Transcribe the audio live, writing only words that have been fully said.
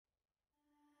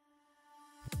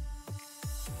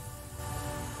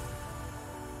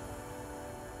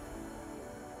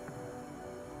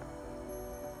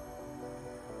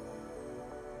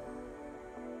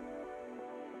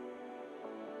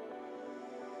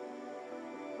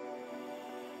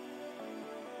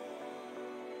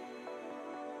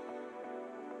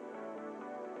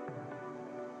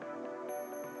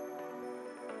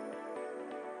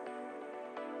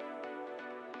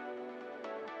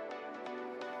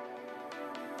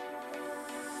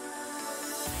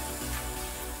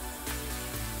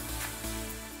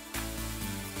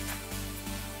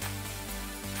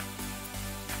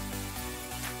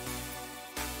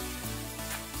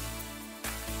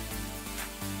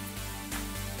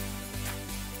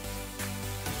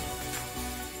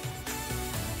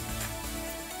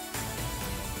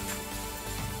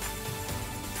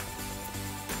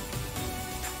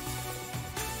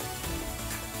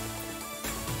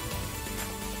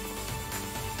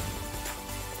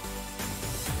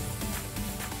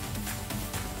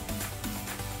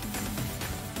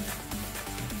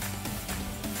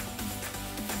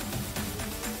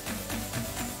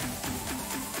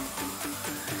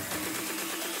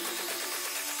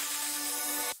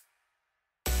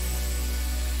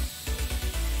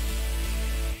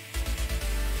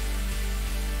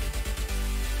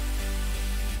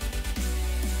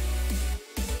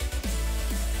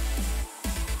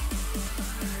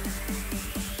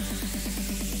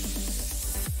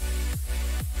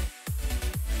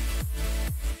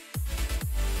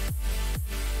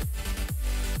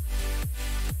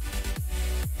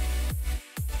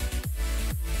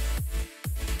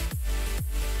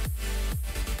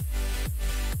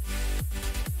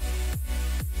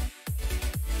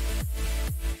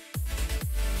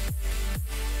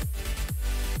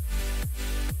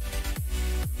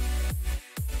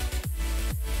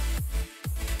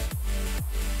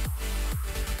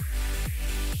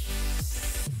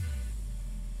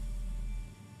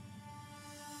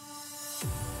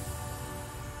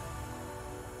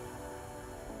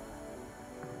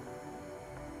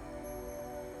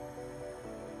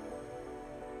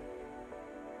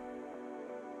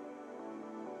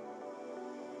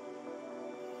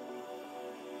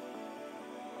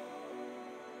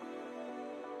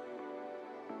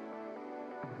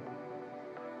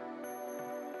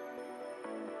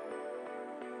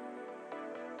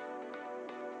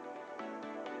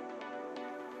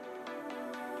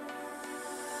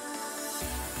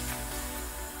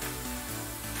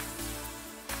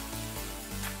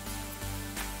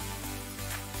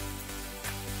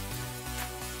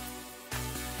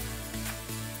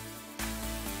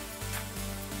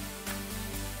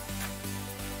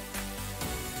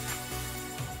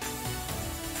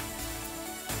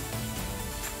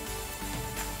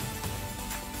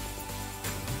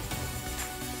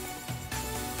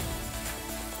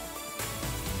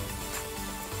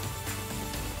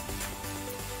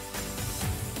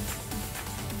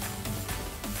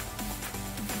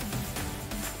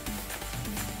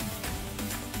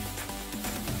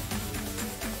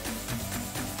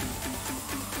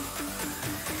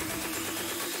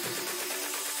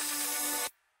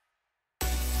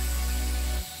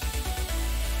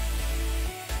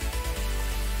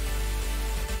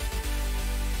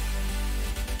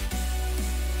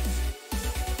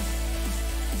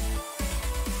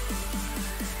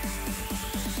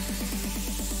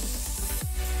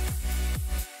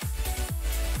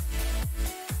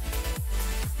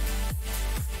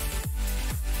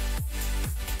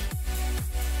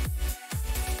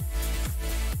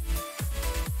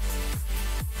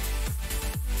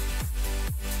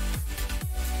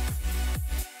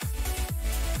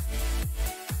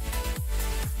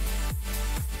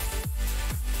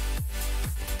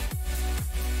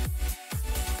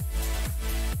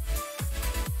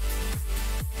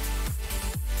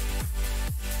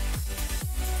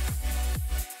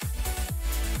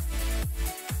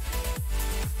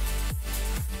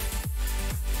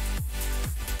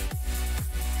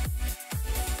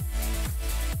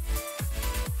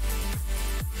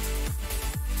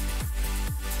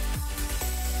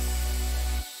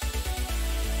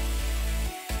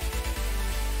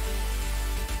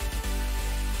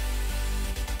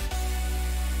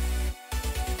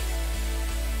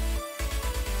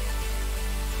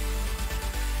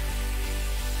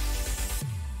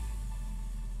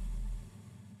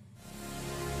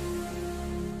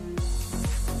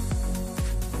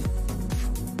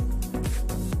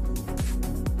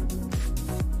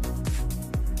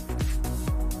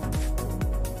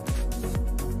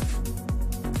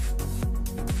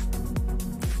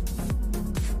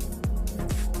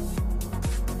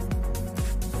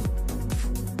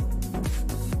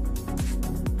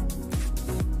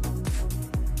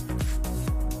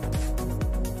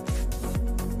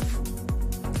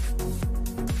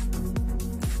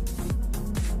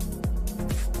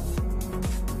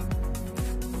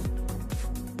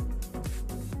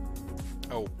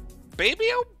Oh baby,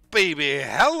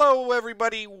 hello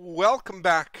everybody, welcome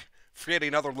back for yet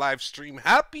another live stream.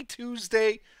 Happy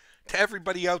Tuesday to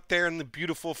everybody out there in the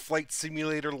beautiful flight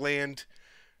simulator land.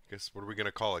 I guess, what are we going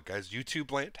to call it, guys? YouTube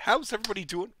land. How's everybody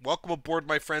doing? Welcome aboard,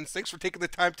 my friends. Thanks for taking the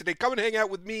time today. Come and hang out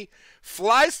with me,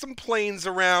 fly some planes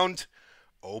around.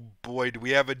 Oh boy, do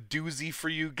we have a doozy for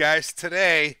you guys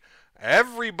today.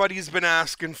 Everybody's been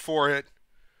asking for it.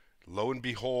 Lo and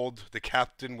behold, the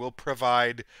captain will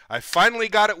provide. I finally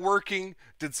got it working.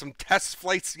 Did some test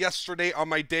flights yesterday on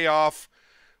my day off.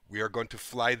 We are going to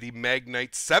fly the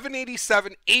Magnite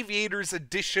 787 Aviators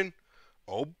edition.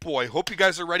 Oh boy, hope you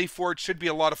guys are ready for it. Should be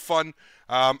a lot of fun.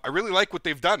 I really like what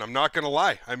they've done. I'm not going to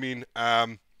lie. I mean,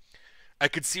 I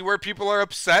could see where people are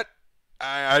upset.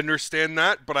 I understand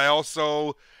that, but I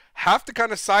also have to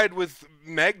kind of side with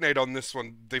Magnite on this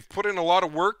one. They've put in a lot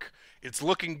of work. It's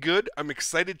looking good. I'm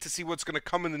excited to see what's going to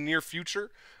come in the near future.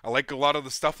 I like a lot of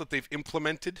the stuff that they've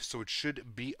implemented, so it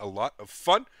should be a lot of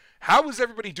fun. How is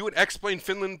everybody doing? X-Plane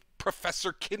Finland,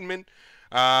 Professor Kidman,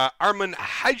 Arman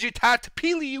Hajitat,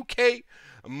 Pili UK,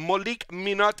 Malik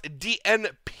Minot,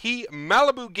 DNP,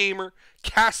 Malibu Gamer,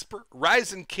 Casper,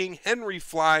 Ryzen King, Henry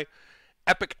Fly,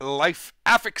 Epic Life,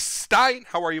 Affix Stein,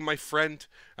 how are you, my friend?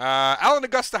 Alan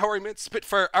Augusta, how are you, man?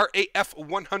 Spitfire, RAF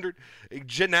 100,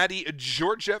 Gennady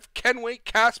Georgiev, Kenway,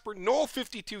 Casper, Noel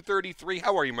 5233,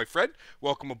 how are you, my friend?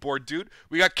 Welcome aboard, dude.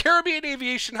 We got Caribbean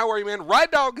Aviation, how are you, man?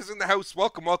 Ride Dog is in the house,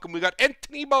 welcome, welcome. We got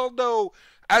Anthony Baldo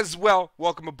as well.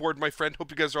 Welcome aboard, my friend. Hope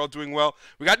you guys are all doing well.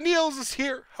 We got Niels is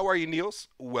here. How are you, Niels?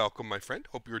 Welcome, my friend.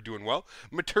 Hope you're doing well.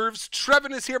 Matervs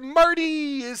Trevin is here.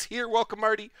 Marty is here. Welcome,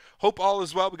 Marty. Hope all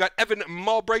is well. We got Evan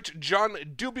Malbright, John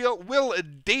Dubio, Will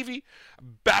Davey,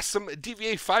 Bassam,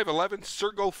 DVA 511,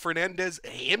 Sergo Fernandez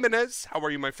Jimenez. How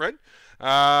are you, my friend?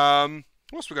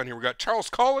 What else we got here? We got Charles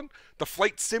Collin, the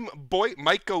Flight Sim Boy,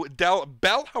 Maiko Del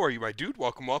Bell. How are you, my dude?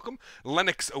 Welcome, welcome.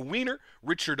 Lennox Wiener,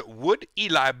 Richard Wood,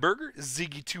 Eli Berger,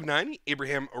 Ziggy290,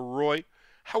 Abraham Roy.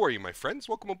 How are you, my friends?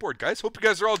 Welcome aboard, guys. Hope you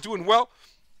guys are all doing well.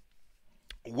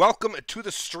 Welcome to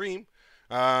the stream.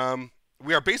 We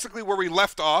are basically where we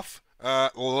left off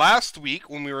last week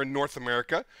when we were in North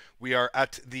America. We are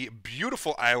at the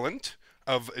beautiful island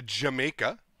of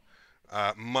Jamaica.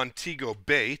 Montego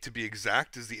Bay, to be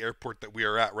exact, is the airport that we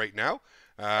are at right now.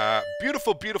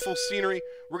 Beautiful, beautiful scenery.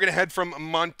 We're going to head from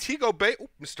Montego Bay. Oh,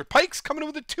 Mr. Pike's coming in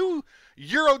with a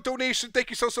 €2 donation. Thank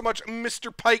you so much,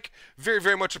 Mr. Pike. Very,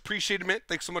 very much appreciated, man.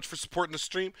 Thanks so much for supporting the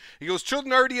stream. He goes,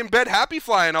 children already in bed. Happy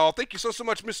flying all. Thank you so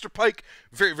much, Mr. Pike.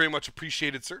 Very, very much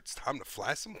appreciated, sir. It's time to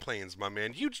fly some planes, my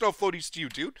man. Huge no floaties to you,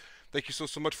 dude. Thank you so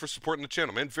much for supporting the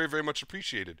channel, man. Very, very much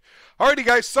appreciated. Alrighty,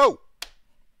 guys. So,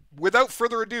 without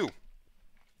further ado,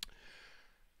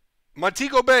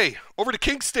 Montego Bay, over to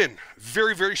Kingston.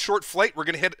 Very, very short flight. We're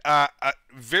going to hit a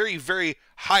very, very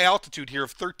high altitude here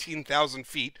of 13,000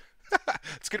 feet.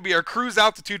 It's going to be our cruise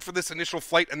altitude for this initial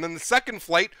flight. And then the second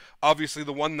flight, obviously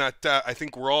the one that I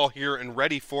think we're all here and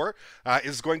ready for,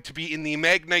 is going to be in the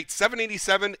Magnite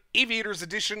 787 Aviators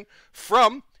Edition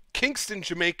from Kingston,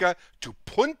 Jamaica to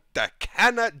Punta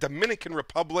Cana, Dominican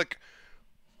Republic.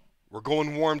 We're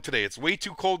going warm today. It's way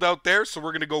too cold out there, so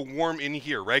we're going to go warm in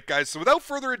here, right, guys? So without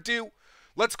further ado,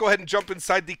 let's go ahead and jump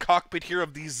inside the cockpit here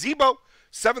of the Zibo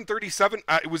 737.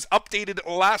 It was updated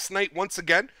last night once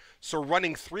again, so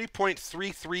running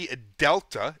 3.33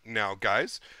 Delta now,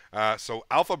 guys. So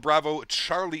Alpha Bravo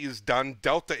Charlie is done.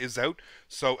 Delta is out.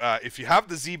 So if you have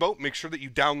the Zibo, make sure that you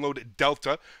download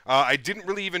Delta. I didn't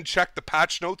really even check the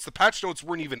patch notes. The patch notes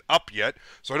weren't even up yet,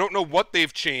 so I don't know what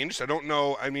they've changed. I don't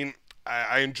know. I mean,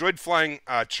 I enjoyed flying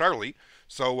Charlie,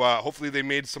 so hopefully they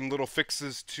made some little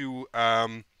fixes to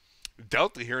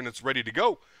Delta here and it's ready to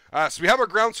go. So we have our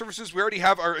ground services. We already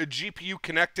have our GPU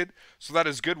connected, so that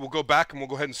is good. We'll go back and we'll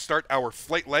go ahead and start our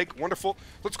flight leg. Wonderful.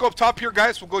 Let's go up top here,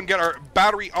 guys. We'll go and get our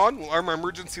battery on. We'll arm our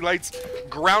emergency lights.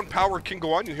 Ground power can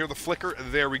go on. You hear the flicker.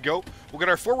 There we go. We'll get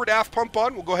our forward aft pump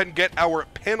on. We'll go ahead and get our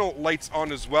panel lights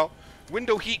on as well.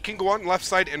 Window heat can go on, left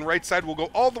side and right side. We'll go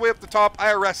all the way up the top.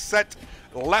 IRS set.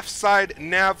 Left side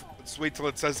nav. Let's wait till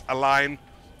it says align.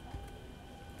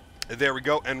 There we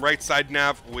go. And right side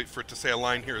nav. We'll wait for it to say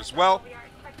align here as well.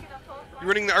 You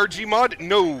running the RG mod?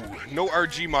 No, no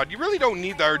RG mod. You really don't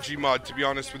need the RG mod, to be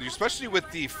honest with you, especially with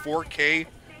the 4K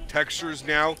textures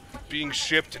now being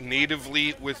shipped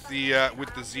natively with the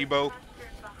Zibo.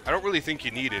 I don't really think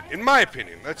you need it, in my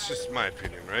opinion. That's just my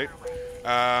opinion,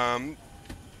 right?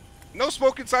 No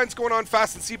smoking signs going on.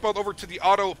 Fasten seatbelt over to the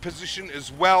auto position as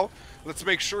well. Let's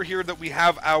make sure here that we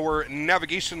have our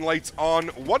navigation lights on.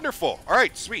 Wonderful. All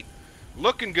right, sweet.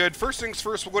 Looking good. First things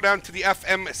first, we'll go down to the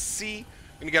FMC.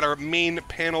 Going to get our main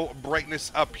panel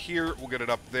brightness up here. We'll get it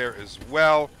up there as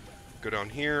well. Go down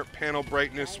here, panel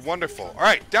brightness, wonderful. All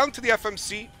right, down to the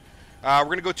FMC. We're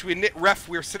going to go to init ref.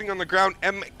 We're sitting on the ground,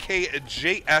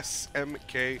 MKJS,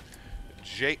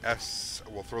 MKJS.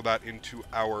 We'll throw that into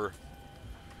our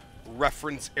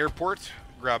reference airport.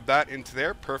 Grab that into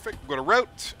there, perfect. We'll go to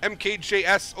route,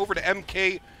 MKJS, over to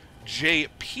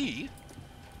MKJP,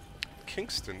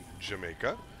 Kingston,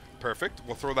 Jamaica. Perfect,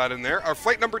 we'll throw that in there. Our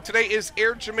flight number today is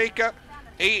Air Jamaica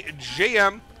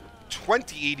AJM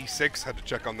 2086. Had to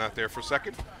check on that there for a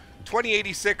second.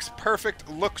 2086, perfect,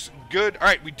 looks good. All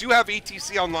right, we do have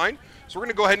ATC online, so we're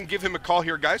going to go ahead and give him a call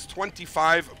here, guys.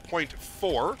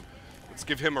 25.4. Let's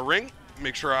give him a ring.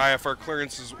 Make sure our IFR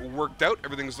clearance is worked out.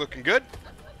 Everything's looking good.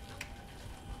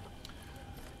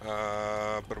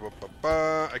 I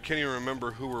can't even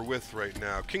remember who we're with right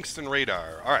now. Kingston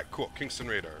Radar. All right, cool. Kingston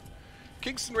Radar.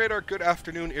 Kingston Radar, good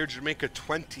afternoon. Air Jamaica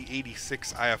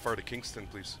 2086 IFR to Kingston,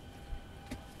 please.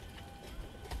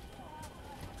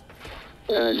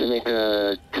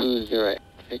 Jamaica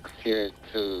 206 here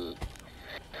to...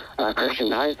 correction,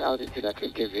 the highest altitude I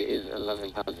could give you is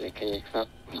 11,000. Can you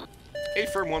accept?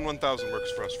 A-firm 11,000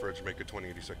 works for us for Jamaica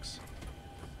 2086.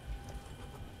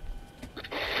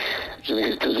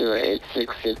 Jamaica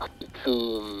 2086 is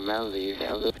to Maldives,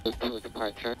 to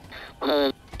departure.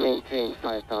 Maintain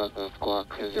 5,000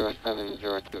 squawk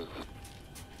 0702.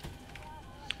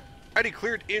 Alrighty,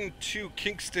 cleared into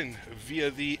Kingston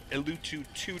via the Elutu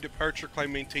 2 departure.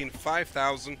 Climb maintain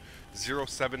 5,000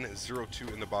 0702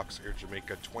 in the box, Air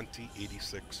Jamaica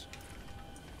 2086.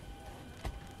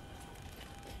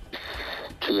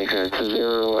 Jamaica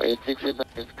 2086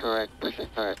 is correct. Push and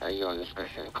start. Are you on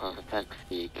discretion? Call for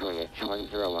taxi QNH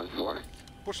 1014.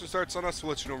 Push and starts on us.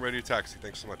 We'll let you know when ready to taxi.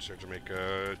 Thanks so much, Air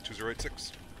Jamaica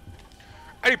 2086.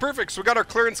 Alrighty, perfect. So we got our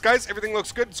clearance, guys. Everything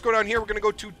looks good. Let's go down here. We're going to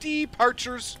go to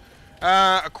departures.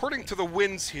 According to the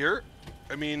winds here,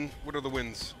 I mean, what are the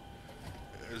winds?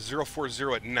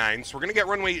 040 at 9. So we're going to get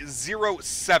runway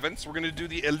 07. So we're going to do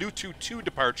the Elutu 2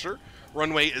 departure.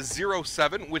 Runway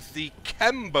 07 with the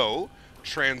Kembo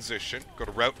transition. Go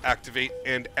to route, activate,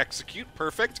 and execute.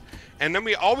 Perfect. And then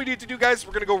all we need to do, guys,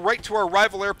 we're going to go right to our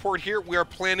arrival airport here. We are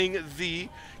planning the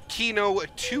Kino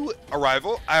 2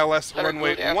 arrival, ILS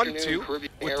runway 12 with the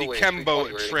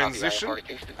Kembo transition.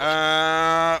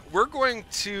 We're going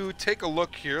to take a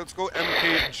look here. Let's go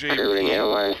MKJP.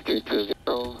 Airlines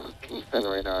 320, Kingston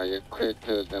Radar, you're cleared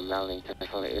to the Maldives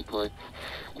International Airport.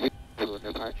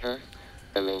 Departure.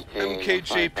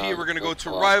 MKJP, we're going to go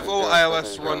to arrival,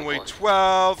 ILS runway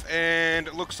 12, and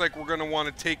it looks like we're going to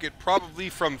want to take it probably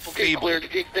from Fable. So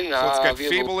let's get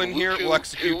Fable in here, we'll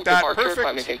execute that,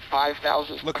 perfect.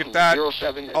 Look at that,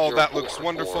 oh, that looks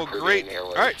wonderful, great.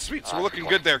 Alright, sweet, so we're looking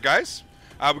good there, guys.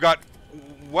 We got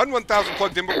 1,000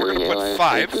 plugged in, but we're going to put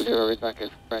 5,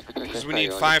 because we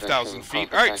need 5,000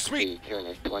 feet. Alright, sweet.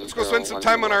 Let's go spend some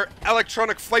time on our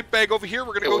electronic flight bag over here.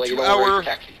 We're going to go to our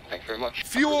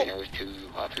fuel.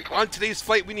 On today's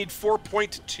flight, we need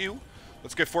 4.2.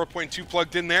 Let's get 4.2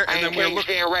 plugged in there, and then we're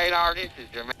looking... radar, this is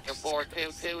Jamaica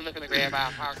 422, looking to grab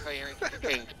our power clearance to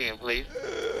Kingston, please.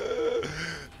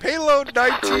 Payload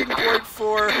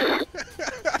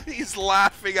 19.4. He's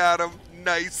laughing at him.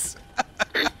 Nice.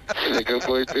 The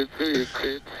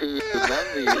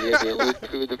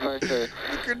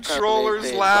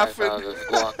controller's laughing.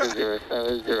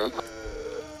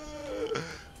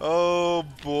 Oh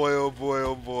boy, oh boy,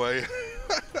 oh boy.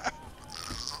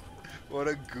 What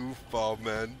a goofball,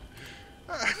 man.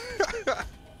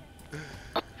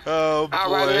 Oh boy.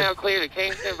 Alright, now clear the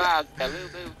Kingston vibes.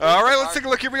 Alright, let's take a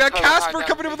look here. We got Casper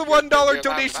coming in with a $1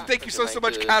 donation. Thank you so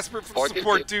much, Casper, for the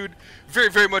support, dude. Very,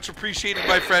 very much appreciated,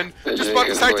 my friend. Just bought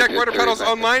the SciTech rudder pedals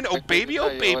online. Oh baby,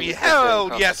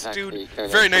 hell yes, dude.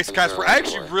 Very nice, Casper. I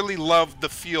actually really love the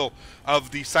feel of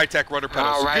the SciTech rudder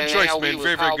pedals. So good choice, man.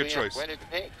 Very, very good choice.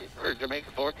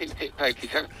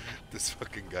 This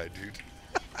fucking guy, dude.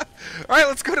 Alright,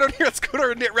 let's go down here. Let's go to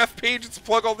our knit ref page. Let's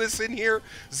plug all this in here.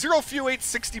 0 fuel weight,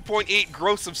 60.8,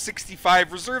 gross of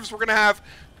 65. Reserves, we're going to have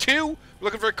 2. We're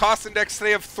looking for a cost index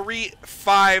today of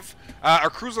 3.5. Our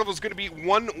cruise level is going to be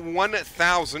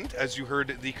 1,000, as you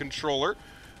heard the controller.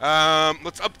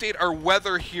 Let's update our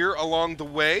weather here along the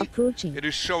way. Approaching. It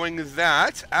is showing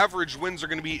that average winds are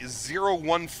going to be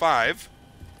 0.15.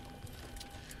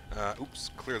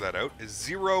 Oops, clear that out.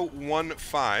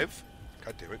 0.15.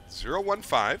 God damn it,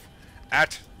 0.15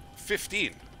 at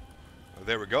 15.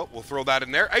 There we go. We'll throw that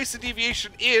in there. Ice and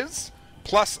deviation is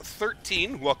plus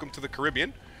 13. Welcome to the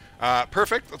Caribbean.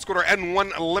 Perfect. Let's go to our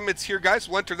N1 limits here, guys.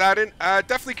 We'll enter that in.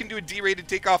 Definitely can do a D-rated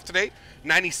takeoff today.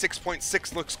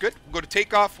 96.6 looks good. We'll go to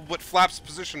takeoff. We'll put flaps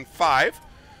position 5.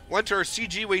 We'll enter our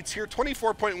CG weights here.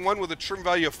 24.1 with a trim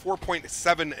value of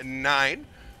 4.79.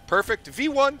 Perfect.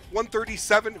 V1,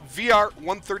 137. VR,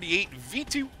 138.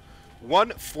 V2,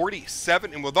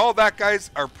 147. And with all that, guys,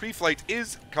 our pre-flight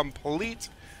is complete.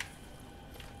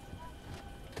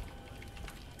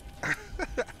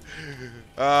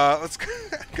 Let's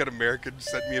got American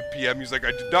sent me a PM. He's like,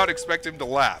 I did not expect him to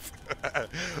laugh.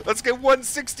 Let's get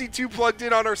 162 plugged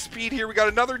in on our speed here. We got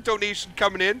another donation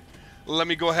coming in. Let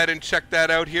me go ahead and check that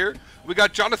out here. We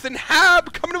got Jonathan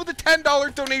Hab coming in with a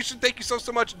 $10 donation. Thank you so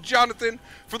much, Jonathan,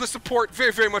 for the support.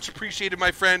 Very, very much appreciated,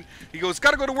 my friend. He goes,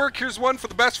 gotta go to work. Here's one for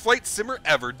the best flight simmer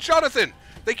ever. Jonathan,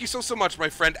 thank you so much, my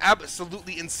friend.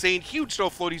 Absolutely insane. Huge no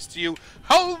floaties to you.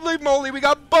 Holy moly, we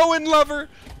got Bowen Lover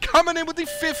coming in with the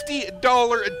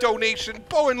 $50 donation.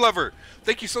 Bowen Lover,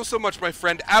 thank you so much, my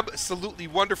friend. Absolutely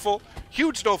wonderful.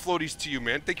 Huge no floaties to you,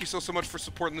 man. Thank you so much for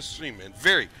supporting the stream, man.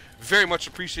 Very, very much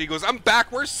appreciated. He goes, I'm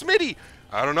back. Where's Smitty?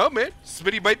 I don't know, man.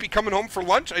 Smitty might be coming home for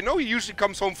lunch. I know he usually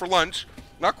comes home for lunch.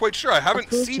 Not quite sure. I haven't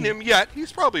seen him yet.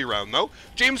 He's probably around, though.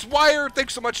 James Wire,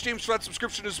 thanks so much, James, for that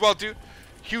subscription as well, dude.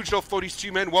 Huge no floaties to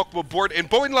you, man. Welcome aboard. And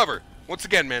Boeing Lover, once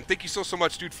again, man, thank you so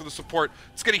much, dude, for the support.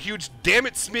 Let's get a huge damn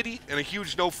it, Smitty, and a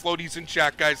huge no floaties in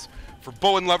chat, guys, for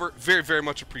Bowen Lover. Very, very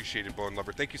much appreciated, Bowen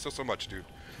Lover. Thank you so much, dude.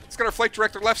 Let's get our flight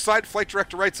director left side, flight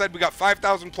director right side. We got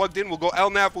 5,000 plugged in. We'll go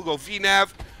LNAV, we'll go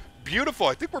VNAV. Beautiful.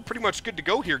 I think we're pretty much good to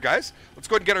go here, guys. Let's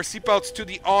go ahead and get our seatbelts to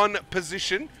the on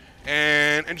position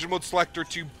and engine mode selector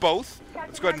to both.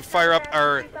 Let's go ahead and fire up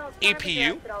our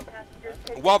APU.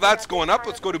 While that's going up,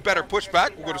 let's go to better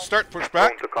pushback. We'll go to start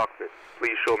pushback. To cockpit.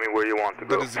 Please show me where you want to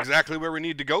go. That is exactly where we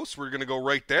need to go, so we're going to go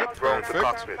right there. Perfect. To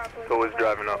cockpit. Tow is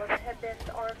driving up.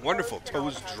 Wonderful. Tow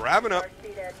is driving up.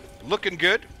 Looking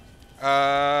good.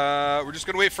 We're just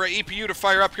going to wait for our APU to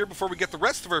fire up here before we get the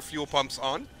rest of our fuel pumps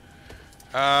on.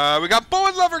 We got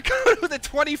Bowen Lover coming with a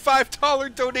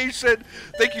 $25 donation.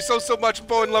 Thank you so much,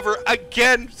 Bowen Lover.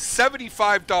 Again,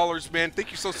 $75, man.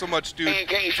 Thank you so much, dude,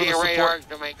 for the support.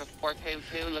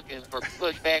 Looking for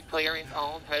pushback clearance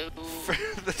on for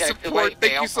the support.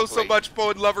 Thank you so much,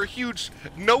 Bowen Lover. Huge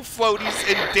no floaties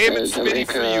and damn it, Smitty,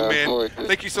 for you, man.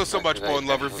 Thank you so much, Bowen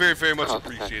Lover. Very, very much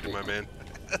appreciated, my man.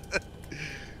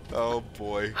 Oh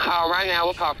boy. Right now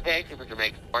we'll call protection for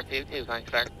Jamaica 422.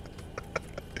 Thanks, sir.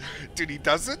 Dude, he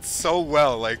does it so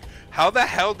well. Like, how the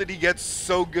hell did he get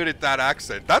so good at that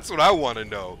accent? That's what I want to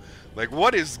know. Like,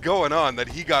 what is going on that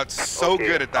he got so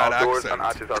good at that accent? And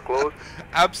arches are closed.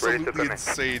 Absolutely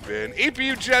insane, man.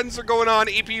 APU gens are going on.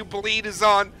 APU bleed is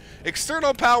on.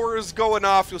 External power is going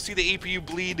off. You'll see the APU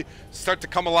bleed start to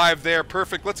come alive there.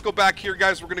 Perfect. Let's go back here,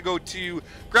 guys. We're going to go to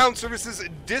ground services,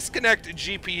 disconnect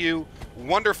GPU.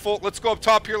 Wonderful. Let's go up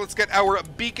top here. Let's get our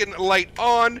beacon light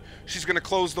on. She's going to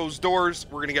close those doors.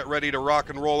 We're going to get ready to rock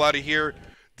and roll out of here.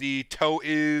 The tow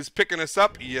is picking us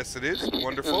up. Yes, it is.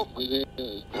 Wonderful. Get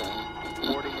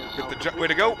the jet. Way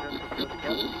to go.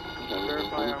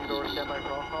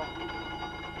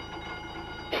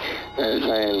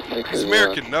 He's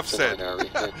American. Enough said.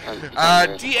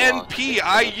 DNP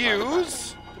I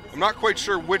use. I'm not quite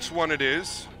sure which one it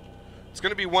is. It's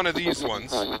going to be one of these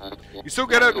ones. You still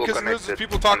get it because there's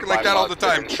people talking like that all the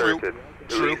time. True.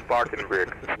 True.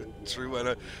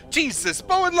 True. Jesus,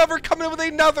 Bowen Lover coming in with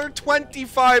another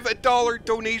 $25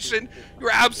 donation.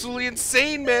 You're absolutely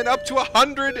insane, man. Up to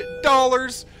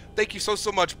 $100. Thank you so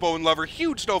much, Bowen Lover.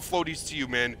 Huge no floaties to you,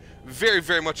 man. Very,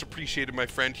 very much appreciated, my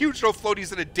friend. Huge no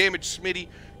floaties and a damaged Smitty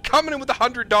coming in with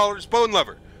 $100. Bowen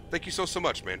Lover, thank you so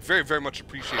much, man. Very, very much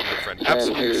appreciated, my friend.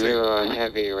 Absolutely insane.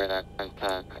 Alright,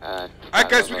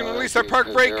 guys, we can release our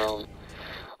park brake. Start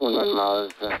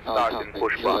in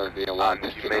push block,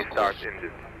 and you may start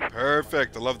engine.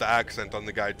 Perfect. I love the accent on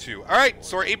the guy, too. Alright,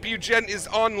 so our APU gen is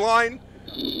online.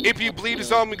 APU bleed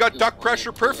is on. We got duct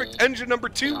pressure. Perfect. Engine number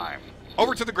 2.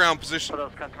 Over to the ground position. For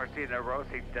those customers seated in a row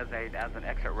seats designated as an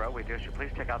exit row, we do should please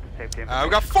check out the safety. We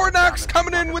got Fornax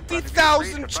coming in with the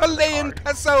 1,000 Chilean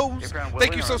pesos.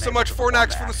 Thank you so much,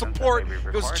 Fornax, for the support.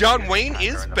 Because John Wayne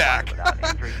is back.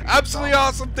 Absolutely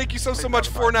awesome. Thank you so much,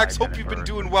 Fornax. Hope you've been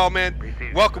doing well, man.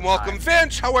 Welcome, welcome.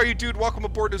 Vanch, how are you, dude? Welcome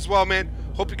aboard as well, man.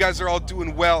 Hope you guys are all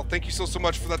doing well. Thank you so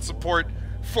much for that support.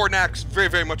 Fornax, very,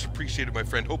 very much appreciated, my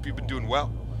friend. Hope you've been doing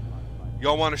well.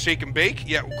 Y'all want to shake and bake?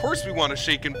 Yeah, of course we want to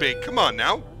shake and bake. Come on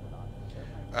now.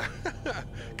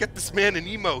 Get this man an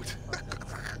emote.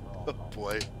 Oh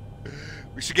boy.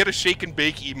 We should get a shake and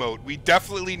bake emote. We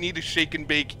definitely need a shake and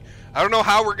bake. I don't know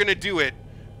how we're going to do it,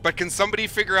 but can somebody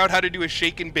figure out how to do a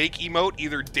shake and bake emote?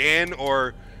 Either Dan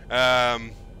or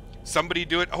somebody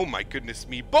do it. Oh my goodness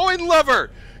me. Bowen Lover,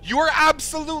 you are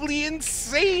absolutely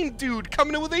insane, dude.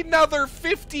 Coming in with another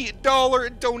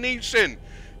 $50 donation.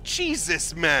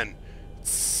 Jesus, man.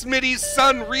 Smitty's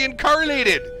son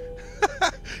reincarnated.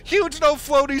 Huge no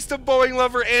floaties to Boeing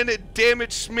Lover and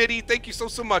Damage Smitty. Thank you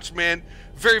so much, man.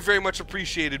 Very, very much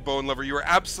appreciated, Boeing Lover. You are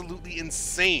absolutely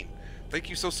insane. Thank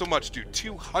you so much, dude.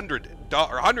 $200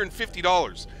 or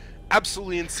 $150.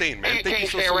 Absolutely insane, man. Thank you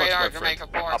so much, my friend.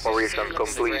 Operation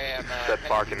complete. Set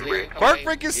parking brake. Park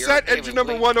brake is set. Engine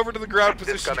number 1 over to the ground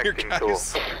position here, Disconnecting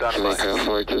guys. tool. Done by. Jamaica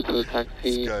 422 taxi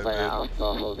This guy, by man.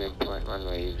 Alpha holding point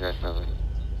runway 07.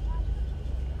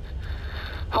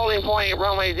 Holding point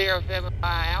runway 07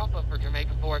 by Alpha for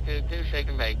Jamaica 422, shake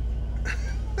and bake.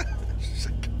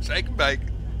 Shake and bake.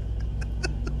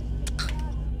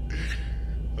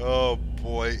 Oh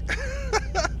boy.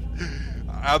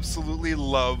 I absolutely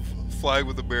love Flying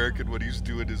with American when he's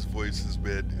doing his voices,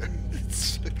 man.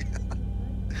 It's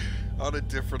on a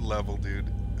different level, dude.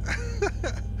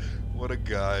 What a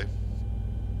guy.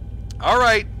 All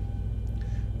right.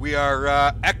 We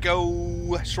are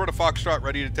Echo, short of Foxtrot,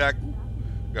 ready to attack. Ooh,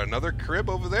 got another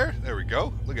crib over there. There we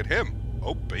go. Look at him.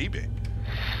 Oh, baby.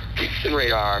 Kingston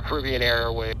radar, Caribbean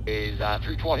Airways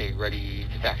 320, ready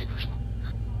to taxi.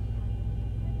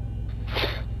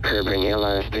 Caribbean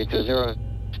Airlines 320,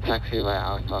 taxi by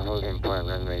Alpha holding point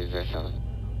runway 07.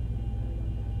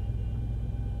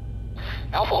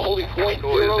 Alpha holding point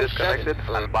Tool is 07 disconnected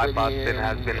and bypass pin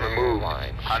has been removed.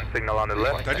 On signal on the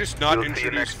left. Did I just not We'll see you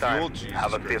introduce next fuel? time. Jesus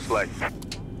Have a Christ. safe flight.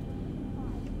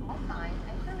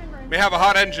 May have a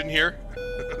hot engine here.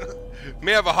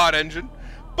 May have a hot engine.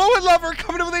 Bowen Lover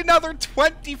coming in with another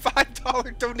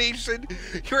 $25 donation.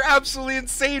 You're absolutely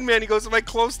insane, man. He goes, am I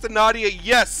close to Nadya?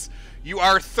 Yes. You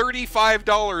are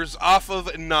 $35 off of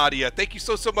Nadya. Thank you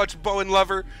so much, Bowen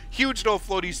Lover. Huge no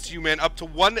floaties to you, man. Up to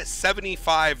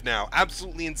 $175 now.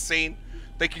 Absolutely insane.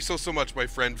 Thank you so much, my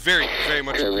friend. Very, very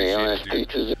much appreciated,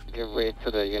 dude. Give way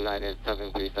to the United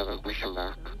 737, push him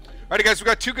back. Alright, guys, we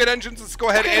got 2 good engines. Let's go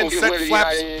ahead and set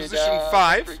flaps position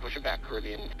 5. Push him back,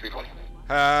 Caribbean 320.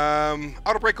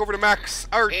 Auto brake over to max.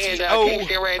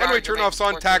 RTO. Runway turn-offs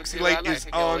on. Taxi light is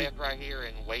on. Right here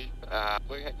and wait.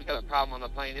 We got a problem on the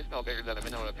plane. It's no bigger than a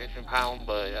minimum of 15 pounds,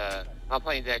 but my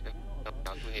plane's acting. So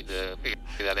we need to figure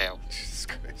that out. Jesus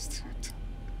Christ, dude.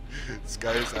 This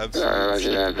guy is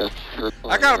absolutely.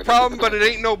 I got a problem, but it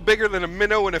ain't no bigger than a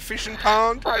minnow and a fishing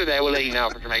pond. Part of that, we'll let you know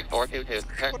for Jamaica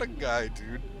 422. What a guy,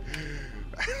 dude.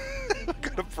 I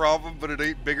got a problem, but it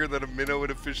ain't bigger than a minnow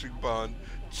and a fishing pond.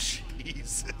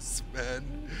 Jesus,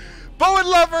 man. Bowen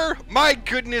Lover, my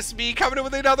goodness me, coming in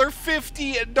with another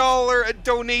 $50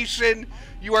 donation.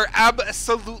 You are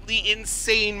absolutely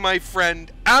insane, my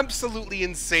friend. Absolutely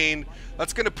insane.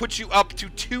 That's going to put you up to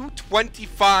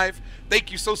 $225.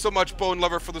 Thank you so much, Bowen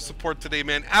Lover, for the support today,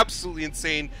 man. Absolutely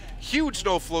insane. Huge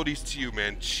no floaties to you,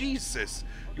 man. Jesus.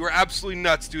 You are absolutely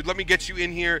nuts, dude. Let me get you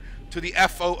in here to the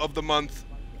FO of the month.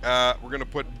 We're going to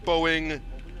put Boeing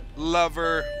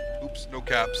Lover. Oops, no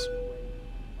caps.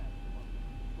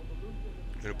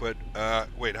 Gonna put,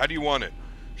 wait, how do you want it?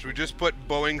 Should we just put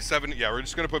Boeing 7? Yeah, we're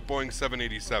just gonna put Boeing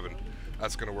 787.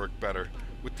 That's gonna work better.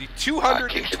 With the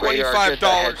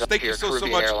 $225, thank you so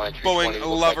much, Boeing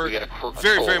Lover.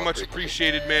 Very, very much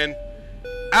appreciated, man.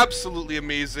 Absolutely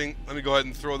amazing. Let me go ahead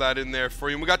and throw that in there for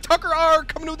you. And we got Tucker R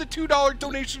coming in with a $2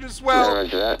 donation as well.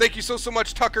 Thank you so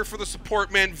much, Tucker, for the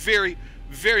support, man. Very,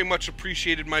 very much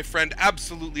appreciated, my friend.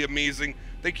 Absolutely amazing.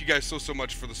 Thank you guys so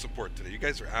much for the support today. You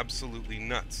guys are absolutely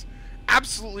nuts.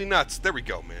 Absolutely nuts. There we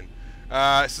go, man.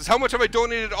 It says, how much have I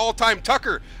donated all time?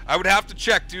 Tucker, I would have to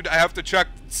check, dude. I have to check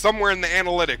somewhere in the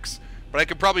analytics. But I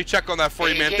could probably check on that for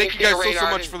you, man. Thank you guys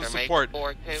so much for the support.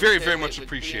 Very, very much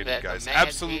appreciated, guys.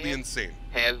 Absolutely insane.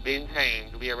 Has been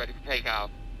tamed. We are ready for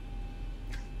takeoff.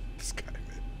 This guy, man.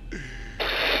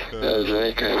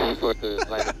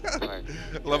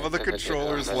 Love how the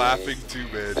controller's laughing too,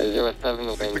 man.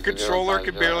 The controller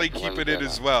can barely keep it in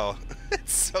as well.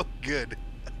 It's so good.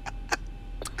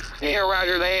 Here,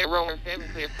 Roger, they had Roman 7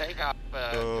 clear takeoff.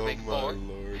 Oh, my Lord.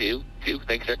 2,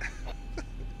 thanks, sir.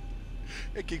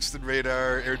 Hey, Kingston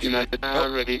radar, air chief.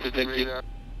 Ready to take radar.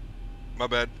 My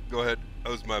bad. Go ahead.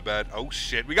 That was my bad. Oh,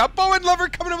 shit. We got Bowen Lover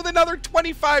coming in with another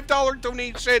 $25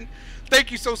 donation. Thank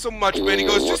you so much, man. He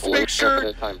goes, just to make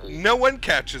sure no one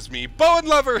catches me. Bowen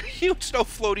Lover, huge no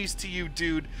floaties to you,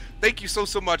 dude. Thank you so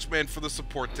much, man, for the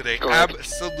support today.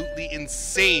 Absolutely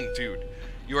insane, dude.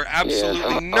 You are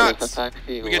absolutely nuts.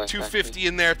 We get 250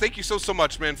 in there. Thank you so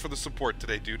much, man, for the support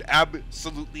today, dude.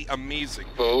 Absolutely amazing.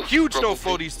 Huge no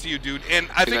floaties to you, dude. And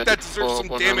I think that deserves some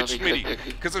damage, Smitty.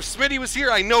 Because if Smitty was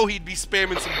here, I know he'd be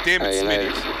spamming some damage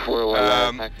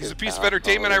Smitties. He's a piece of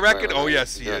entertainment, I reckon. Oh,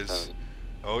 yes, he is.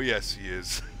 Oh, yes, he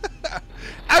is.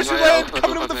 Azuland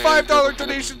coming in with a $5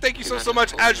 donation. Thank you so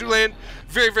much, Azuland.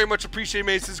 Very much appreciated,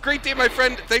 man. It says, great day, my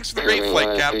friend. Thanks for the great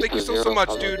flight, Cap. Thank you so much,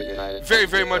 dude.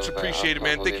 Very much appreciated,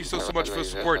 man. Thank you so much for the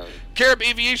support. Carib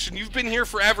Aviation, you've been here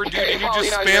forever, dude, and you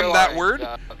just spam that word?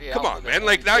 Come on, man.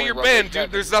 Like, now you're banned,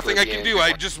 dude. There's nothing I can do.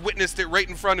 I just witnessed it right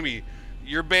in front of me.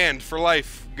 You're banned for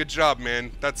life. Good job,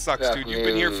 man. That sucks, dude. You've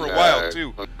been here for a while,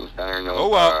 too. Oh,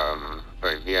 well.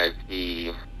 Sorry,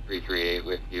 VIP 338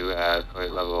 with you at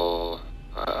flight level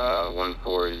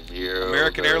 140.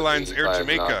 American Airlines Air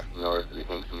Jamaica. North of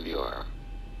Kingston, DR.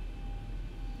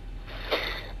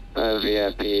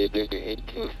 VIP 338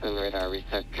 Kingston radar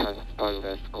reset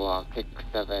transponder squawk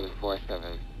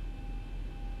 6747.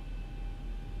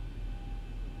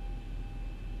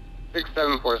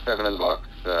 6747 in the box,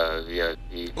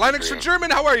 VIP. Linux for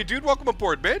German, how are you, dude? Welcome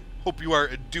aboard, man. Hope you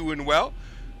are doing well.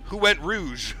 Who went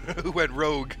rouge? Who went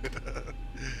rogue?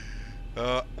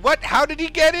 What? How did he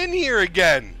get in here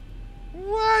again?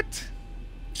 What?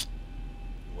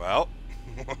 Well.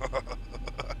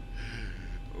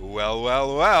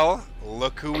 well.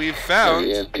 Look who we've found.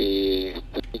 VIP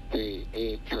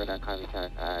 338 radar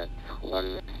contact at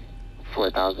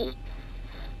 4,000.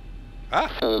 Ah.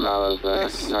 7 miles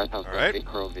Yes. north of All right.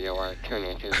 VOR, turn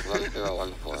inches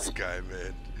 1014. This guy,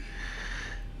 man.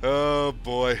 Oh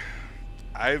boy,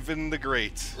 Ivan the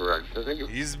Great. Right, so thank you.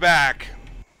 He's back.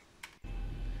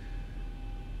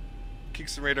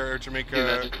 Kingston Radar Air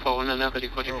Jamaica. Oh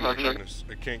my goodness,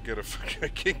 I can't get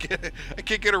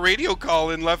a radio call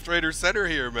in left, right, or center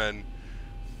here, man.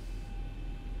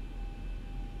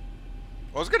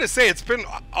 I was gonna say it's been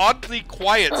oddly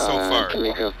quiet so far.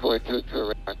 Jamaica 422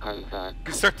 radar contact. You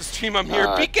can start the stream. I'm here.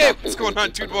 BK, what's going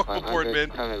on, dude? Welcome aboard, man.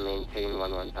 Kind of maintain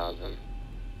 11,000.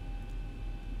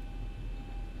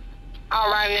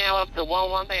 Alright, now up to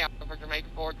 110 for Jamaica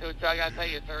 422. I gotta tell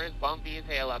you, sir, it's bumpy as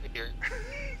hell up here.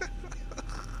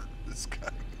 This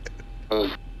guy.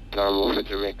 Normal for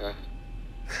Jamaica.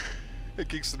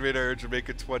 Kingston Radar Air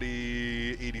Jamaica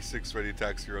 2086 ready to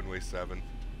taxi runway 7.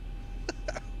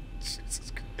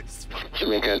 Jesus Christ.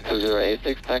 Jamaica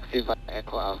 2086 taxi by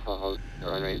Echo Alpha hold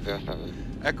runway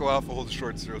 07. Echo Alpha hold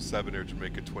short 07 Air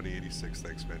Jamaica 2086.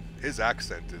 Thanks, man. His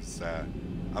accent is,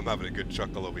 I'm having a good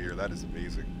chuckle over here. That is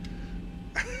amazing.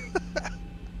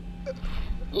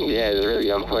 Yeah, it's really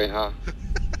on point, huh?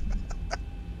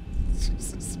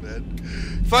 Jesus, man.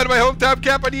 Flying to my hometown,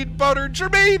 Cap. I need butter.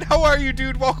 Jermaine, how are you,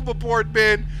 dude? Welcome aboard,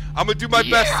 man. I'm gonna do my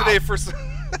best today for some.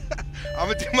 I'm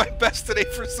gonna do my best today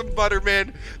for some butter,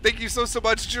 man. Thank you so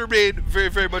much, Jermaine.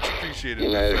 Very much appreciated.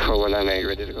 United 419,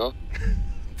 ready to go?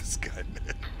 This guy,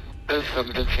 man.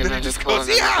 Then he just goes,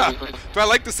 yeah. Do I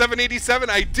like the 787?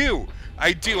 I do.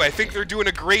 I think they're doing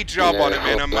a great job on it,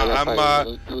 man.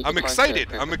 I'm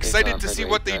excited. I'm excited to see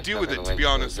what they do with it, to be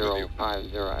honest with you.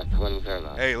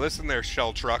 Hey, listen there,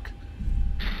 shell truck.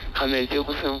 Gonna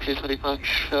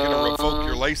revoke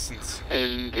your license.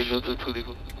 Did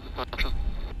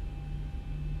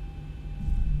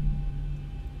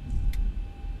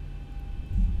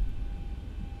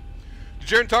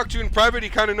Jaron talk to you in private? He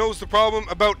kind of knows the problem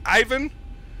about Ivan.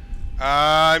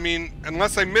 I mean,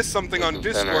 unless I missed something on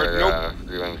Discord, nope.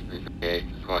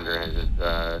 31338, just wondering, is it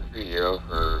 30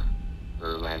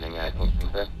 for landing at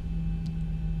Kingston?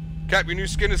 Cap, your new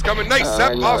skin is coming. Nice,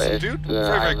 Sep. Awesome, dude.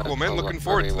 Very cool, man. Looking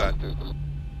forward to that.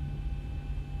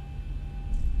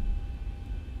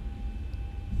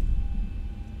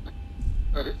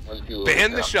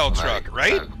 Ban the shell truck,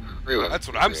 right? That's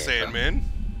what I'm saying, man.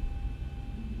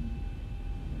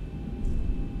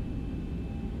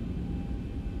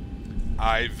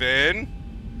 Ivan.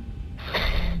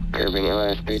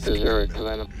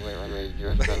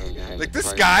 Like,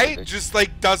 this guy just,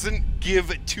 like, doesn't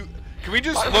give two. Can we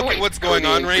just look at what's going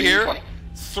on right here?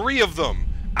 3 of them.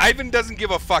 Ivan doesn't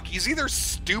give a fuck. He's either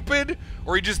stupid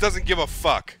or he just doesn't give a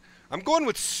fuck. I'm going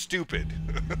with stupid.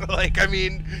 Like, I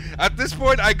mean, at this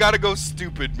point, I gotta go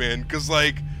stupid, man. Because,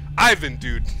 like, Ivan,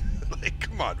 dude. Like,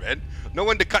 come on, man. Know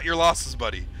when to cut your losses,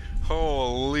 buddy.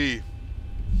 Holy.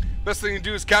 Best thing to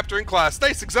do is capture in class.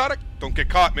 Nice, exotic. Don't get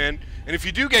caught, man. And if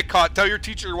you do get caught, tell your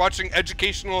teacher you're watching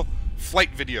educational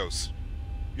flight videos.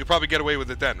 You'll probably get away with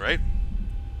it then, right?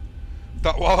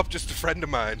 Thought Wallop just a friend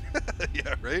of mine.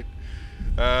 Yeah, right?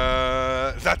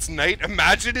 That's Knight.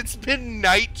 Imagine it's been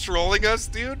Knight trolling us,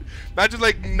 dude. Imagine,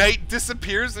 like, Knight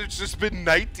disappears and it's just been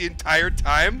Knight the entire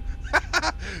time.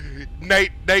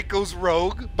 Knight goes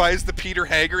rogue, buys the Peter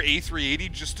Hager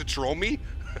A380 just to troll me.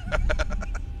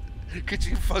 Could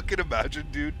you fucking imagine,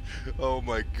 dude? Oh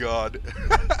my god.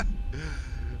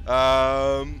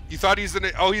 You thought he's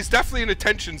he's definitely an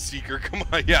attention seeker. Come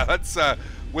on, yeah, that's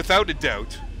without a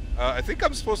doubt. I think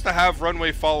I'm supposed to have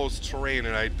runway follows terrain,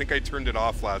 and I think I turned it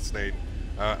off last night.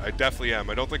 I definitely am.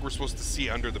 I don't think we're supposed to see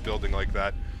under the building like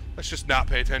that. Let's just not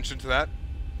pay attention to that.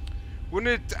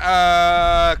 Wouldn't it,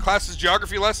 class's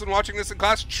geography lesson watching this in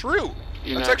class? True.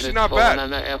 That's actually not bad.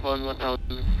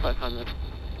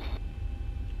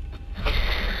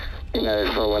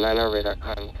 United 419, radar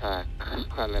contact,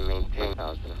 climb and maintain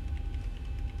 1,000.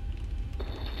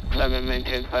 Climb and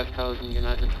maintain 5,000,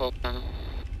 United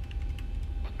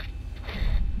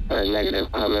 419.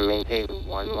 Negative, climb and maintain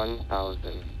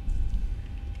 1,000.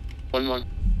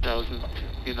 1,000,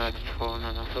 United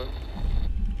 419.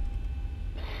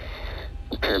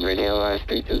 Curve radio line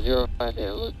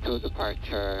 3205 to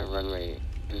departure, runway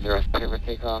 0 for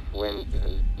takeoff, wind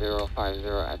 050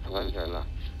 at 10 knots.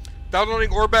 Downloading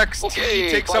Orbex T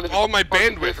takes up all my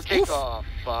bandwidth. Takeoff,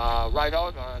 right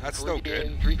on. That's no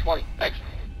good. 320. Thanks.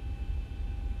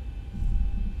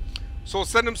 So we'll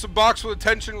send him some box with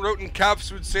attention wrote in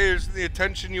caps would say is the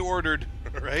attention you ordered.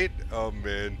 Right? Oh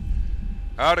man.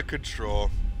 Out of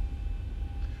control.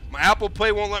 My Apple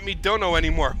Play won't let me dono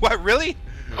anymore. What, really?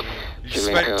 You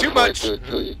spent too much.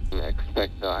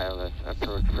 Expect the ILS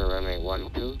approach for runway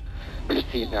 12.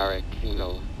 Proceed direct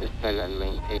Kilo. Descend and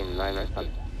maintain liner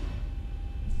something.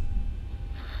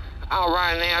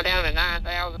 Alright, now down to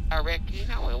 9,000 direct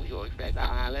Kilo, and we will expect the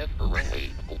ILS for runway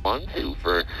 12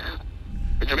 for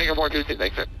Jamaica 426.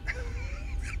 Thanks, sir.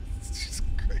 Jesus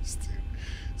Christ, dude.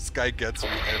 This guy gets me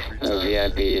every time.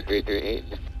 VIP 338,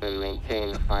 and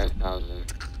maintain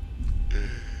 5,000.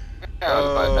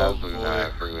 Oh boy.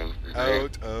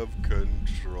 Out of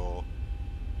control.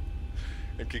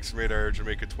 And Kingston radar,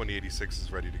 Jamaica 2086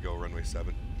 is ready to go, runway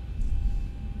 7.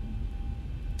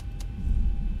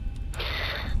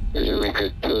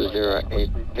 Jamaica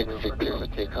 20866 for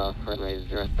takeoff, runway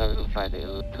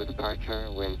 0758 to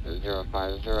departure, wind 050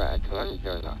 at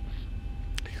 210 knots.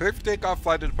 Clear for takeoff,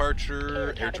 flight to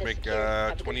departure, Air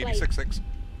Jamaica 2086.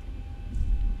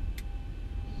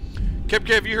 Kip,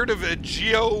 have you heard of a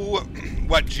geo?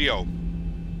 What geo?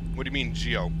 What do you mean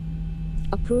geo?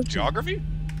 Approaching. Geography?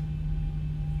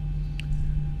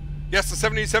 Yes, the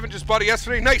 787 just bought it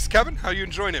yesterday. Nice, Kevin. How you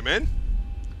enjoying it, man?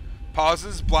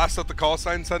 Pauses, blasts out the call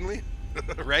sign suddenly.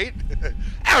 Right?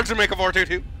 Out Jamaica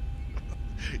 422.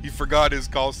 He forgot his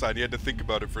call sign. He had to think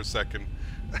about it for a second.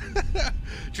 Do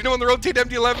you know when the Rotate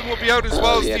MD-11 will be out as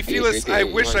well as the Felis? I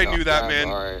wish I knew that,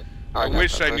 man. I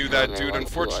wish I knew that, dude.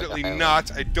 Unfortunately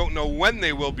not. I don't know when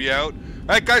they will be out.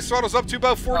 Alright, guys, throttle's up to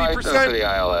about 40%. The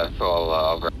ILS, so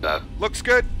I'll grab that. Looks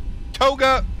good.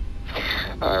 Toga.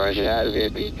 Alright, Roger that.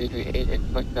 B338,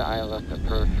 expect the ILS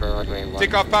approach for runway 1.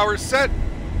 Takeoff power set.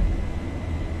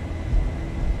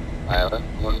 ILS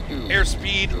 12.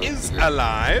 Airspeed is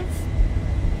alive.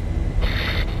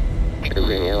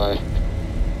 Caribbean Airlines.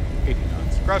 80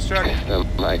 knots. Cross track.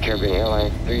 My Caribbean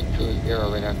Airlines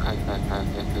 320, radar contact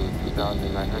constant to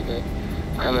 2,900.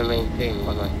 Come and maintain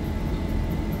 11.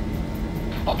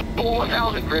 Oh,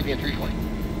 1,000, Caribbean 320.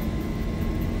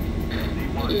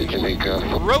 Jamaica.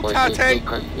 Rotate.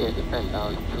 Continue descend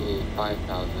down to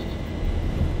 5,000.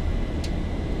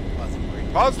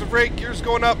 Positive brake, gears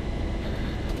going up.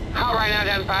 All right, now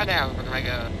down to 5,000 for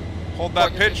Jamaica. Hold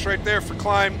that pitch right there for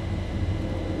climb.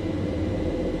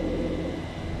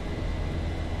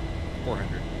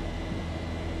 400.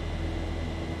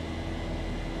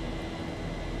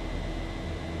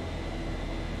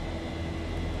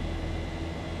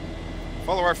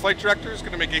 Follow our flight director. Is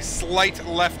going to make a slight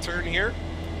left turn here.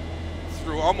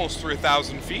 Through almost through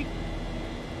 1,000 feet.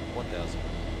 1,000.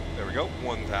 There we go,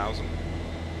 1,000.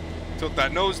 Tilt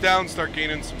that nose down, start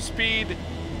gaining some speed.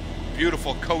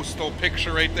 Beautiful coastal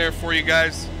picture right there for you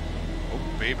guys. Oh,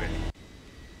 baby.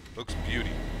 Looks beauty.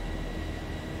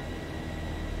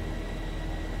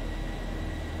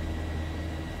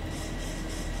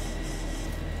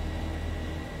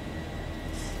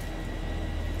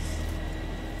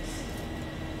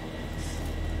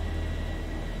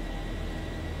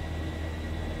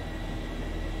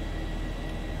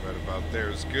 Right about there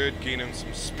is good. Gaining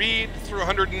some speed through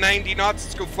 190 knots.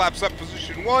 Let's go flaps up,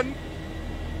 position 1.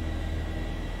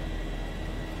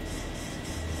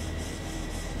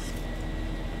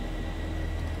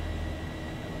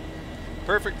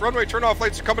 Perfect. Runway turn-off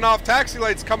lights are coming off. Taxi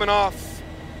lights coming off.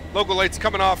 Logo lights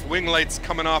coming off. Wing lights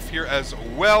coming off here as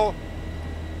well.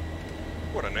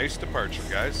 What a nice departure,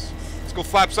 guys. Let's go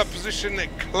flaps up position.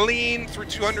 Clean through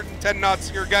 210 knots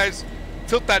here, guys.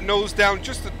 Tilt that nose down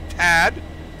just a tad.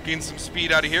 Gain some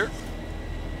speed out of here.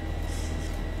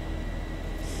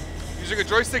 Using a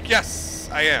joystick? Yes,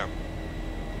 I am.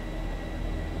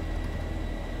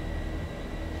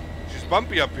 She's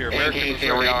bumpy up here.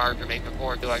 Here we are, Jamaica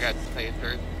 4, do I got to say it,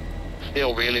 sir?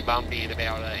 Still really bumpy at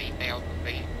about 8,000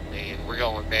 feet, and we're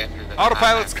going faster than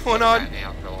Autopilot's going on. right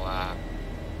now, so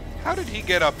How did he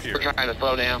get up here? we're trying to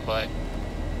slow down, but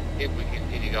if we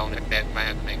continue going at that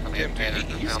fast, it may come in Damn,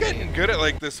 dude, he's getting good at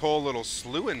like this whole little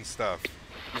slewing stuff.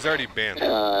 He's already banned.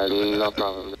 No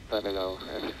problem. Let me know.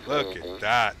 Look at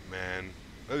that, man.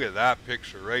 Look at that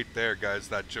picture right there, guys.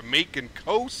 That Jamaican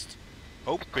coast.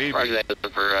 Oh, baby. Roger that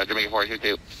for Jamaica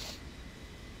 422.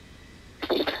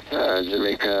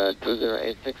 Jamaica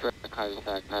 2086 for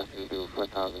contact passing to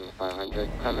 4,500.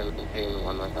 Coming maintain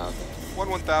 1,000.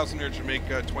 1,000 here,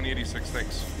 Jamaica 2086.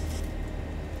 Thanks.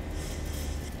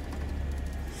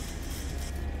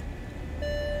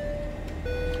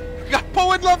 We got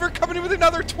Bowen Lover coming in with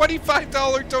another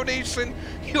 $25 donation.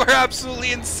 You are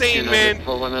absolutely insane, man.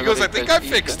 He goes, I think I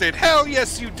fixed it. Hell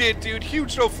yes, you did, dude.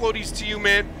 Huge no floaties to you,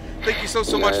 man. Thank you so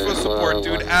much for the support,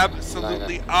 dude.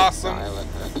 Absolutely awesome.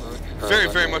 Very,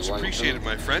 very much appreciated,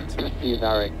 my friend.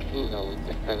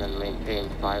 Kingston and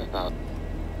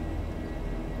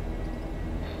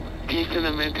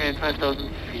maintain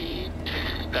 5,000 feet.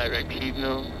 Direct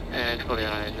signal and fully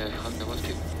eyes at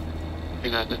 112.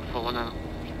 United for 1 hour.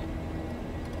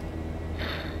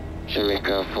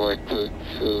 Jamaica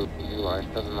 422, you are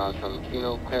 7 miles from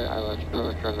Kino, clear ILS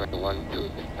approach runway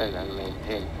 12, descend and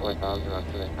maintain 4,000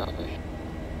 until established.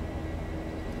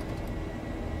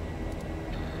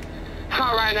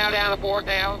 Alright, now down to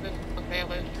 4,000.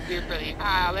 Clear for the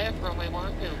ILS, runway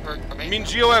 12. You mean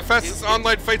GOFS's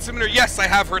online flight simulator? Yes, I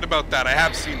have heard about that. I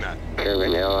have seen that.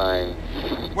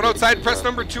 When outside, press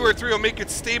number 2 or 3 will make it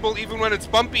stable even when it's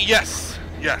bumpy. Yes.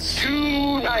 Yes.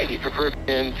 290 for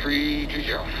Caribbean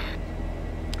 320.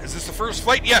 Is this the first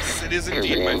flight? Yes, it is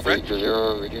indeed, my friend.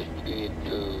 320, reduce speed to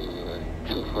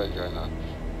 240 knots.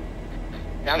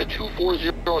 Down to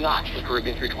 240 knots for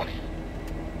Caribbean 320.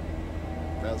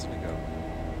 1,000 to go.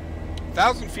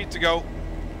 1,000 feet to go.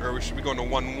 Or we should be going to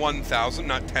 1,000,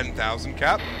 not 10,000,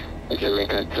 Cap.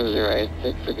 Jamaica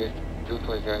 2086, reduce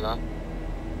 240 knots.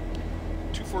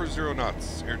 240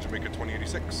 knots, Air Jamaica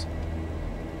 2086.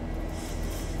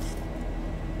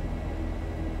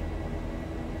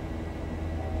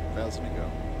 To go.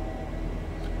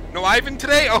 No Ivan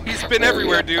today? Oh, he's been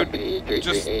everywhere, dude.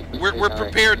 Just, we're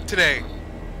prepared today.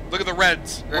 Look at the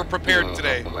Reds. We're prepared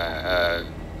today.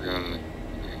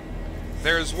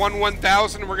 There's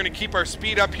 1,000. We're going to keep our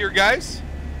speed up here, guys.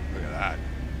 Look at that.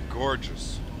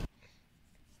 Gorgeous.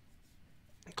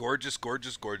 Gorgeous,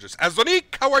 gorgeous, gorgeous.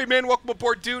 Azonique, how are you, man? Welcome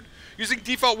aboard, dude. Using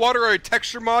default water or a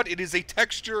texture mod. It is a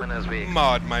texture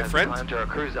mod, my friend. Climb to our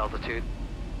cruise altitude.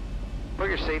 For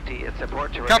your safety, it's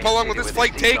important to Cap, how long will this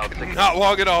flight take? Not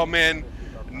long at all, man.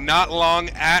 Not long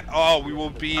at all. We will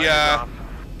be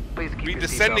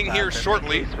descending here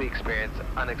shortly. We experience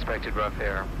unexpected rough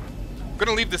air. I'm going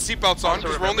to leave the seatbelts on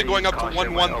because we're only going up to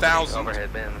 1,000.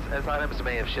 Overhead bins, as items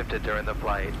may have shifted during the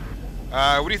flight.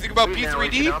 What do you think about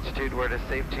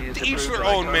P3D? To each their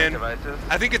own, man.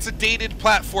 I think it's a dated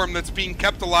platform that's being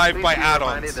kept alive by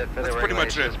add-ons. That's pretty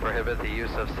much it. Prohibit the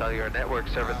use of cellular network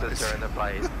services during the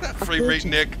flight. Frame rate,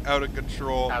 Nick, out of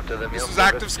control. This is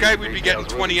Active Sky. We'd be getting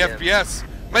 20 FPS.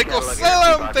 Michael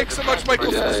Salam, thanks so much,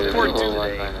 Michael, for the support, too.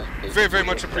 Very, very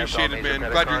much appreciated, man.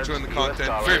 Glad you're enjoying the content.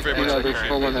 Very, very much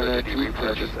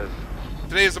appreciated.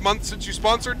 Today is a month since you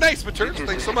sponsored. Nice, Returns.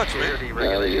 Thanks so much, man.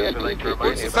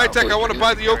 SciTech, I want to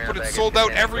buy the Oak, but it's sold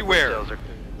out everywhere.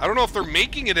 I don't know if they're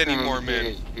making it anymore,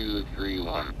 man.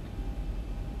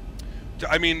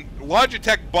 I mean,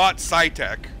 Logitech bought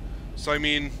SciTech, so I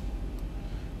mean,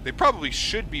 they probably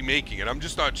should be making it. I'm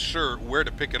just not sure where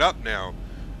to pick it up now.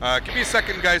 Give me a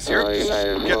second, guys, here. Just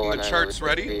getting the charts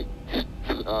ready.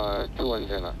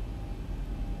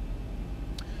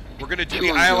 We're going to do the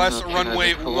ILS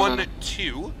runway 12,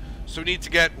 so we need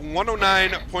to get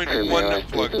 109.1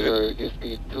 plugged in.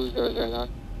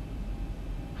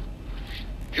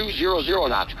 200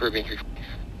 knots, Caribbean 320.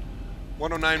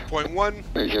 109.1.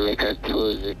 Jamaica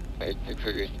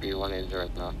 286, 180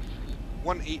 knots.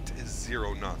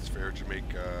 180 knots for Air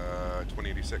Jamaica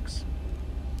 2086.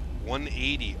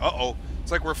 180. Uh-oh.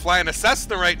 It's like we're flying a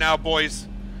Cessna right now, boys.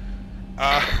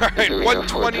 Alright,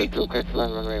 120.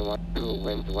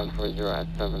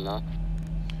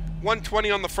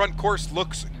 120 on the front course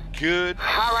looks good.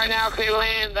 All right, now clear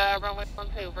land, runway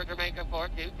 12 for Jamaica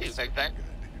 422. Thanks, sir.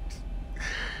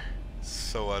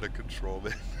 So out of control,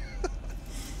 man.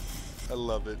 I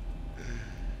love it.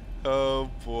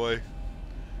 Oh boy.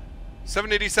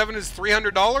 787 is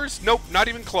 $300? Nope, not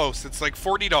even close. It's like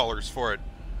 $40 for it.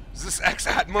 Is this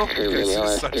ex-Atmo? You guys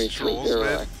are such trolls,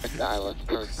 man. You guys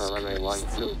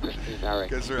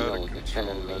are out of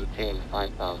control, man.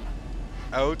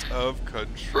 out of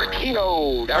control.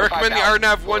 Kino, I recommend the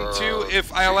RNAV 1-2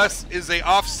 if ILS is a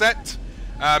offset.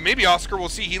 Maybe Oscar, we'll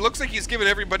see. He looks like he's giving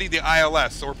everybody the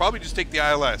ILS, so we'll probably just take the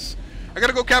ILS. I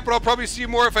gotta go, Cap, but I'll probably see you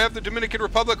more if I have the Dominican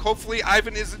Republic. Hopefully,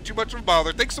 Ivan isn't too much of a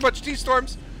bother. Thanks so much,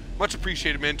 T-Storms. Much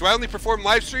appreciated, man. Do I only perform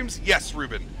live streams? Yes,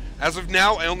 Ruben. As of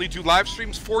now, I only do live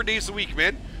streams 4 days a week,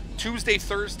 man. Tuesday,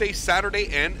 Thursday, Saturday,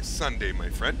 and Sunday, my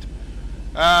friend.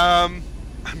 I'm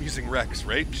using Rex,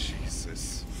 right?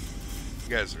 Jesus. You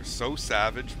guys are so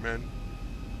savage, man.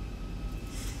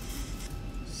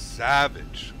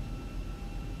 Savage.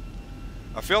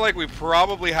 I feel like we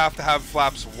probably have to have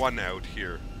flaps 1 out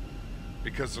here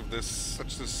because of this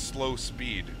such this slow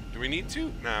speed. Do we need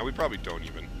to? Nah, we probably don't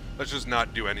even. Let's just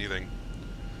not do anything.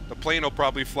 The plane will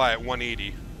probably fly at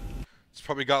 180. It's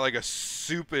probably got like a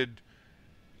stupid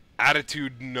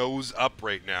attitude nose up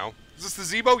right now. Is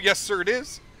this the Zebo? Yes, sir, it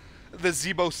is. The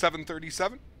Zebo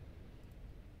 737.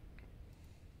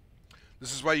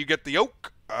 This is why you get the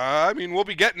yoke. I mean, we'll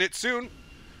be getting it soon.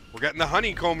 We're getting the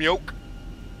honeycomb yoke.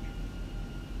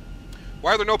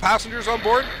 Why are there no passengers on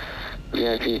board?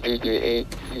 Yeah,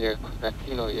 338, here,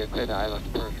 Kino, you're clear to ILS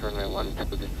first runway 1 to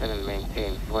descend and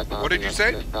maintain. What did you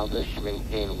say? Establish,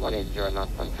 maintain 180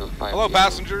 knots until 5 Hello,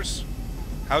 passengers.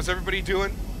 How's everybody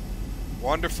doing?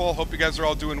 Wonderful. Hope you guys are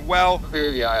all doing well.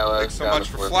 Clear the ILS. Thanks so much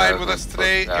for flying with us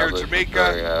today, Air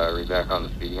Jamaica. Read back on the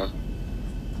speed one.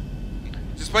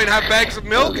 Just plain have bags of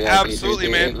milk? Yeah, Absolutely,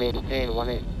 man. Maintain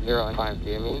 180 on 5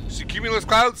 DME. See cumulus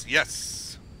clouds?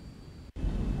 Yes.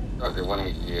 Okay,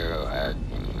 180 at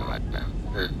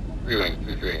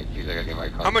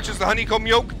How much is the honeycomb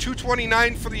yoke?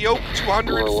 $229 for the yoke,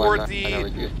 $200 for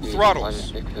the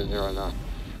throttles.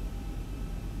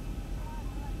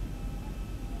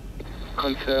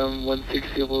 Confirm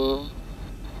 160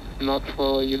 knots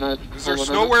for United. Is there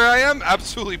snow where I am?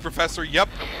 Absolutely, Professor. Yep.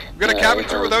 I'm gonna cabin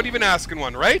tour without even asking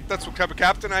one, right? That's what type of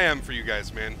captain I am for you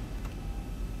guys, man.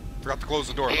 Forgot to close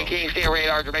the door, though. Kingston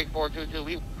radar, Jamaica 422,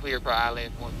 we clear for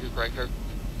ILS 12, correct, sir?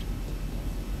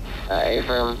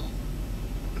 Affirm.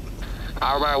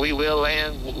 Alright, we will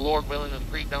land, Lord willing, and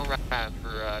free don't rise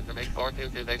for Jamaica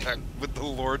 422, they sir. With the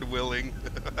Lord willing.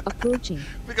 Approaching.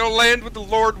 We're gonna land with the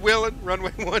Lord willing,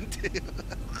 runway 12.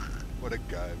 What a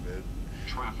guy, man.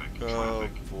 Traffic, oh,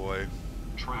 traffic. Boy.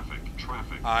 Traffic.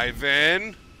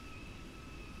 Ivan.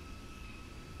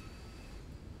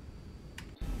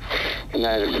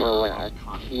 United 4-1,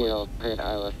 Kilo, clear to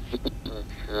ILS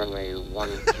runway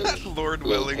 12. Lord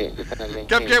willing.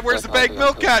 Captain, where's the bagged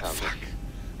milk at? Fuck.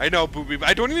 I know, Booby, but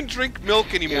I don't even drink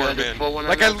milk anymore, man.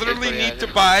 Like, I literally need to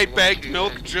buy bagged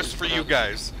milk just for you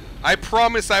guys. I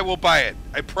promise I will buy it.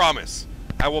 I promise.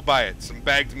 I will buy it. Some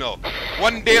bagged milk.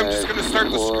 One day I'm just going to start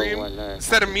the stream.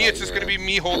 Instead of me, it's just going to be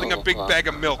me holding a big bag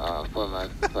of milk.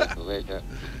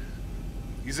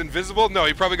 He's invisible? No,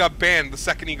 he probably got banned the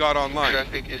second he got online.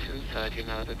 Traffic is inside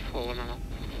United 4-1.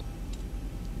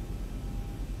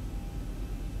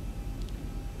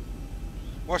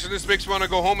 Watching this makes me want to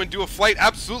go home and do a flight.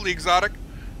 Absolutely, Exotic.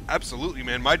 Absolutely,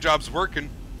 man. My job's working.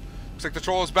 Looks like the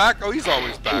troll is back. Oh, he's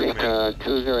always back, man.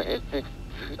 2086,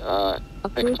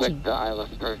 expect the ILS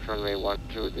first runway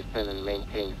 12, descend and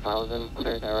maintain 1000,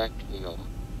 clear direct, Kilo.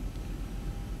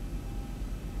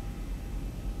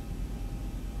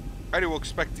 Alrighty, we'll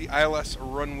expect the ILS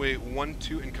runway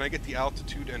 12, and can I get the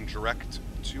altitude and direct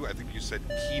to, I think you said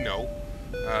Kino,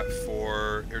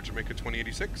 for Air Jamaica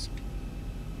 2086?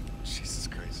 Jesus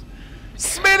Christ.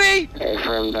 Smitty!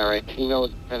 Affirm direct, Kino,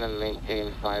 descend and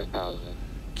maintain 5000.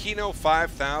 Kino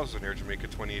 5000, Air Jamaica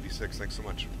 2086, thanks so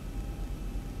much.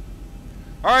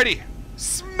 Alrighty,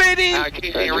 Smitty!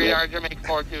 KC radar, Jamaica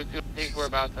 422, I think we're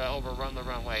about to overrun the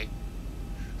runway.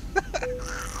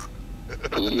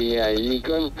 Yeah, you're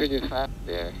going pretty fast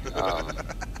there.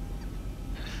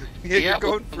 Yeah, you're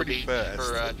going pretty fast.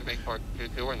 For Jamaica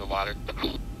 422, we're in the water.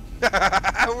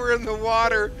 We're in the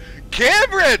water.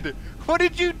 Cameron! What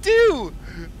did you do?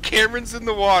 Cameron's in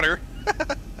the water.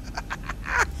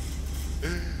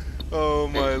 Oh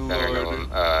my lord.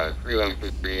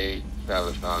 3138,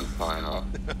 Travis on final.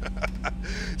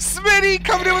 Smitty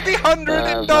coming in with the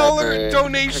 $100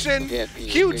 donation.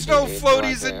 Huge no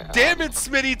floaties, and damn it,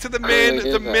 Smitty, to the man,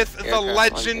 the myth, the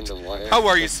legend. How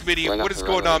are you, Smitty? What is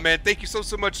going on, man? Thank you so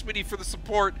much, Smitty, for the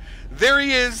support. There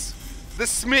he is. The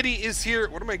Smitty is here.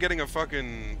 What am I getting a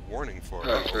fucking warning for?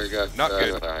 Not good.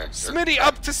 Smitty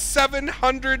up to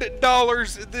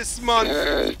 $700 this month.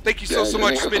 Thank you so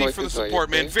much, Smitty, for the support,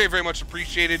 man. Very, very much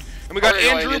appreciated. And we got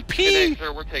Andrew P.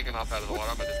 Sir, we're taking off out of the water.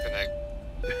 I'm gonna disconnect.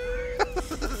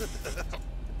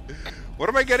 What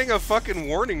am I getting a fucking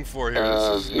warning for here?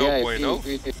 This is no bueno.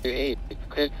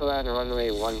 Clear to land runway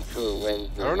 12, wind.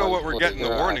 I don't know what we're getting the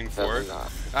warning for.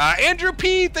 Andrew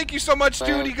P, thank you so much,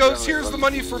 dude. He goes, here's the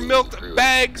money for milk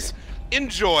bags.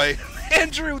 Enjoy.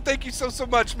 Andrew, thank you so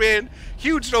much, man.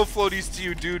 Huge no floaties to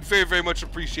you, dude. Very, very much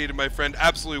appreciated, my friend.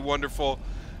 Absolutely wonderful.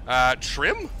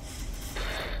 Trim?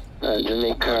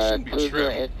 Jamaica,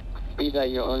 speed at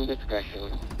your own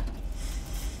discretion.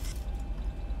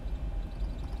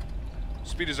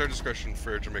 Speed is our discretion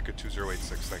for Jamaica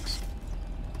 2086, thanks.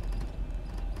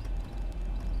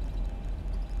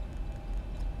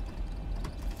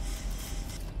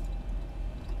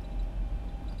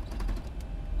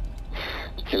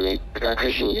 Jamaica,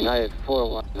 Christian United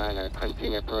 419,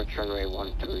 continue approach runway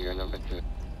 12, you're number 2.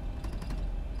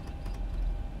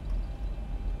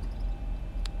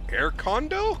 Air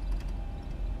condo?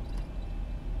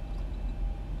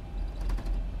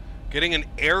 Getting an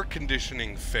air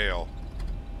conditioning fail.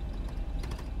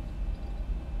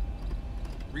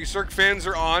 Recirc fans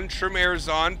are on, trim air is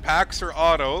on, packs are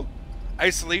auto,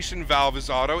 isolation valve is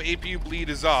auto, APU bleed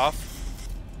is off.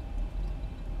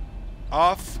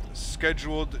 Off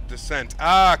scheduled descent.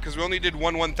 Ah, because we only did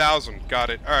 1000. Got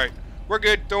it. Alright. We're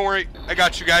good. Don't worry. I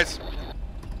got you guys.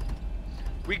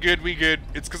 We good. We good.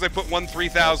 It's because I put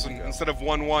 3000 instead of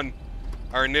 11.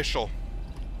 Our initial.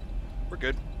 We're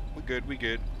good. We good. We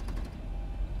good.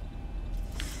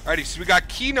 Alrighty, so we got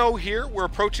Kino here. We're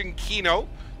approaching Kino.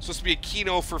 Supposed to be a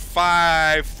Kino for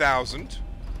 5,000.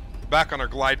 Back on our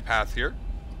glide path here.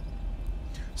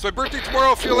 So my birthday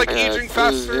tomorrow, I feel like aging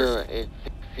faster.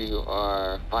 You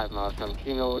are 5 miles from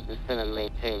Kino, descend and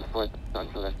maintain 4,000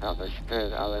 until established,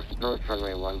 cleared ILS approach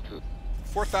runway 12.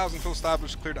 4,000 until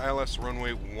established, cleared ILS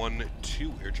runway 12,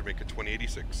 Air Jamaica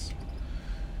 2086.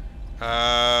 VIP,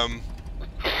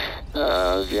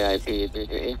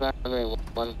 runway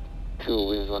 12,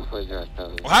 winds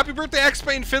 1407. Well, happy birthday,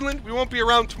 X-Plane Finland. We won't be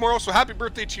around tomorrow, so happy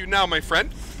birthday to you now, my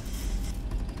friend.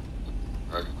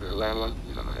 Land 1,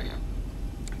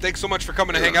 Thanks so much for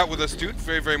coming to hang out with us, dude.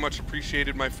 Very, very much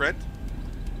appreciated, my friend.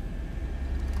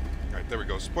 Alright, there we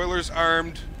go. Spoilers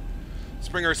armed. Let's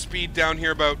bring our speed down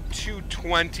here about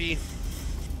 220.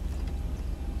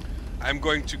 I'm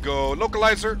going to go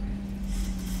localizer.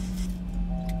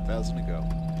 1,000 to go.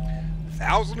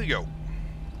 1,000 to go.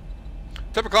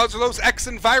 Type of clouds are those X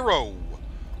Enviro.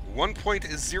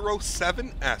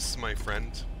 1.07S, my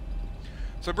friend.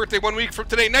 So birthday 1 week from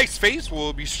today. Nice face.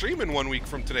 We'll be streaming 1 week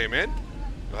from today, man.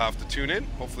 You'll have to tune in.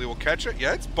 Hopefully we'll catch it.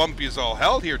 Yeah, it's bumpy as all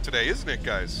hell here today, isn't it,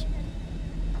 guys?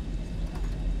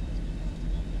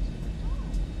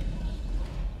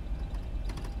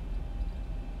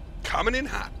 Coming in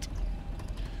hot.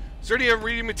 Is there any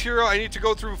reading material I need to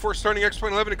go through before starting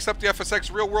X.11 except the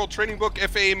FSX Real World Training Book,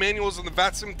 FAA manuals, and the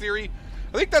VATSIM theory?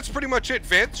 I think that's pretty much it,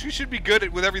 Vance. You should be good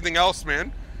with everything else,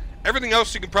 man. Everything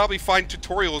else you can probably find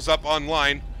tutorials up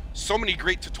online. So many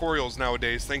great tutorials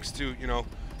nowadays, thanks to, you know,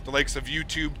 the likes of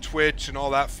YouTube, Twitch, and all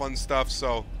that fun stuff.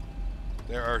 So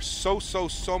there are so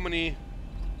many.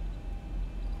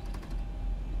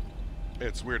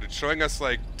 It's weird. It's showing us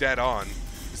like dead on.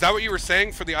 Is that what you were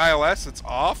saying for the ILS? It's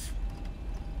off?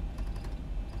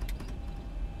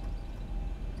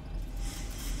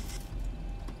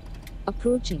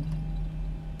 Approaching.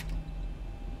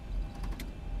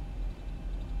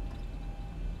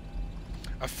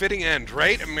 A fitting end,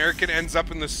 right? American ends up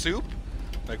in the soup?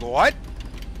 Like what?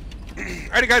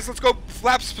 Alrighty guys, let's go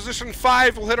flaps position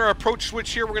 5. We'll hit our approach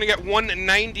switch here. We're going to get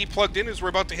 190 plugged in as we're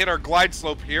about to hit our glide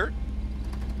slope here.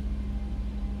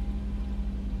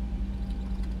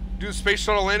 Do the space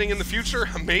shuttle landing in the future?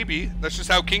 Maybe. That's just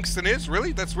how Kingston is.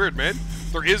 Really? That's weird, man.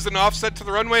 There is an offset to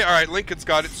the runway? Alright, Lincoln's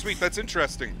got it. Sweet, that's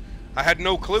interesting. I had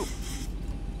no clue.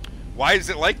 Why is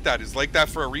it like that? Is it like that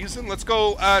for a reason? Let's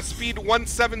go speed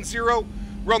 170.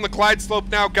 We're on the glide slope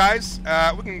now, guys.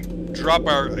 We can drop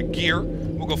our gear.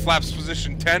 We'll go flaps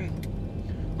position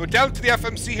 10. Go down to the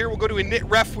FMC here. We'll go to init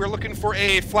ref. We're looking for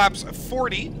a flaps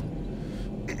 40.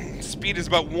 Speed is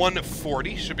about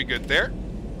 140. Should be good there.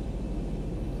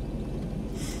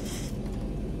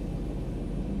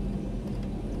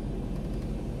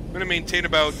 I'm going to maintain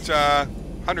about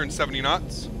 170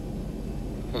 knots.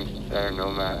 Saturn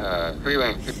Nomad,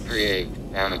 freeway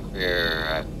 638, down and clear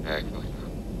at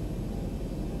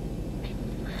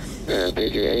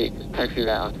Pager 8, taxi that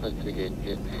out to the gate.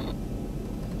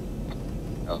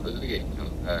 Oh, to the gate.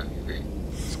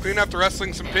 Let's clean up the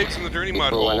wrestling some pigs in the dirty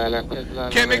mud hole.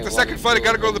 Can't make the second flight, I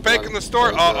gotta go to the bank in the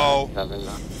store. Uh-oh.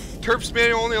 Terps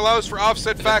manual only allows for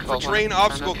offset back for terrain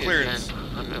obstacle clearance.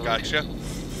 Gotcha.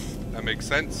 That makes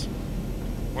sense.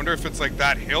 Wonder if it's like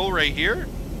that hill right here?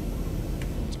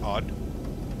 It's odd.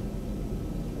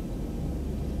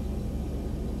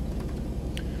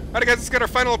 Alright guys, let's get our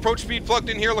final approach speed plugged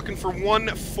in here, looking for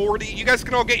 140. You guys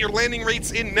can all get your landing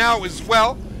rates in now as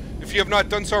well. If you have not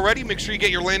done so already, make sure you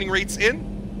get your landing rates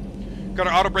in. Got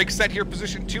our auto brake set here,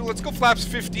 position 2. Let's go flaps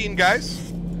 15,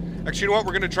 guys. Actually, you know what?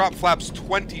 We're going to drop flaps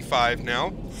 25 now.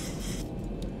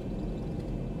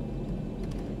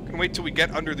 Gonna wait till we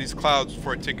get under these clouds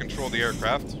before I take control of the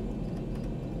aircraft.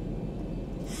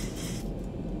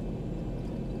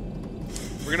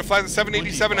 We're gonna fly the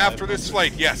 787 after this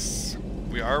flight. Yes,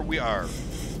 we are.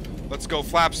 Let's go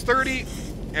flaps 30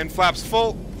 and flaps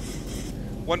full.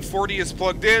 140 is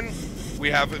plugged in.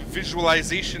 We have a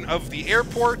visualization of the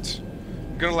airport.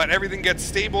 I'm gonna let everything get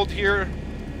stabled here.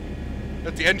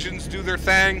 Let the engines do their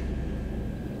thing.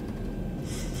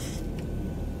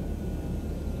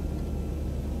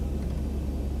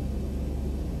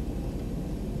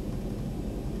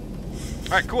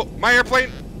 All right, cool. My airplane,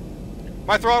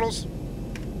 my throttles.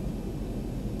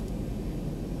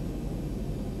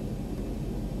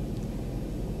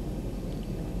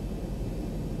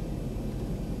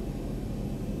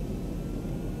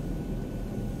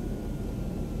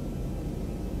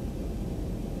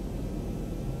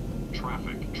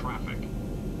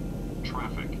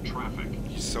 Traffic.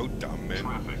 He's so dumb, man.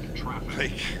 Traffic.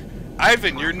 Like,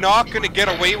 Ivan, you're not gonna get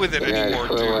away with it anymore,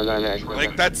 dude.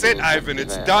 Like, that's it, Ivan.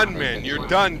 It's done, man. You're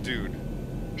done, dude.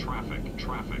 Traffic.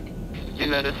 You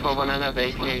know this for 100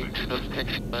 vacate to those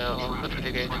six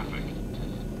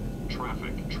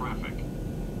Traffic.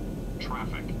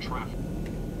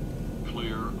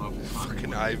 Clear of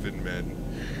Fucking Ivan, man.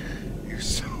 You're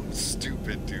so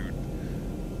stupid, dude.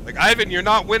 Like, Ivan, you're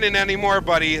not winning anymore,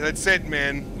 buddy. That's it,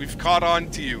 man. We've caught on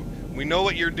to you. We know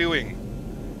what you're doing.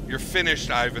 You're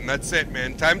finished, Ivan. That's it,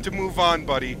 man. Time to move on,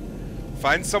 buddy.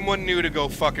 Find someone new to go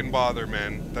fucking bother,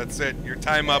 man. That's it. Your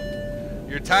time up.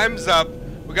 Your time's up.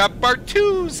 We got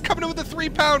Bartooz coming in with a 3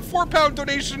 pound, 4 pound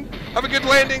donation. Have a good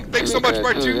landing. Thanks so much,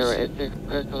 Bartooz.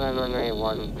 Runway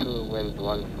 12, wind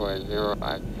 140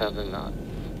 at 7 knots.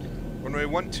 Runway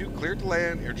 12, cleared to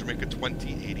land. Air Jamaica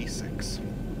 2086.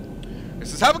 It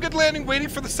says, have a good landing, waiting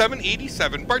for the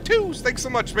 787. Bartooz, thanks so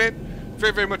much, man.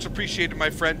 Very, very much appreciated,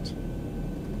 my friend.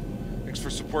 Thanks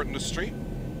for supporting the stream.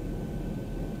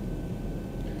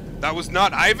 That was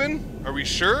not Ivan? Are we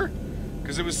sure?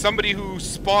 Because it was somebody who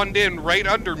spawned in right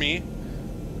under me.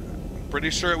 I'm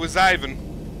pretty sure it was Ivan.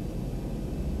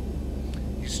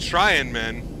 He's trying,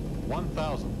 man.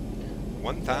 1,000.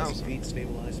 1,000. Feet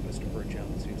stabilized, Mr. Birch,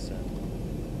 altitude set.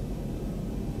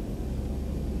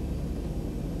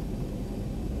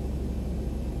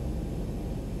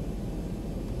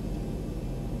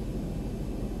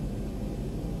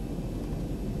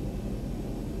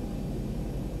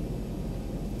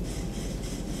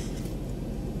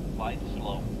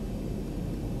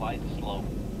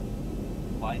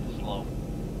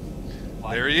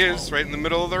 There he is, right in the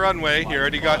middle of the runway. He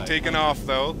already got taken off,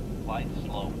 though. Flight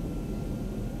slow.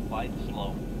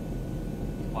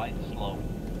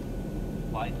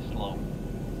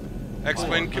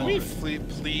 X-Wing, can we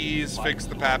please fix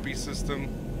the Pappy system?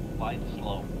 Flight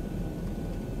slow.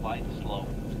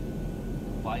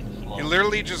 He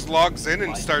literally just logs in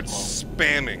and starts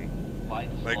spamming.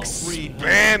 Like,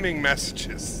 spamming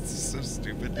messages. It's so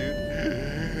stupid,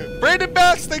 dude. Brandon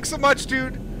Bass, thanks so much,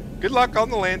 dude. Good luck on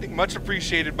the landing. Much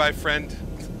appreciated, my friend.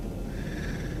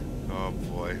 Oh,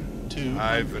 boy.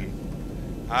 Ivan.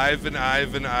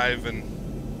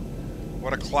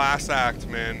 What a class act,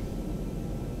 man.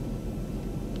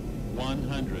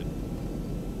 100.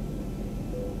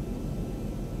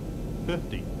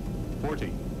 50.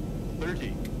 40.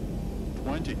 30.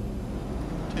 20.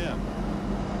 10.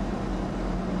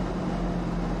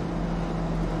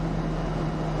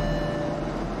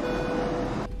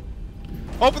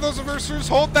 Open those reversers,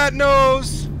 hold that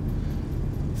nose.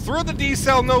 Throw the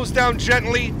decel nose down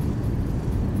gently.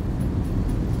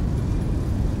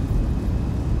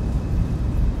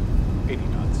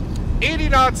 knots. 80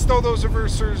 knots, throw those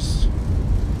reversers.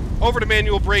 Over to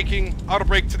manual braking, auto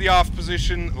brake to the off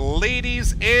position.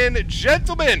 Ladies and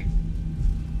gentlemen,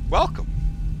 welcome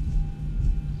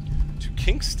to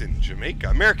Kingston, Jamaica.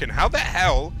 American, how the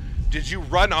hell did you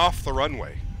run off the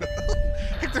runway?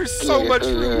 Like, there's so much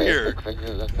room here.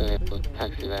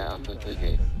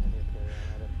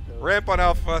 Ramp on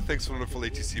Alpha. Thanks for the full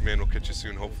ATC, man. We'll catch you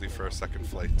soon, hopefully, for our second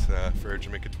flight for Air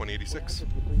Jamaica 2086.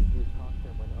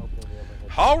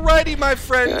 Alrighty, my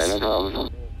friends.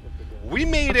 We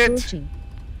made it.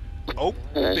 Oh,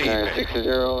 baby.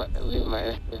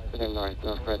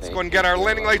 Let's go and get our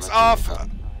landing lights off.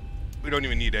 We don't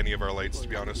even need any of our lights, to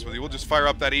be honest with you. We'll just fire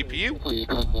up that APU.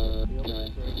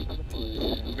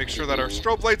 Make sure that our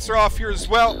strobe lights are off here as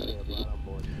well.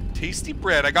 Tasty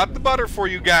bread. I got the butter for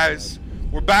you guys.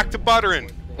 We're back to buttering.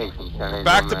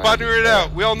 Back to buttering it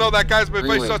out. We all know that guy's, but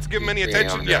if I start to give him any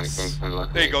attention, yes.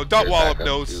 There you go. Dot wallop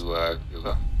nose.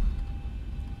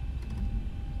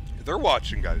 They're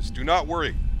watching, guys. Do not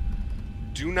worry.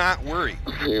 Do not worry.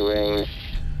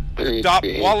 The Dot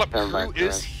wallop crew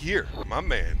is here, my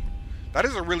man. That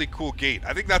is a really cool gate.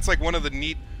 I think that's like one of the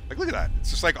neat. Like, look at that.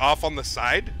 It's just like off on the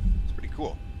side. It's pretty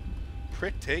cool.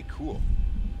 Pretty cool.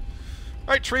 All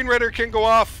right, train radar can go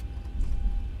off.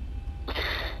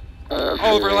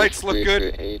 All of our lights look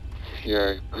good.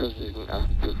 Your cruising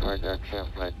altitude for direction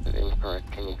flight is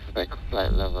incorrect. Can you expect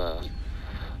flight level?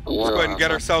 Let's go ahead and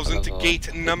get ourselves into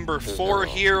gate number 4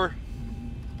 here.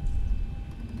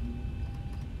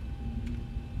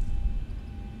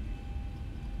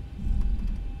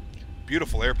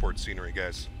 Beautiful airport scenery,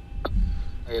 guys.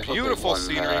 Beautiful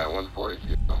scenery.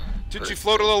 Did you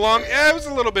float a little long? Yeah, it was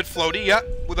a little bit floaty, yeah,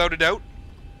 without a doubt.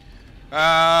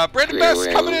 Brandon Best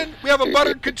coming in. We have a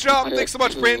butter. Good job. Thanks so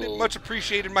much, Brandon. Much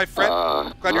appreciated, my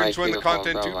friend. Glad you're enjoying the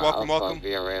content, dude. Welcome, welcome.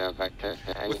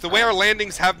 With the way our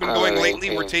landings have been going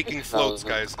lately, we're taking floats,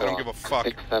 guys. I don't give a fuck.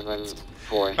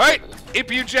 Alright,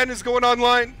 APU Gen is going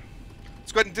online.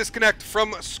 Let's go ahead and disconnect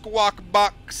from Squawk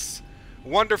Box.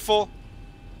 Wonderful.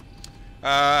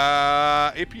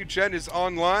 APU Gen is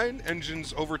online.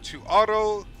 Engines over to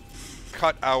auto.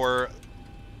 Cut our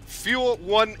fuel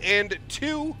 1 and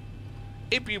 2.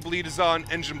 APU bleed is on,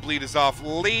 engine bleed is off.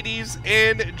 Ladies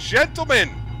and gentlemen,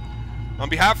 on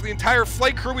behalf of the entire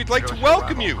flight crew, we'd like to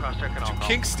welcome you to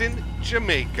Kingston,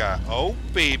 Jamaica. Oh,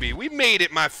 baby. We made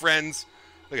it, my friends.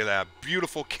 Look at that.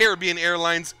 Beautiful Caribbean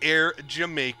Airlines Air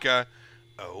Jamaica.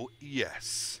 Oh,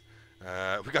 yes.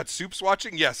 We got Soups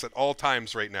watching? Yes, at all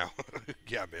times right now.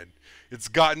 Yeah, man. It's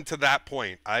gotten to that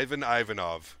point. Ivan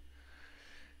Ivanov.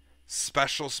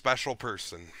 Special, special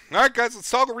person. Alright, guys,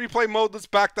 let's toggle replay mode. Let's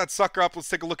back that sucker up. Let's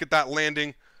take a look at that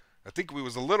landing. I think we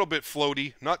was a little bit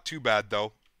floaty. Not too bad,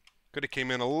 though. Could have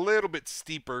came in a little bit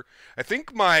steeper. I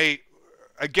think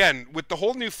again, with the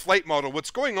whole new flight model,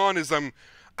 what's going on is I'm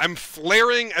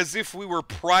flaring as if we were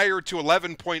prior to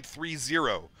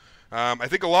 11.30. I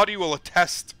think a lot of you will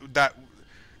attest that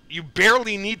you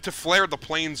barely need to flare the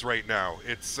planes right now.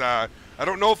 It's, I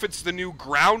don't know if it's the new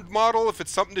ground model, if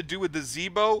it's something to do with the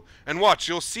Zebo. And watch,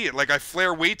 you'll see it. Like, I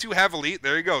flare way too heavily.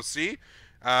 There you go, see?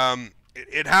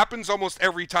 It happens almost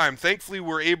every time. Thankfully,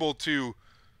 we're able to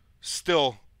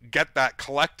still get that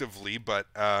collectively, but,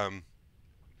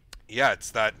 yeah,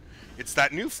 it's that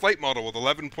new flight model with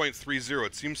 11.30.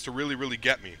 It seems to really, really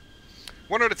get me.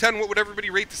 1 out of 10, what would everybody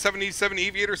rate the 787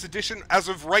 Aviators edition? As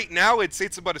of right now, I'd say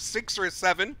it's about a 6 or a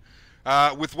 7.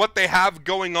 With what they have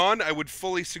going on, I would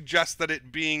fully suggest that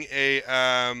it being a...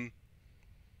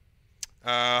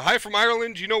 hi from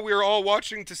Ireland. You know we are all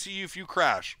watching to see if you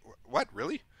crash. What,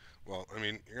 really? Well, I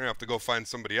mean, you're going to have to go find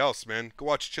somebody else, man. Go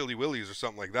watch Chili Willy's or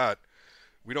something like that.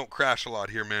 We don't crash a lot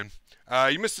here, man.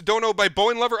 You missed a dono by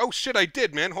Boeing Lover? Oh, shit, I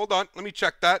did, man. Hold on. Let me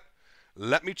check that.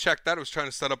 Let me check that. I was trying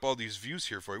to set up all these views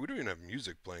here for you. We don't even have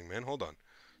music playing, man. Hold on.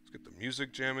 Let's get the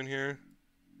music jamming here.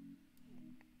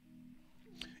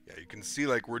 Yeah, you can see,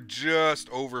 like, we're just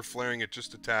over flaring it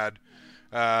just a tad.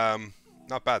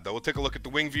 Not bad, though. We'll take a look at the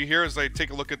wing view here as I take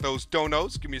a look at those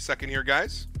donos. Give me a second here,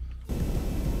 guys.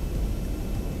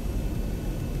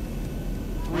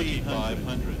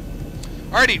 3,500.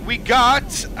 Alrighty, we got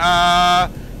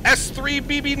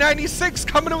S3BB96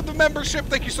 coming in with the membership.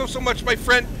 Thank you so much, my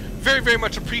friend. Very, very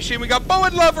much appreciated. We got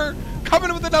Bowen Lover coming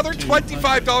in with another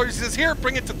 $25. He says, here,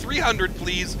 bring it to 300,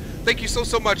 please. Thank you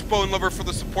so much, Bowen Lover, for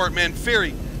the support, man. Very,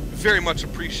 very much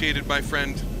appreciated, my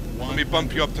friend. Let me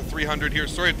bump you up to 300 here.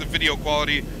 Sorry if the video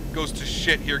quality goes to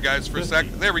shit here, guys, for 50, a sec.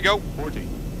 There we go. 40,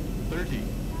 30.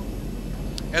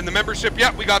 And the membership,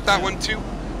 yeah, we got that one, too.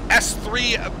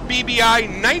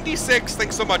 S3BBI96.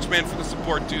 Thanks so much, man, for the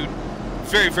support, dude.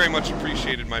 Very, very much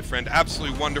appreciated, my friend.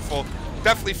 Absolutely wonderful.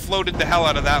 Definitely floated the hell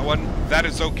out of that one. That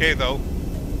is okay, though.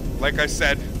 Like I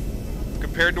said,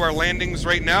 compared to our landings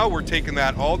right now, we're taking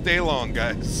that all day long,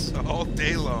 guys. All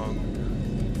day long.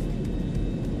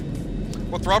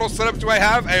 What throttle setup do I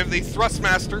have? I have the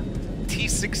Thrustmaster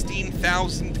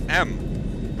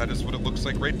T16000M. That is what it looks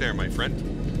like right there, my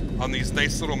friend. On these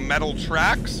nice little metal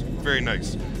tracks. Very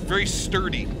nice. Very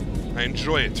sturdy. I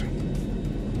enjoy it.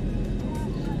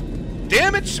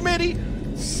 Damn it, Smitty!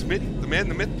 Smitty, the man,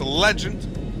 the myth, the legend.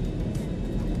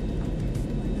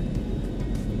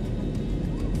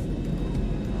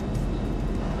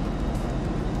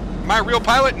 Am I a real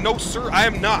pilot? No, sir, I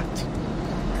am not.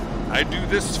 I do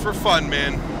this for fun,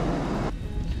 man.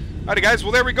 Alrighty, guys,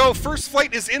 well, there we go. First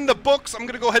flight is in the books. I'm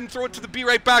going to go ahead and throw it to the Be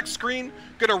Right Back screen.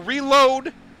 Going to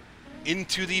reload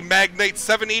into the Magnite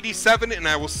 787, and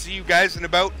I will see you guys in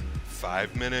about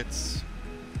 5 minutes.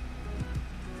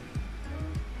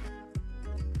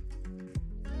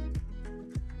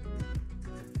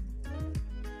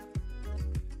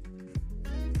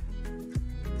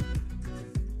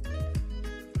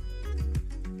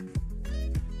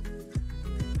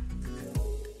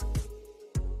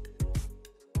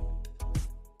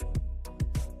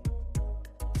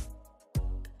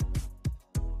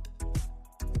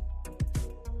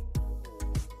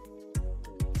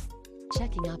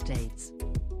 Checking updates.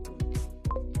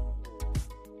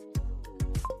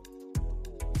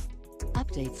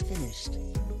 Updates finished.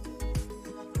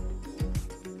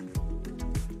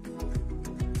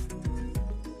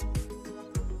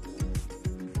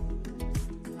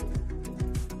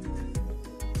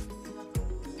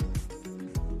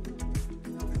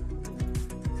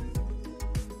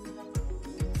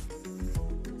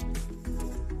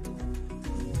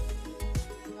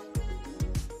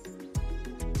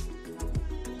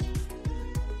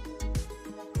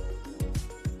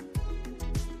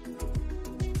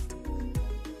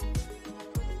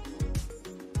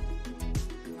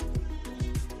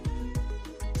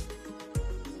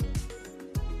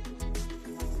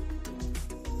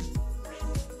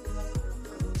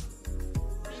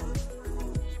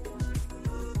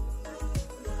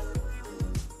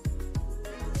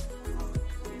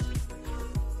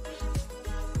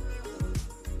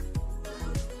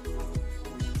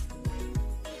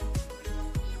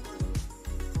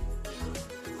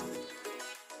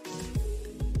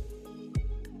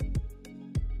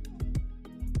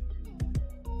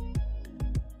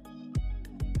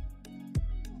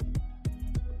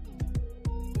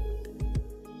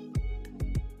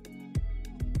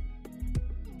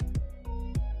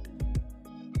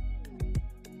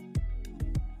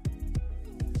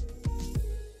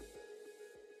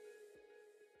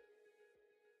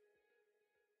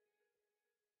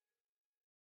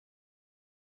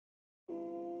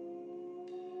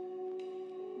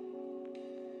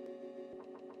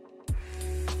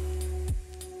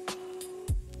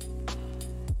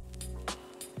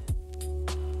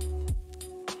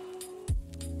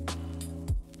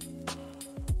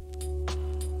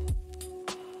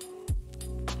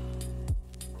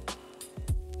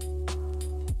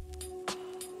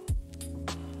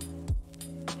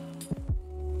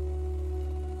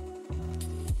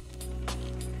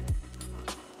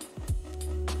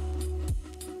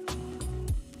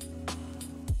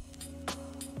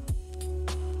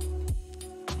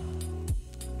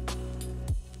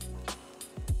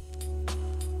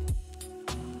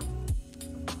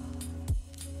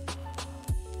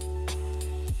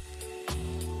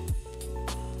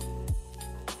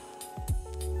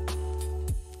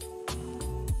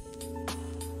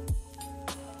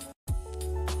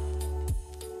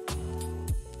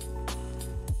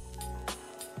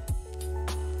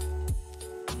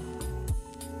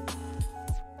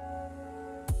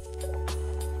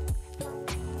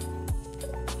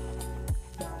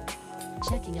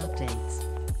 Checking updates.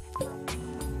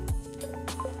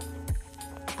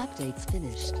 Updates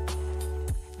finished.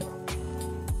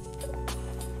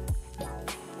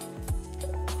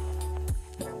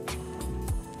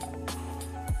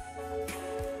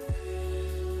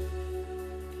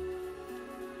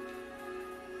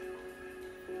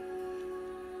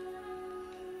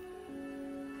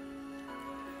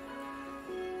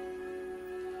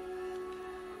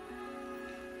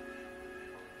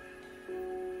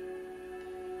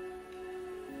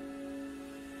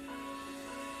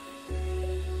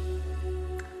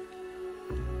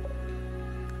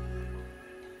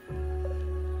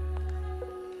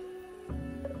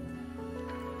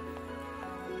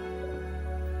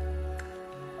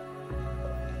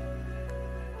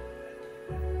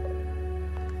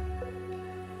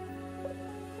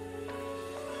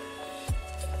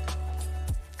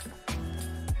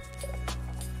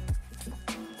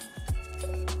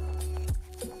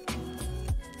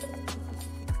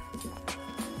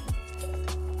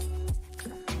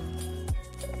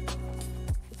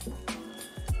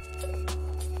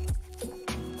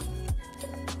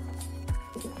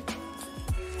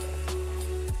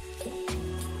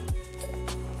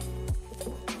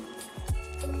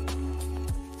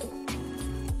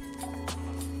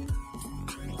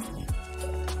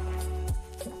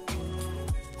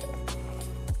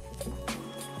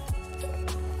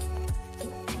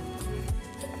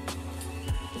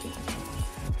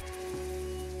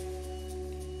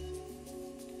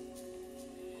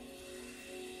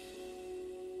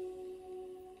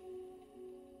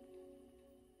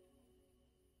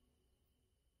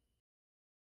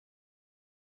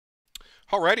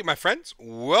 Alrighty, my friends,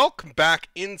 welcome back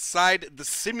inside the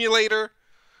simulator.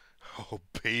 Oh,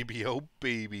 baby, oh,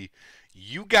 baby.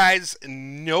 You guys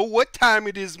know what time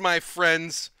it is, my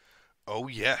friends. Oh,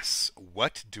 yes.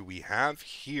 What do we have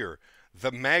here?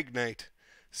 The Magnite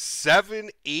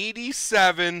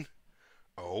 787.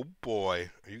 Oh, boy.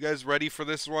 Are you guys ready for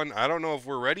this one? I don't know if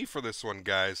we're ready for this one,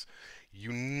 guys.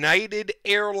 United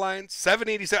Airlines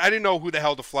 787. I didn't know who the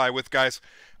hell to fly with, guys.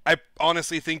 I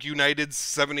honestly think United's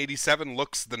 787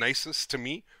 looks the nicest to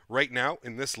me right now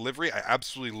in this livery. I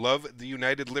absolutely love the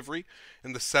United livery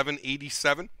in the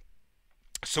 787.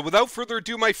 So without further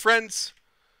ado, my friends,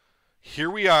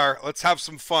 here we are. Let's have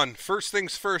some fun. First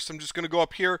things first, I'm just going to go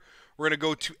up here. We're going to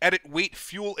go to edit weight,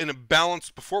 fuel, and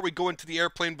balance before we go into the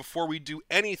airplane, before we do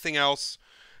anything else.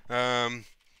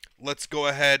 Let's go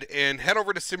ahead and head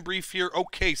over to SimBrief here.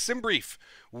 Okay, SimBrief,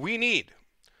 we need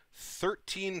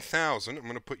 13,000. I'm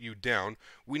going to put you down.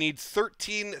 We need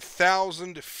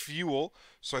 13,000 fuel.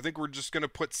 So I think we're just going to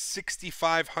put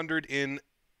 6,500 in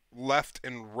left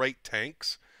and right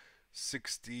tanks.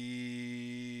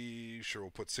 60. Sure,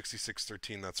 we'll put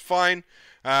 6613. That's fine.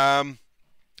 All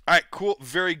right, cool.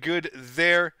 Very good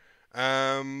there.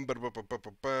 Center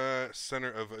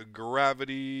of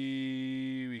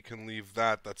gravity, we can leave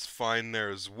that. That's fine there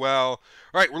as well.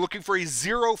 All right, we're looking for a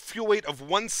zero fuel weight of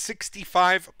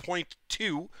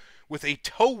 165.2 with a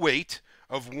tow weight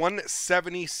of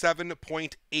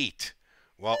 177.8.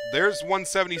 Well, there's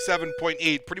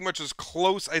 177.8, pretty much as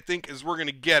close, I think, as we're going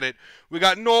to get it. We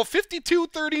got Noel,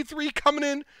 5233, coming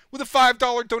in with a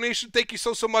 $5 donation. Thank you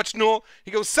so much, Noel.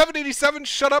 He goes, 787,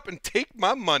 shut up and take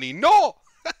my money. Noel!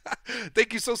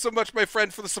 Thank you so much, my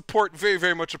friend, for the support. Very,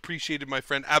 very much appreciated, my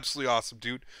friend. Absolutely awesome,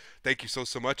 dude. Thank you so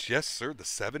much. Yes, sir, the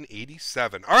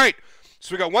 787. All right,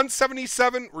 so we got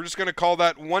 177. We're just going to call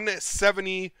that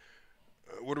 170.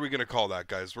 What are we going to call that,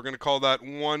 guys? We're going to call that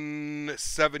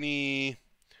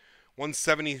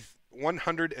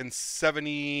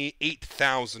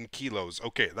 178,000 kilos.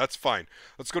 Okay, that's fine.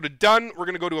 Let's go to done. We're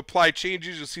going to go to apply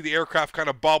changes. You'll see the aircraft kind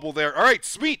of bobble there. All right,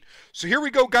 sweet. So here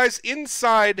we go, guys,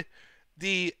 inside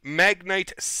the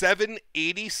Magnite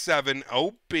 787.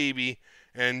 Oh, baby.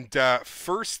 And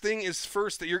first thing is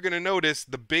first that you're going to notice,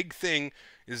 the big thing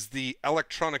is the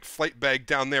electronic flight bag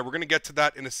down there. We're going to get to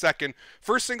that in a second.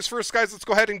 First things first, guys, let's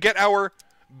go ahead and get our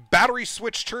battery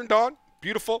switch turned on.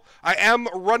 Beautiful. I am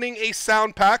running a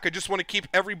sound pack. I just want to keep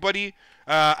everybody...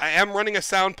 I am running a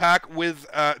sound pack with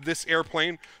this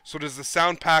airplane. So it is the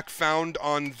sound pack found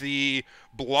on the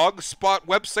Blogspot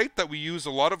website that we use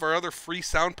a lot of our other free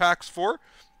sound packs for.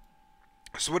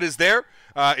 So it is there.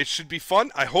 It should be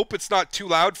fun. I hope it's not too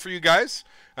loud for you guys.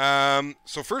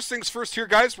 So first things first here,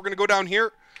 guys. We're going to go down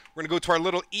here. We're going to go to our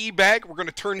little E-bag. We're going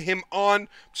to turn him on. I'm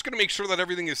just going to make sure that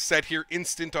everything is set here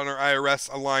instant on our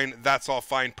IRS align. That's all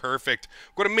fine. Perfect.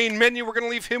 Go to main menu. We're going to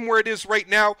leave him where it is right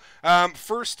now.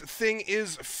 First thing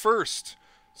is first.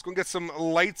 Let's go and get some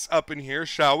lights up in here,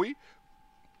 shall we?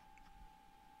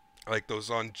 I like those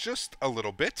on just a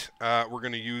little bit. We're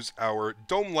going to use our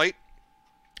dome light.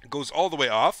 It goes all the way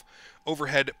off.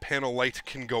 Overhead panel light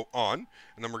can go on.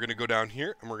 And then we're going to go down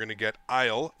here and we're going to get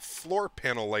aisle floor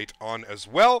panel light on as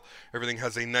well. Everything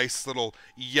has a nice little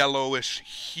yellowish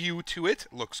hue to it.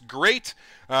 Looks great.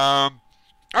 All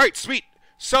right, sweet.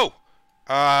 So,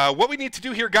 what we need to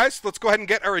do here, guys, let's go ahead and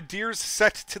get our adheres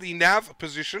set to the nav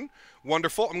position.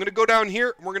 Wonderful. I'm going to go down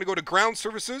here and we're going to go to ground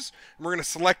services and we're going to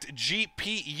select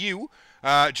GPU.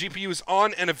 GPU is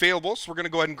on and available, so we're going to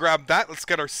go ahead and grab that. Let's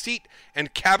get our seat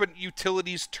and cabin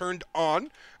utilities turned on.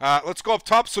 Let's go up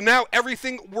top. So now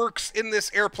everything works in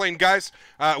this airplane, guys.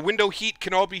 Window heat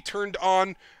can all be turned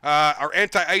on. Our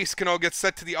anti-ice can all get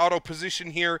set to the auto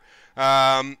position here.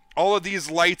 All of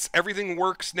these lights, everything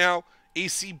works now.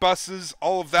 AC buses,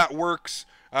 all of that works.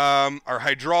 Our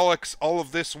hydraulics, all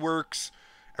of this works.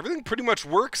 Everything pretty much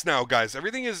works now, guys.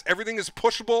 Everything is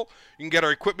pushable. You can get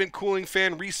our equipment cooling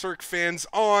fan, recirc fans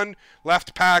on.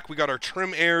 Left pack, we got our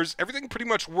trim airs. Everything pretty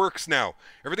much works now.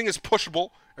 Everything is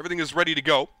pushable. Everything is ready to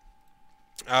go.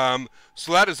 So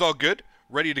that is all good.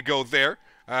 Ready to go there.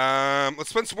 Let's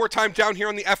spend some more time down here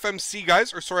on the FMC,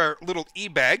 guys, or sorry, our little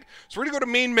E-bag. So we're going to go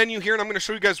to main menu here, and I'm going to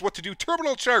show you guys what to do.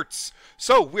 Terminal charts.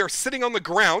 So we are sitting on the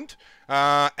ground.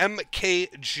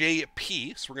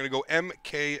 MKJP. So we're going to go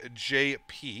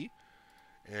MKJP.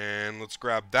 And let's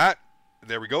grab that.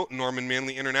 There we go. Norman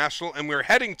Manley International. And we're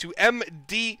heading to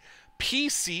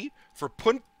MDPC for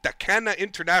Punta Cana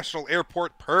International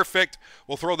Airport. Perfect.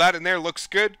 We'll throw that in there. Looks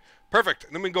good. Perfect.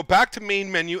 And then we can go back to main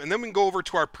menu, and then we can go over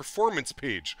to our performance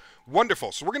page.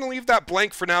 Wonderful. So we're going to leave that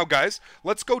blank for now, guys.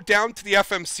 Let's go down to the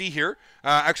FMC here.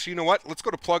 Actually, you know what? Let's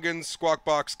go to plugins, Squawk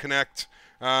Box, Connect.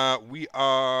 We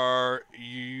are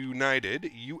United,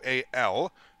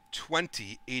 UAL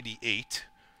 2088.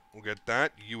 We'll get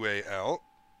that. UAL.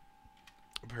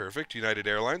 Perfect. United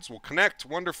Airlines. We'll connect.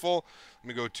 Wonderful. Let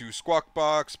me go to Squawk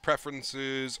Box.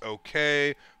 Preferences.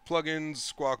 Okay. Plugins.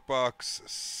 Squawk Box.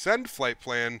 Send flight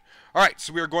plan. All right.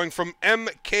 So we are going from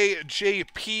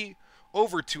MKJP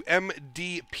over to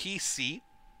MDPC.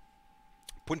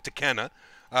 Punta Cana.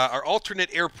 Our alternate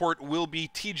airport will be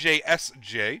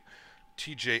TJSJ.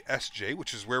 TJSJ,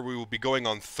 which is where we will be going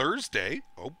on Thursday.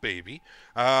 Oh, baby.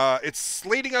 It's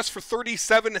slating us for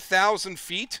 37,000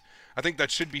 feet. I think that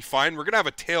should be fine. We're going to have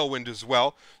a tailwind as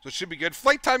well, so it should be good.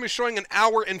 Flight time is showing 1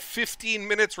 hour and 15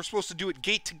 minutes. We're supposed to do it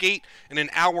gate to gate in 1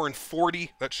 hour and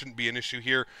 40. That shouldn't be an issue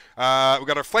here. We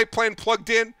got our flight plan plugged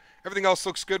in. Everything else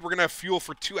looks good. We're going to have fuel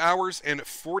for 2 hours and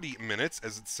 40 minutes,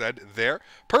 as it said there.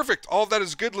 Perfect. All of that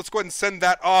is good. Let's go ahead and send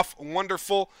that off.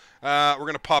 Wonderful. We're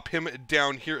going to pop him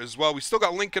down here as well. We still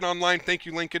got Lincoln online. Thank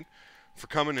you, Lincoln, for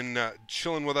coming and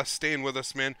chilling with us, staying with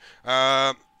us, man.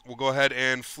 We'll go ahead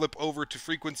and flip over to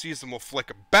frequencies, and we'll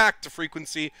flick back to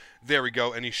frequency. There we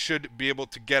go, and he should be able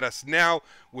to get us now,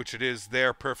 which it is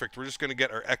there. Perfect. We're just going to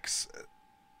get our X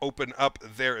open up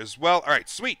there as well. All right,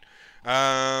 sweet.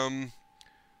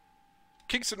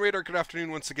 Kingston Radar, good afternoon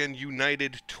once again.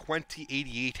 United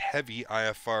 2088 Heavy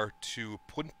IFR to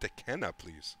Punta Cana,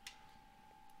 please.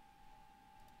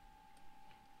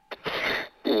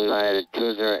 United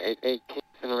 2088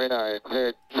 Kingston Radar,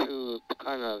 cleared to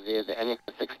Cana via the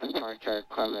NX6 departure,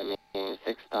 climbing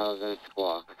 6,000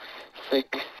 squawk,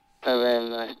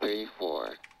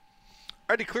 6734.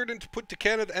 Alrighty, cleared into Punta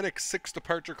Cana, the NX6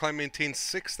 departure, climb maintain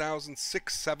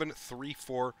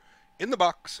 6,06734. In the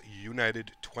box,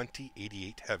 United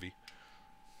 2088 Heavy.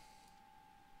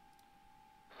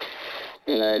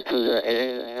 United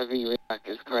 2088 Heavy, react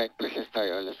is correct. Push and start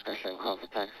on discussion, call for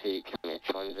taxi,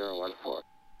 QNH 1014.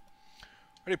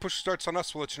 Alrighty, push starts on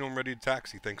us. We'll let you know I'm ready to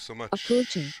taxi. Thanks so much.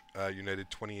 Approaching. United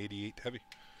 2088 Heavy.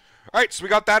 Alright, so we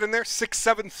got that in there.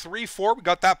 6734. We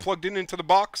got that plugged in into the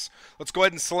box. Let's go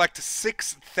ahead and select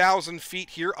 6,000 feet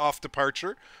here off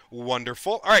departure.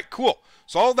 Wonderful. Alright, cool.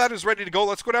 So all that is ready to go.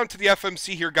 Let's go down to the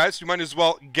FMC here, guys. We might as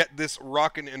well get this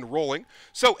rocking and rolling.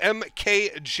 So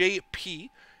MKJP.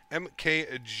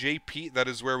 MKJP, that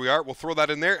is where we are. We'll throw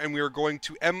that in there, and we are going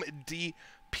to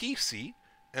MDPC.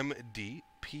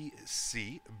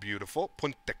 MDPC. Beautiful.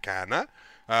 Punta Cana.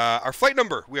 Our flight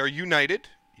number, we are United.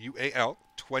 UAL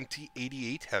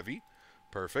 2088 Heavy.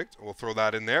 Perfect. We'll throw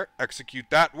that in there. Execute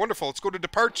that. Wonderful. Let's go to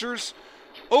departures.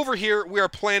 Over here, we are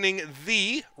planning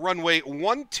the runway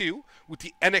 12 with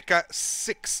the Enica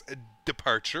 6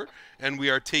 departure. And we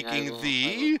are taking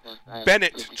the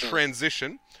Bennett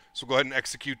transition. So go ahead and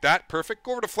execute that. Perfect.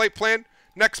 Go over to flight plan.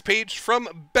 Next page.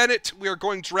 From Bennett, we are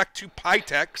going direct to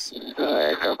Pitex.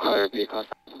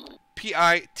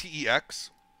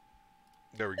 Pitex.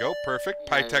 There we go. Perfect.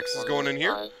 Pitex is going in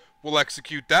here. We'll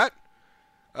execute that.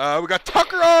 We got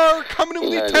Tucker R coming in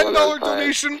with a $10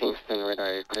 donation.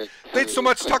 Thanks so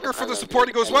much, Tucker, for the support.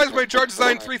 He goes, why is my Jar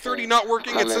Design 330 not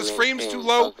working? It says frames too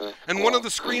low, and one of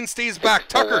the screens stays back.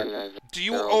 Tucker, do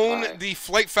you own the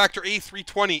Flight Factor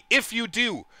A320? If you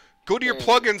do, go to your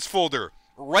plugins folder.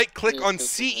 Right-click on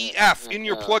CEF in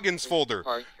your plugins folder.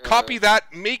 Copy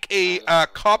that, make a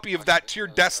copy of that to your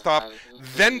desktop,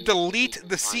 then delete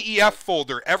the CEF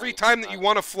folder. Every time that you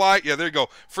want to fly, yeah, there you go.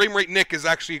 Frame Rate Nick is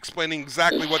actually explaining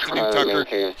exactly what to do, Tucker.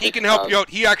 He can help you out.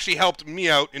 He actually helped me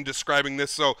out in describing this,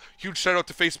 so huge shout-out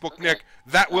to Facebook Nick.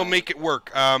 That will make it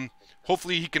work.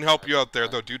 Hopefully he can help you out there,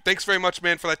 though, dude. Thanks very much,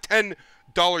 man, for that $10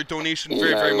 donation.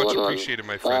 Very, very much appreciated,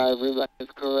 my friend.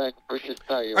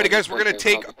 Alrighty, guys, we're going to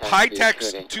take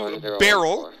Pitex to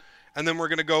Barrel, and then we're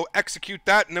going to go execute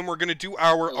that, and then we're going to do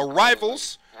our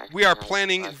arrivals. We are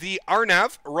planning the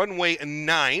Arnav runway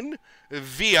 9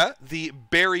 via the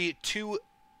Barry 2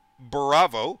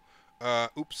 Bravo.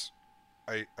 Oops,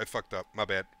 I fucked up. My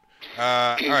bad.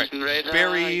 Alright,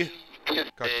 Barry.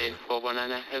 Okay.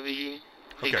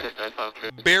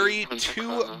 Barry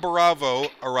 2 Bravo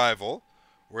arrival.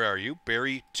 Where are you?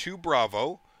 Barry 2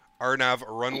 Bravo. Arnav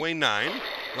runway 9.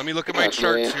 Let me look at my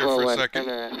charts here for a second.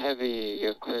 MDPC.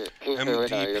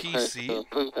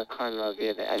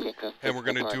 And we're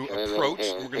going to do approach.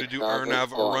 We're going to do Arnav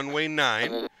runway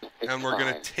 9. And we're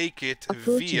going to take it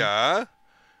via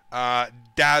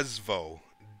Dasvo.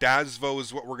 Dasvo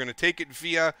is what we're going to take it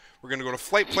via. We're going to go to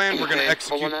flight plan. We're going to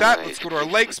execute that. Let's go to our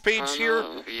legs page here.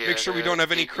 Make sure we don't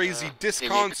have any crazy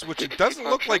discounts, which it doesn't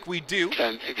look like we do.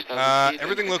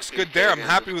 Everything looks good there. I'm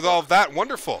happy with all of that.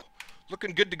 Wonderful.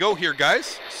 Looking good to go here,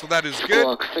 guys. So that is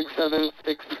good.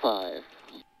 6765.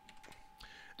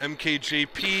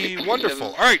 MKJP. Wonderful.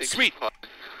 All right, sweet.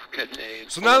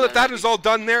 So now that that is all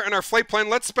done there in our flight plan,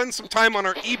 let's spend some time on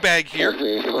our e-bag here,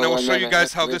 and I will show you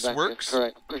guys how this works.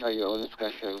 I'm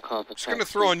just going to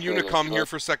throw on Unicom here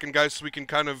for a second, guys, so we can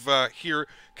kind of hear, in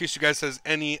case you guys has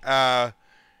any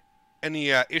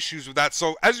issues with that.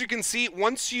 So as you can see,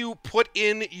 once you put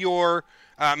in your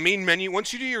main menu,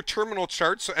 once you do your terminal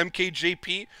chart, so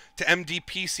MKJP to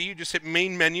MDPC, you just hit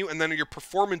main menu, and then your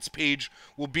performance page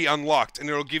will be unlocked, and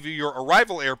it'll give you your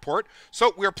arrival airport.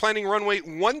 So we are planning runway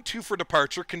 12 for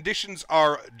departure. Conditions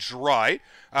are dry.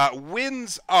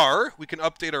 Winds are, we can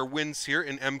update our winds here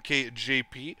in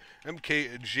MKJP.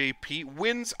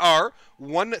 Winds are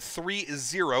 130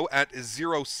 at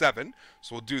 07.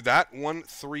 So we'll do that,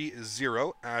 130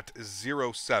 at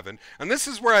 07. And this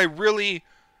is where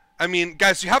I mean,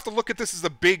 guys, you have to look at this as a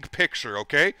big picture,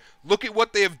 okay? Look at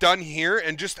what they have done here,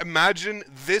 and just imagine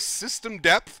this system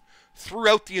depth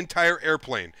throughout the entire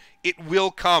airplane. It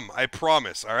will come, I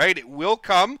promise, all right? It will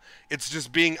come. It's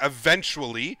just being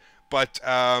eventually, but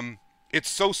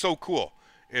it's so cool.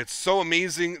 It's so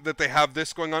amazing that they have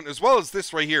this going on, as well as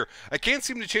this right here. I can't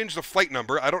seem to change the flight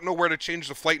number. I don't know where to change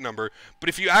the flight number. But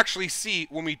if you actually see,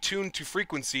 when we tune to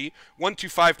frequency,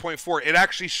 125.4, it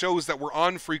actually shows that we're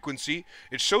on frequency.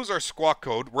 It shows our squawk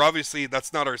code. We're obviously,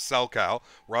 that's not our SELCAL.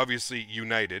 We're obviously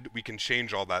United. We can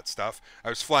change all that stuff. I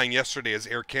was flying yesterday as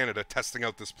Air Canada, testing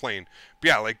out this plane. But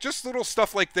yeah, like, just little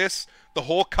stuff like this. The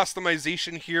whole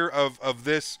customization here of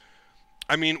this.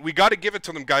 I mean, we got to give it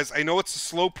to them, guys. I know it's a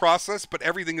slow process, but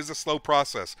everything is a slow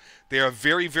process. They are a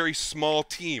very, very small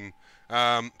team.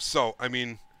 So, I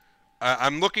mean,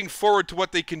 I'm looking forward to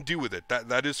what they can do with it.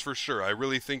 That is for sure. I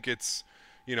really think it's,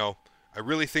 you know, I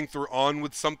really think they're on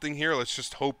with something here. Let's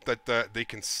just hope that they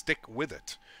can stick with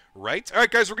it, right? All right,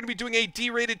 guys, we're going to be doing a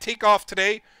D-rated takeoff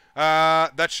today.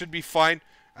 That should be fine.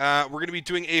 We're going to be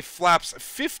doing a flaps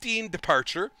 15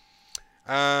 departure.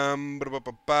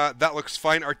 That looks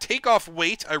fine. Our takeoff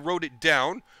weight, I wrote it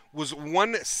down, was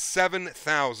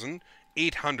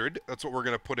 178,800. That's what we're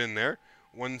going to put in there.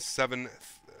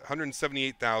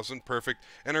 178,000. Perfect.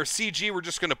 And our CG, we're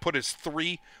just going to put as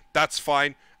 3. That's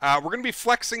fine. We're going to be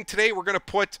flexing today. We're going to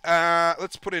put,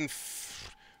 let's put in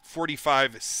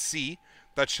 45C.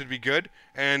 That should be good.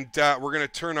 And we're going to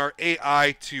turn our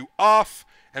AI to off.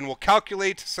 And we'll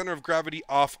calculate center of gravity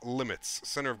off limits.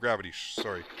 Center of gravity,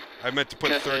 sorry. I meant to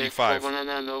put 35.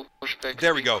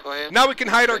 There we go. Now we can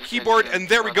hide our keyboard, and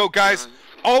there we go, guys.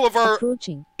 All of our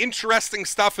interesting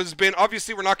stuff has been,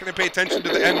 obviously we're not going to pay attention to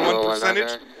the N1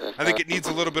 percentage. I think it needs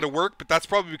a little bit of work, but that's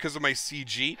probably because of my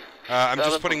CG. I'm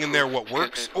just putting in there what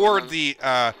works, or the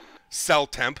cell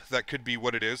temp, that could be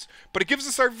what it is. But it gives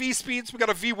us our V speeds. We got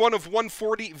a V1 of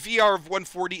 140, VR of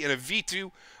 140, and a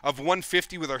V2 of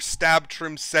 150 with our stab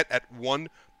trim set at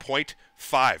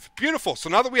 1.5. Beautiful. So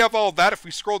now that we have all of that, if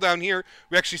we scroll down here,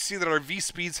 we actually see that our V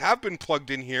speeds have been plugged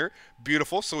in here.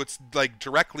 Beautiful. So it's like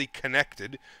directly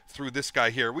connected through this guy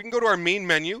here. We can go to our main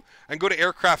menu and go to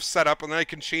aircraft setup, and then I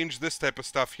can change this type of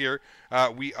stuff here.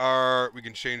 We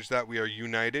can change that. We are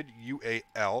United,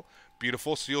 UAL.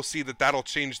 Beautiful. So you'll see that that'll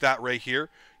change that right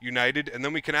here, United. And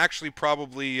then we can actually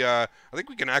probably, I think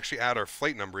we can actually add our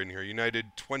flight number in here,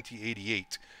 United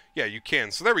 2088. Yeah, you can.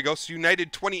 So there we go. So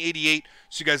United 2088,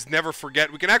 so you guys never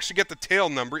forget. We can actually get the tail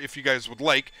number if you guys would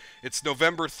like. It's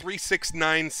November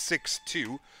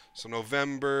 36962. So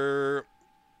November,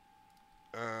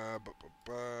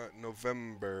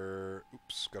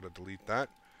 oops, got to delete that.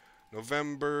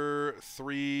 November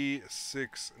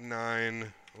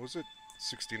 369, what was it?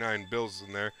 69 bills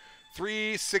in there.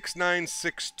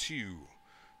 36962.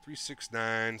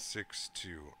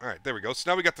 36962. All right, there we go.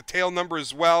 So now we got the tail number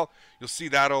as well. You'll see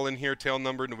that all in here. Tail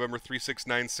number, November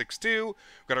 36962. We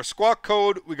got our squawk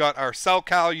code. We got our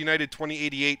SELCAL, United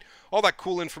 2088. All that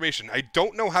cool information. I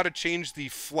don't know how to change the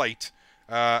flight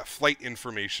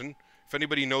information. If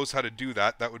anybody knows how to do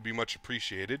that, that would be much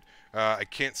appreciated. I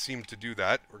can't seem to do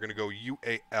that. We're going to go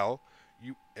UAL.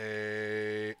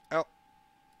 UAL.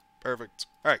 Perfect.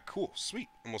 All right, cool. Sweet.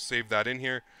 And we'll save that in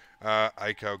here.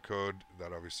 iCloud code,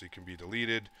 that obviously can be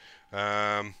deleted.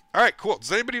 All right, cool.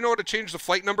 Does anybody know how to change the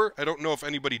flight number? I don't know if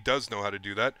anybody does know how to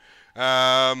do that.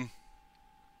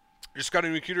 Just got a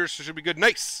new computer, so it should be good.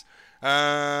 Nice.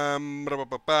 I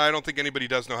don't think anybody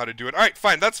does know how to do it. All right,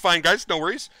 fine. That's fine, guys. No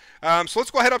worries. So let's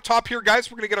go ahead up top here,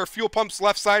 guys. We're going to get our fuel pumps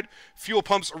left side, fuel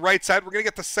pumps right side. We're going to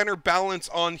get the center balance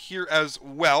on here as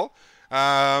well.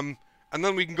 And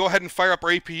then we can go ahead and fire up our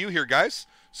APU here, guys.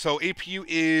 So APU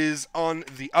is on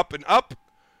the up and up.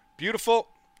 Beautiful.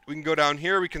 We can go down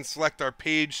here. We can select our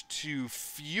page to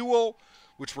fuel,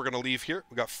 which we're going to leave here.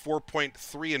 We got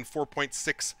 4.3 and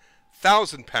 4.6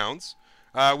 thousand pounds.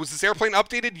 Was this airplane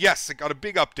updated? Yes, it got a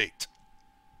big update.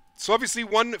 So obviously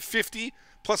 150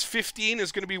 plus 15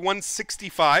 is going to be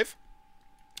 165.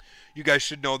 You guys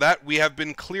should know that. We have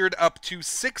been cleared up to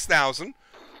 6,000.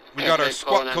 We got our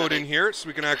squat code in here, so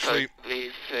we can actually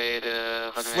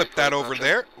flip that over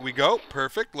there. We go.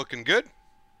 Perfect. Looking good.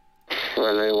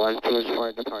 Runway 12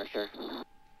 for departure.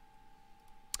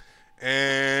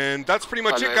 And that's pretty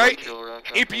much it, guys.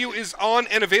 APU is on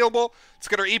and available. Let's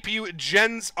get our APU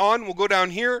gens on. We'll go down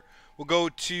here. We'll go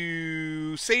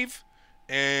to save.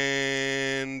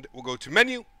 And we'll go to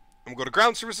menu. And we'll go to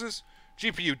ground services.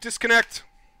 GPU disconnect.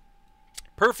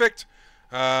 Perfect.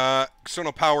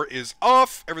 External power is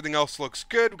off. Everything else looks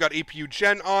good. We've got APU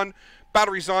gen on.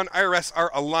 Batteries on. IRS are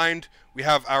aligned. We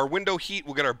have our window heat.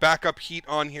 We'll get our backup heat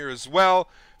on here as well.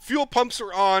 Fuel pumps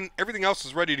are on. Everything else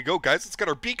is ready to go, guys. Let's get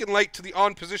our beacon light to the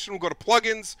on position. We'll go to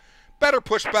plugins. Better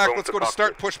pushback. Let's go to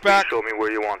start pushback. Show me where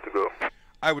you want to go.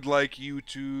 I would like you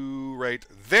to right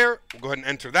there. We'll go ahead and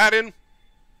enter that in.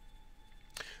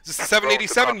 Is this the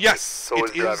 787? Yes,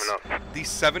 it is the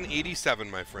 787,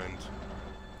 my friend.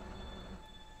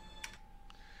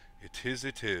 It is,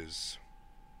 it is.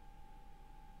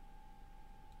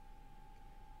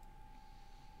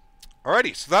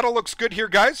 Alrighty, so that all looks good here,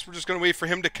 guys. We're just going to wait for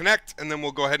him to connect, and then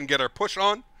we'll go ahead and get our push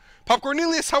on. Pop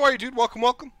Cornelius, how are you, dude? Welcome,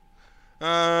 welcome.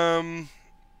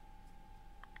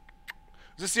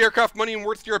 Is this the aircraft money and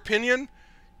worth your opinion?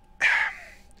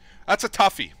 That's a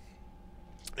toughie.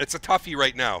 It's a toughie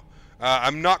right now.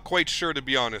 I'm not quite sure, to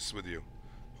be honest with you.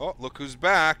 Oh, look who's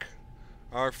back.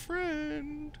 Our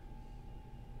friend.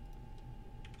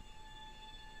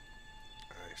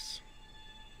 Nice.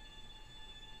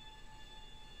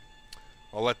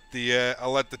 I'll let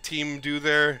the team do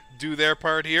their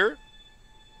part here.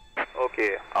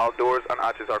 Okay, all doors and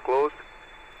hatches are closed.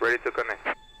 Ready to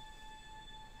connect.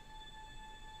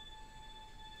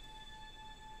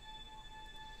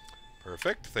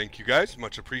 Perfect. Thank you, guys.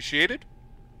 Much appreciated.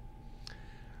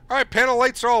 All right, panel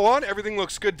lights are all on. Everything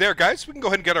looks good there, guys. We can go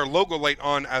ahead and get our logo light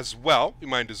on as well. We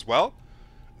might as well.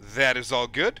 That is all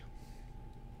good.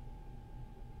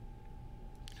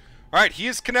 All right, he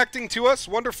is connecting to us.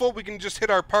 Wonderful. We can just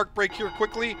hit our park brake here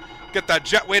quickly. Get that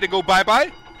jetway to go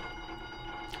bye-bye.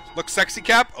 Look sexy,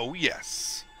 Cap. Oh,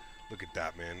 yes. Look at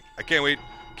that, man. I can't wait.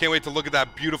 Can't wait to look at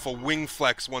that beautiful wing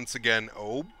flex once again.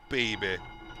 Oh, baby.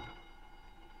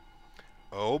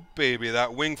 Oh, baby.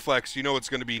 That wing flex, you know it's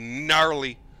going to be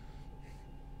gnarly.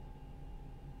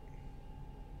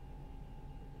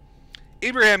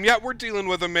 Abraham, yeah, we're dealing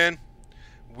with him, man.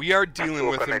 We are dealing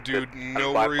with him, dude.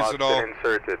 No worries at all.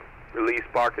 Inserted. Release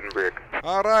parking brake.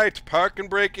 All right, parking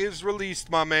brake is released,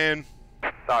 my man.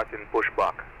 Starting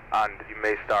pushback, and you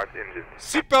may start engine.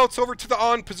 Seatbelts over to the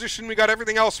on position. We got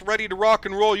everything else ready to rock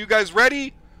and roll. You guys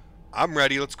ready? I'm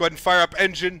ready. Let's go ahead and fire up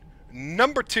engine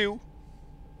number 2.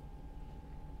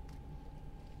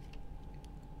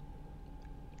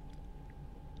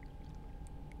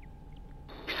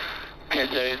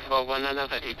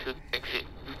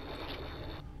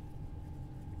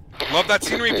 Love that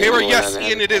scenery, payware. Yes,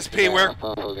 Ian, it is payware.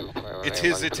 It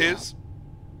is, it is.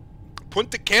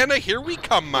 Punta Cana, here we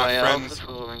come, my friends.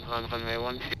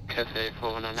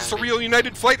 Surreal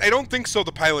United flight? I don't think so,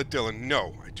 the pilot, Dylan.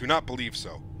 No, I do not believe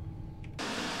so.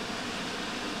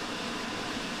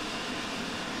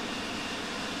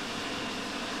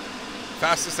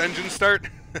 Fastest engine start?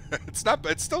 It's not,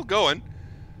 it's still going.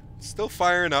 It's still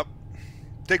firing up.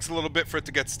 Takes a little bit for it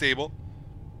to get stable.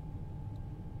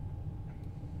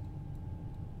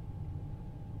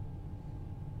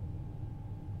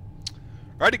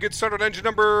 Alrighty, good start on engine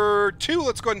number 2.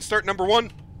 Let's go ahead and start number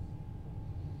 1.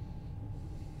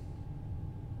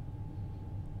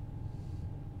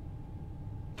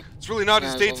 It's really not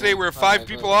his day today. We have 5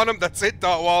 people on him. That's it,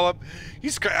 Dot Wallop.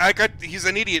 He's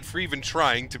an idiot for even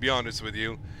trying, to be honest with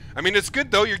you. I mean, it's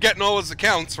good, though. You're getting all his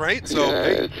accounts, right? So,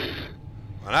 hey,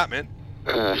 why not, man?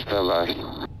 Is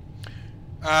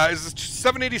the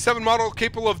 787 model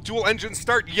capable of dual engine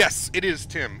start? Yes, it is,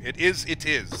 Tim. It is, it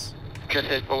is.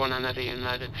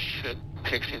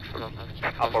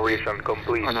 Operation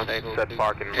complete. Set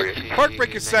parking brake. Park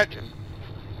brake is set.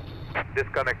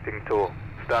 Disconnecting tool.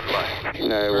 Stand by.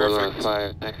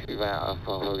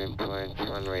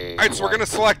 Alright, so we're going to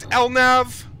select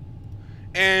LNAV.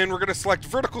 And we're going to select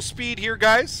vertical speed here,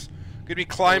 guys. Going to be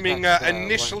climbing,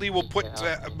 initially we'll put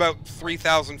about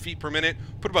 3,000 feet per minute.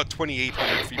 Put about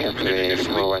 2,800 feet per minute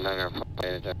initially.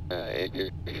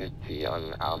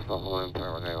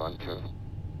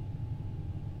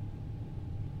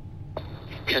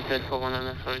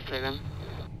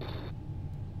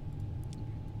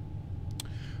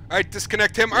 Alright,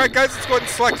 disconnect him. Alright, guys, let's go ahead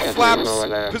and select flaps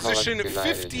position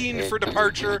 15 for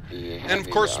departure. And, of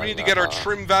course, we need to get our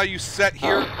trim value set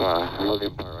here.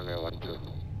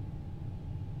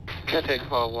 Take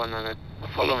call 100,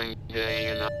 following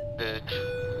the United.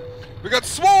 We got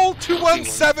Swole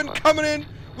 217 coming in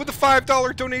with a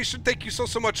 $5 donation. Thank you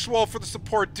so much, Swole, for the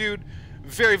support, dude.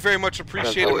 Very, very much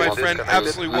appreciated, my friend.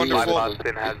 Absolutely wonderful.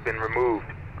 Boston has been removed.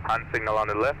 Hand signal on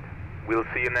the left. We'll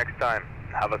see you next time.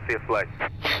 Have a safe flight.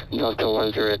 Delta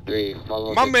 103,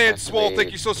 my man Swole,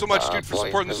 thank you so much, dude, for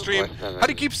supporting the stream. How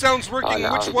do you keep sounds working?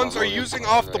 Which ones are you using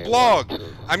off the blog?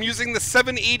 I'm using the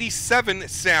 787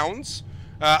 sounds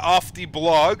off the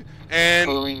blog,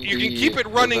 and you can keep it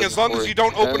running as long as you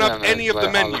don't open up any of the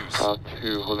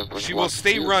menus. She will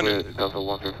stay running.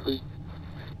 Look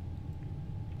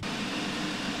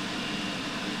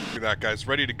at that, guys.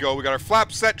 Ready to go. We got our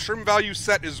flap set, trim value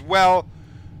set as well.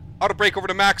 Auto brake over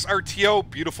to Max RTO.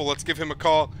 Beautiful. Let's give him a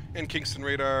call. And Kingston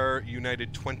radar,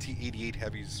 United 2088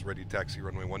 heavies, ready to taxi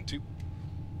runway 12.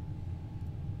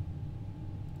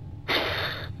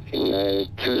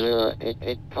 United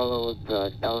 2088 follow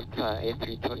the Delta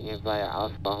A320 via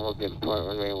Alpha, holding point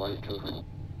runway 12.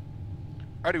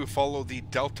 Alrighty, we follow the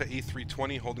Delta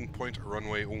A320 holding point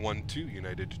runway 12,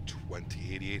 United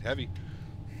 2088 heavy.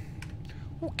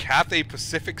 Ooh, Cathay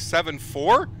Pacific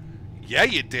 74? Yeah,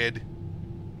 you did.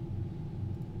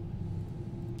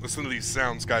 Listen to these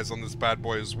sounds, guys, on this bad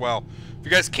boy as well. If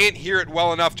you guys can't hear it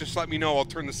well enough, just let me know. I'll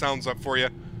turn the sounds up for you.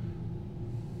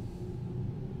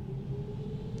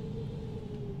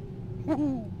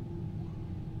 Woohoo!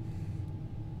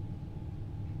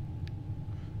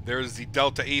 There's the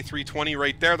Delta A320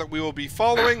 right there that we will be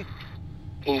following.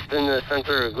 Kingston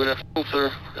Center, good afternoon,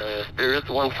 sir. Spirit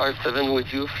 157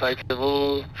 with you, flight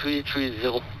level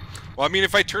 330. Well, I mean,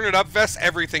 if I turn it up, Vest,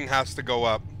 everything has to go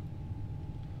up.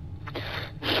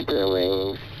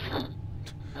 Wings.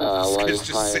 This guy's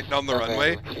just sitting on the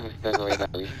runway. Kingston radar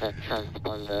reset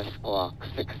transponder squawk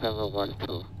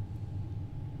 6712.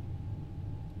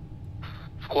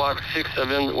 Squawk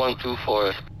 6712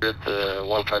 for Spirit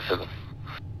 157.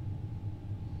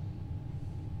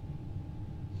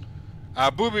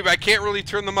 Booby, I can't really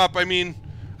turn them up. I mean,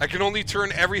 I can only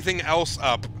turn everything else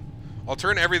up. I'll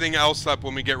turn everything else up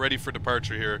when we get ready for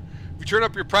departure here. If you turn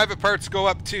up your private parts, go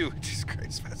up too. Jesus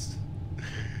Christ, Vest.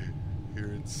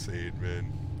 You're insane,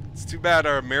 man. It's too bad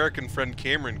our American friend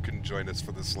Cameron couldn't join us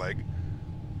for this leg.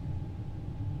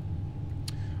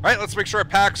 Alright, let's make sure our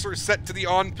packs are set to the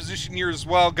on position here as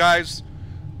well, guys.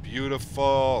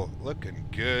 Beautiful. Looking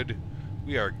good.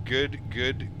 We are good,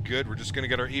 good, good. We're just going to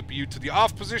get our APU to the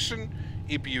off position.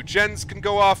 APU gens can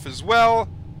go off as well.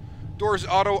 Doors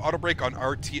auto brake on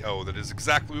RTO. That is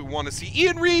exactly what we want to see.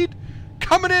 Ian Reed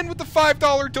coming in with the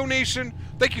 $5 donation.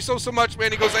 Thank you so much,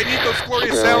 man. He goes, I need those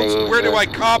glorious sounds. Where do I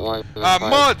cop?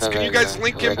 Mods, can you guys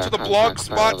link him to the blog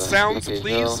spot sounds,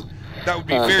 please? That would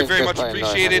be very, very much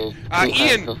appreciated.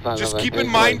 Ian, just keep in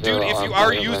mind, dude, if you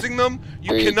are using them,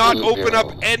 you cannot open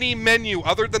up any menu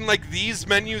other than like these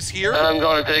menus here.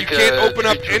 You can't open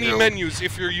up any menus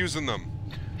if you're using them.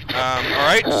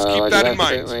 Alright, just keep that in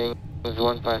mind.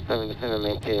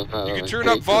 You can turn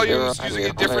up volumes using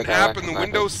a different app in the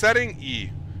Windows setting.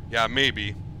 Yeah,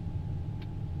 maybe.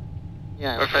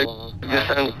 Yeah, perfect.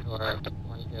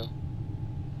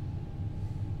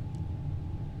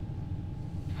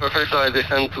 Perfect, so I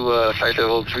descend to flight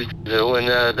level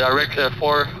 320 and direct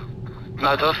for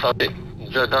Malta,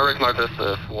 direct Malta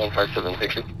 157,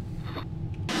 thank you.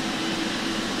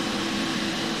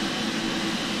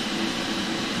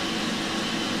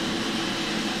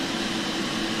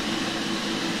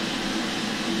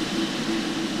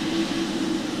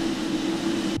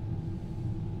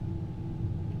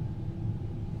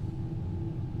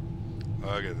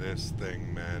 Look at this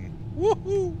thing, man.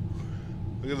 Woohoo!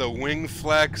 Look at the wing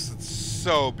flex. It's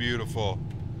so beautiful.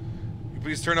 Can you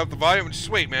please turn up the volume? Just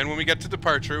wait, man. When we get to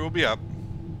departure, it will be up.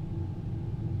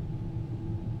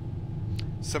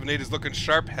 7.8 is looking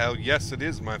sharp. Hell yes, it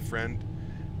is, my friend.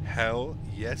 Hell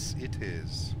yes, it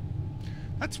is.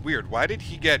 That's weird. Why did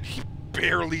he get... He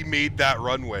barely made that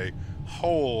runway.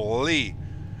 Holy.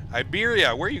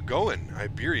 Iberia, where are you going?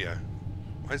 Iberia.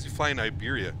 Why is he flying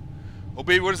Iberia? Oh,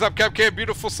 baby, what is up, Cap?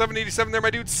 Beautiful 787 there,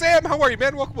 my dude. Sam, how are you,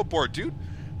 man? Welcome aboard, dude.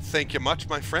 Thank you much,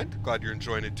 my friend. Glad you're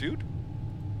enjoying it, dude.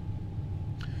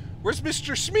 Where's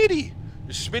Mr. Smitty?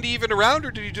 Is Smitty even around,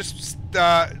 or did he just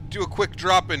do a quick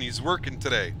drop-in? He's working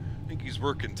today. I think he's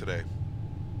working today.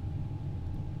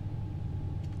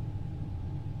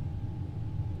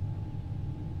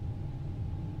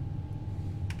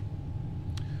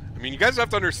 I mean, you guys have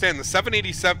to understand, the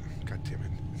 787... God damn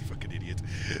it, fucking idiot.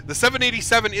 The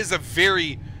 787 is a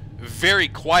very, very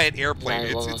quiet airplane.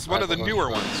 It's one of the newer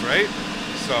ones, right?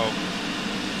 So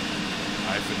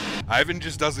Ivan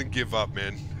just doesn't give up,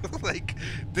 man. Like,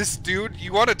 this dude,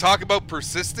 you want to talk about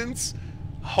persistence?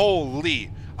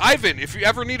 Holy. Ivan, if you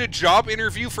ever need a job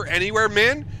interview for anywhere,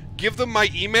 man, give them my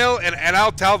email and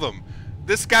I'll tell them.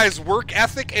 This guy's work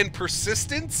ethic and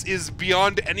persistence is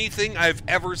beyond anything I've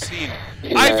ever seen.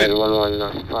 Ivan,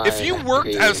 if you worked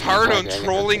as hard on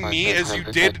trolling me as you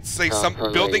did, say,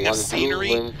 building a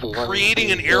scenery,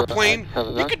 creating an airplane,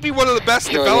 you could be one of the best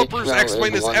developers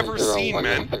X-Plane has ever seen,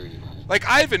 man. Like,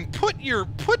 Ivan, put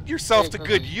yourself to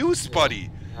good use, buddy.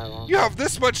 You have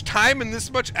this much time and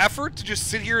this much effort to just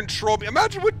sit here and troll me.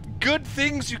 Imagine what good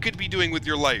things you could be doing with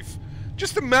your life.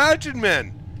 Just imagine,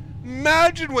 man.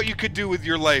 Imagine what you could do with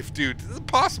your life, dude. The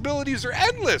possibilities are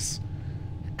endless.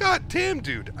 God damn,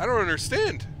 dude. I don't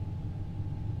understand.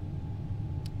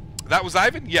 That was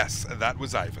Ivan? Yes, that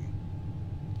was Ivan.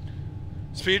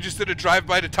 Smitty just did a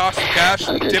drive-by to toss the cash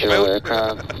and dip out.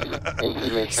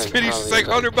 Smitty's just like,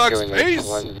 $100 peace.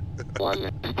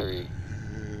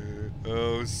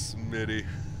 Oh, Smitty.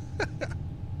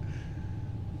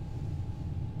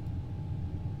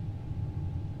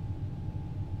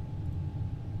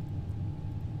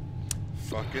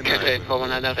 Fucking Ivan.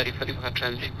 419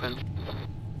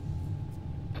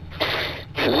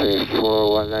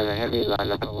 heavy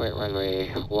line up away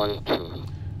runway 12.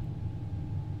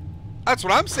 That's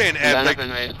what I'm saying, Ed. Like,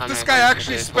 this guy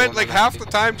actually spent like half the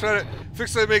time trying to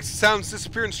fix that makes sounds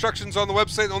disappear instructions on the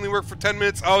website only work for 10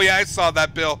 minutes. Oh yeah, I saw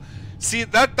that, Bill. See,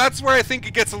 that's where I think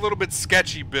it gets a little bit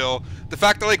sketchy, Bill. The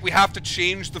fact that like we have to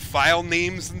change the file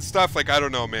names and stuff, like I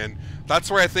don't know, man. That's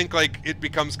where I think like it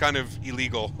becomes kind of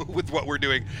illegal with what we're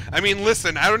doing. I mean,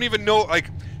 listen, I don't even know, like,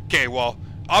 okay, well,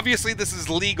 obviously this is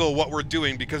legal what we're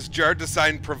doing because Jad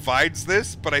Design provides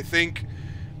this, but I think,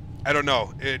 I don't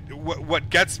know, what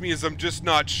gets me is I'm just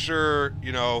not sure,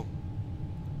 you know,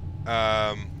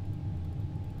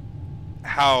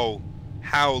 how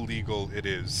legal it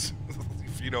is,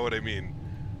 if you know what I mean.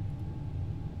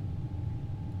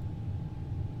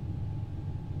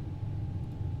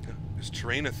 Is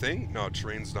terrain a thing? No,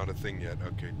 terrain's not a thing yet.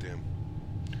 Okay, damn.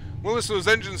 Well, listen to those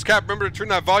engines, Cap. Remember to turn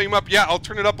that volume up? Yeah, I'll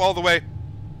turn it up all the way.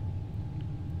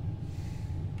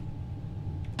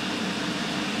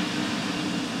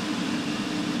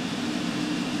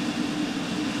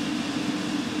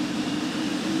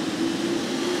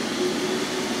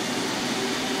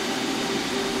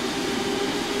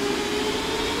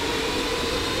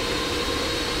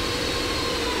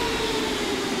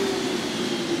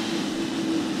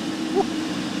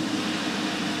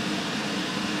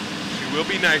 Will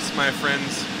be nice, my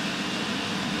friends.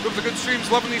 Love the good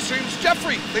streams, loving these streams.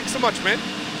 Jeffrey, thanks so much, man.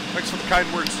 Thanks for the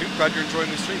kind words, too. Glad you're enjoying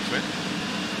these streams, man.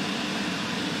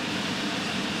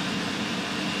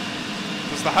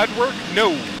 Does the HUD work?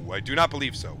 No, I do not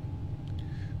believe so.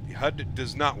 The HUD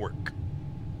does not work.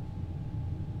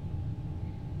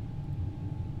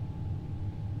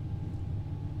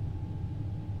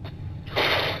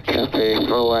 Cafe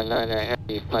 419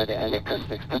 heavy flight and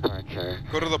acoustics departure.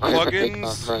 Go to the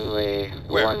plugins. Runway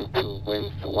 12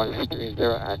 winds 130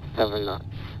 at 7 knots.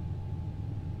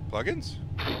 Plugins?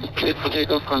 Clear for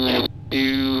takeoff runway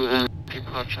 2 and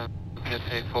departure.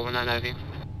 Cafe 419 heavy.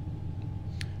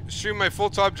 Stream my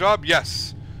full-time job?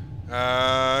 Yes.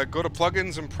 Go to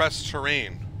plugins and press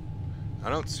terrain. I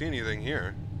don't see anything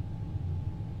here.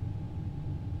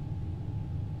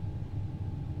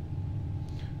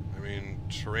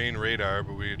 Terrain radar,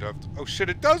 but we'd have to... Oh shit,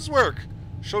 it does work!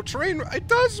 Show terrain... It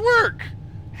does work!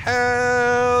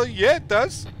 Hell yeah, it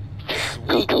does!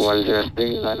 Sweet.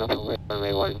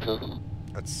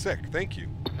 That's sick, thank you.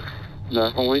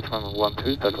 Nice.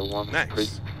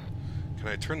 Can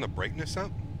I turn the brightness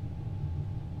up?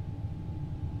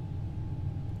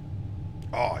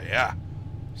 Oh yeah.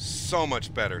 So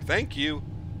much better, thank you.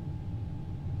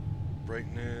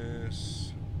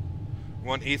 Brightness... We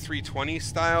want A320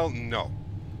 style? No.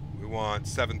 We want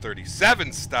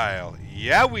 737 style.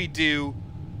 Yeah, we do.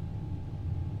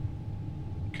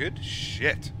 Good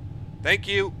shit. Thank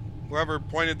you, whoever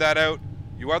pointed that out.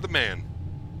 You are the man.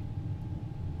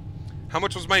 How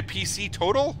much was my PC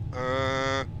total?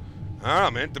 I don't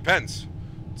know, man. It depends.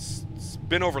 It's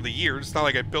been over the years. It's not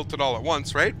like I built it all at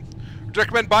once, right? Would you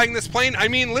recommend buying this plane? I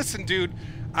mean, listen, dude.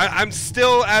 I'm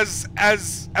still as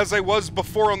I was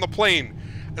before on the plane.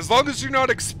 As long as you're not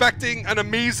expecting an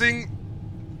amazing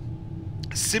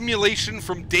simulation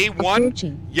from day one,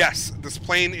 yes, this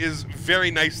plane is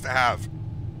very nice to have.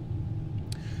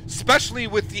 Especially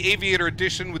with the Aviator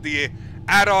Edition, with the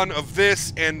add-on of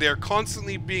this, and they're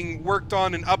constantly being worked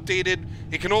on and updated.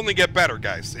 It can only get better,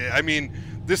 guys. I mean,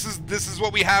 This is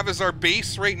what we have as our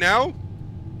base right now.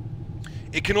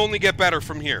 It can only get better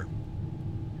from here.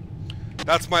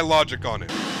 That's my logic on it.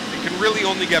 It can really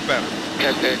only get better.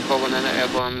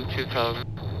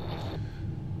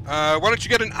 Why don't you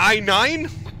get an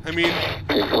I-9? I mean,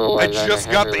 I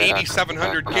just got the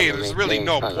 8700K. There's really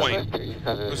no point.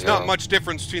 There's not much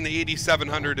difference between the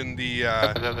 8700 and the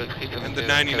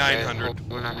 9900.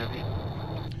 What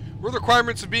are the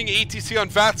requirements of being ATC on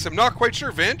VATSIM? Not quite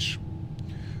sure, Vinch.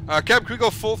 Cab, can we go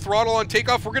full throttle on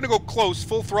takeoff? We're gonna go close.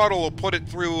 Full throttle will put it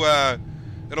through.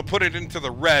 It'll put it into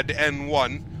the red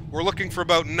N1. We're looking for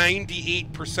about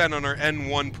 98% on our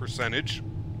N1 percentage.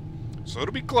 So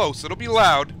it'll be close. It'll be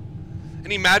loud.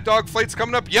 Any Mad Dog flights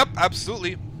coming up? Yep,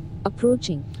 absolutely.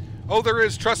 Approaching. Oh, there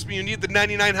is. Trust me, you need the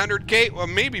 9900K. Well,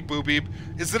 maybe, Boobie.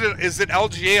 Is it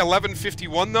LGA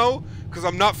 1151 though? Because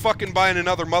I'm not fucking buying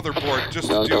another motherboard just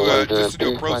to do a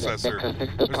processor.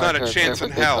 There's not a chance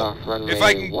in hell. If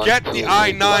I can get the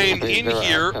i9 in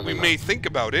here, we may think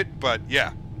about it. But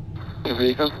yeah.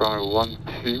 Kept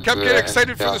getting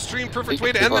excited for the stream. Perfect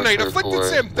way to end the night. Afflicted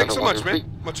Sim, thanks so much, man.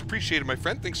 Much appreciated, my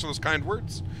friend. Thanks for those kind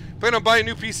words. Plan on buying a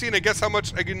new PC, and I guess how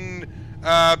much I can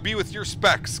be with your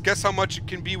specs. Guess how much it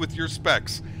can be with your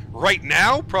specs. Right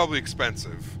now, probably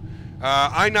expensive.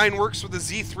 i9 works with a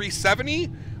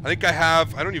Z370. I think I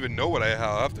have, I don't even know what I have.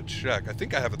 I'll have to check. I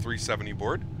think I have a 370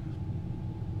 board.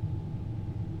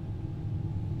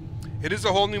 It is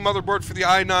a whole new motherboard for the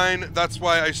i9. That's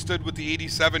why I stood with the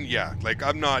 87. Yeah, like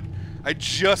I'm not, I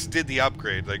just did the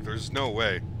upgrade. Like there's no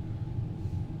way.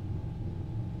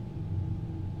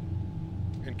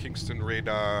 And Kingston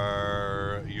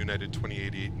radar, United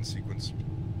 2088 in sequence.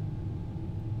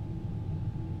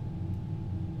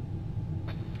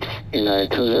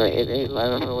 United 2088,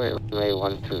 line up away, runway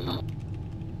 12.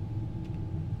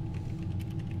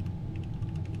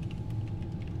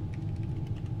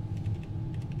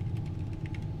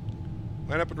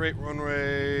 Line up and rate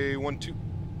runway 12,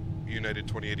 United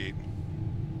 2088.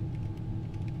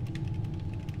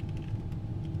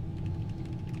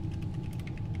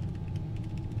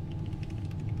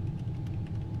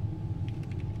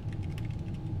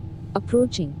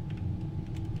 Approaching.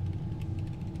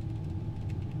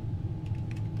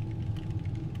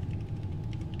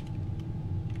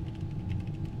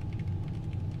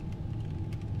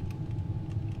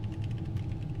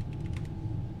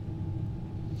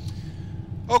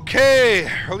 Okay,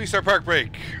 release our park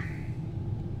brake.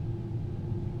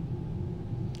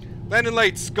 Landing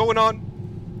lights going on.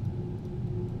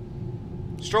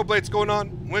 Strobe lights going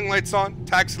on. Wing lights on.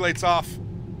 Taxi lights off.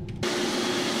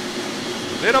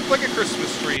 Lit up like a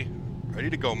Christmas tree. Ready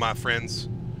to go, my friends.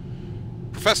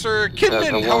 Professor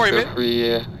Kidman, how are you, man?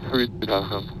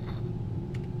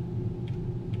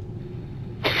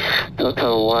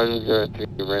 Delta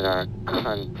 103 radar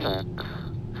contact.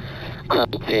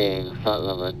 Contain flight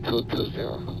level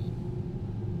 220.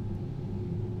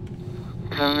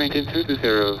 Maintain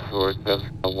 220 for Delta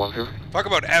 150. Talk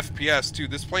about FPS too.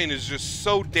 This plane is just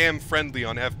so damn friendly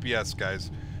on FPS, guys.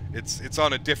 It's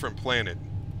on a different planet.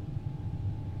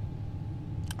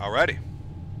 Alrighty.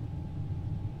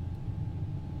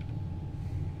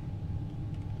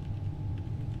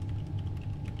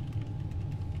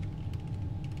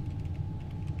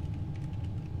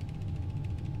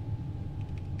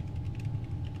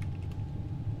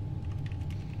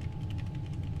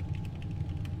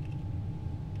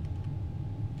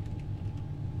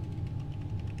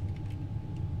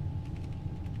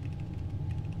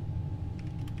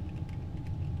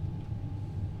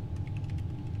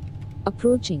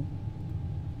 Approaching.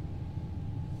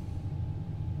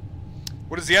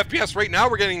 What is the FPS right now?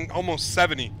 We're getting almost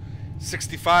 70.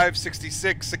 65,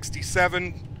 66,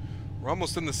 67. We're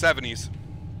almost in the 70s.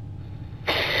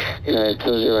 United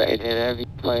 208 heavy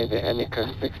flight, the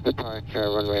Enica 6 departure,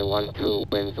 runway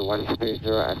 12, winds 130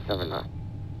 at 7 knots.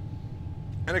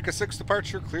 Enica 6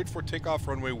 departure, cleared for takeoff,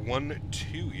 runway 12,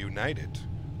 United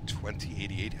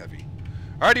 2088 heavy.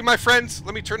 Alrighty, my friends,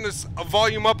 let me turn this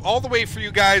volume up all the way for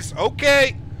you guys.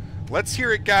 Okay, let's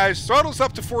hear it, guys. Throttle's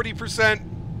up to 40%.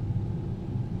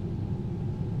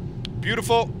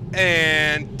 Beautiful.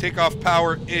 And takeoff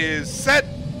power is set.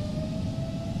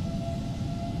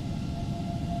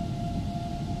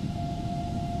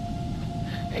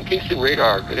 Hey, Kingston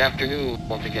radar, good afternoon.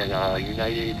 Once again,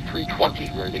 United 320.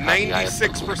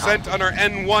 96% on our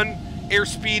N1.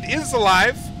 Airspeed is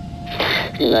alive.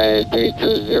 United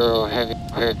 320, heavy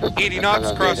clear to 80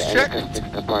 knots, cross-checked. 6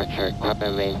 departure,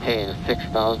 equipment maintain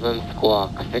 6,000,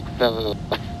 squawk 67.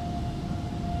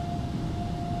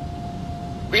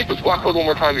 Read the squawk code one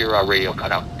more time, your radio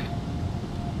cut out.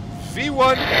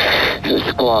 V1.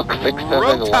 Squawk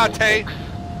 6716.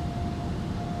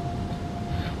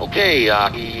 Okay,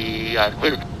 he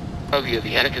cleared via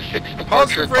the Anakin 6 departure,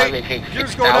 Positive climb rate. maintain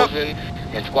Gears going up. 6,000,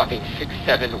 and squawking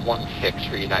 6716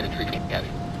 for United 320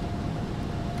 Academy.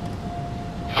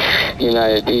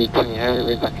 United 320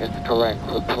 Heavy, that is correct.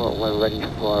 Report when ready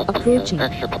for Approaching.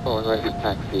 extra propellant ready for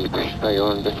taxi. Push by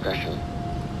your own discretion.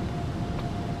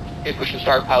 Okay, push and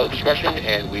start pilot discretion,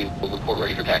 and we will report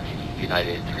ready for taxi.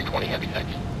 United 320 Heavy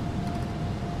taxi.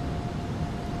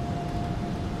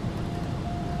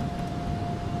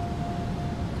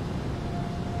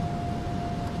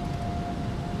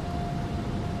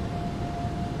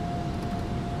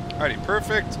 Alrighty,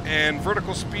 perfect. And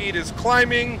vertical speed is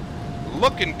climbing.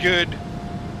 Looking good.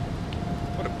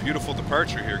 What a beautiful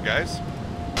departure here, guys.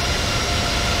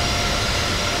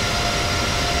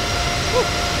 Woo.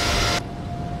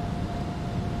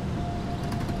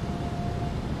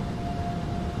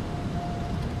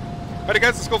 Alrighty,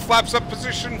 guys, let's go flaps up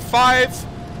position 5.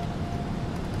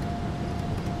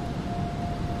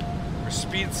 Our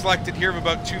speed selected here of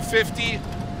about 250.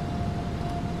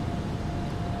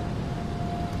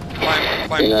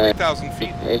 Climb 3,000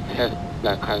 feet.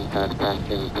 That contact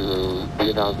passing to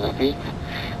 3,000 feet.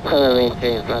 Current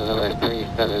maintain runway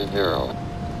 370.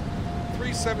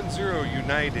 370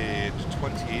 United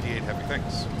 2088 Heavy,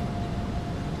 thanks.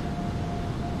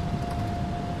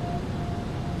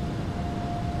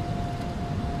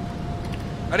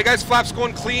 Alright guys, flaps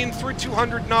going clean through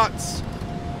 200 knots.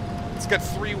 Let's get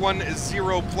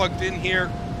 310 plugged in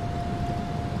here.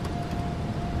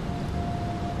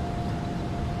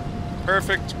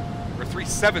 Perfect. Or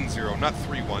 370, not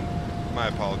 31. My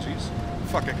apologies.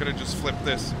 Fuck, I could have just flipped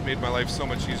this. It made my life so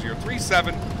much easier.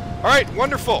 37. Alright,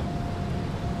 wonderful.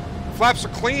 Flaps are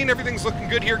clean. Everything's looking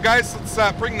good here, guys.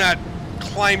 Let's bring that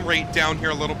climb rate down here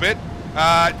a little bit.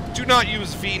 Do not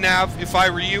use VNav. If I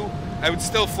were you, I would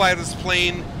still fly this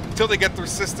plane until they get their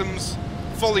systems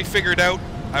fully figured out.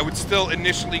 I would still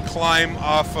initially climb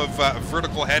off of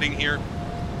vertical heading here.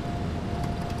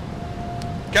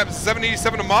 Captain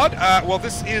 787 a mod. Well,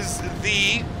 this is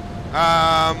the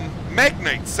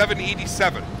Magnite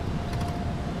 787.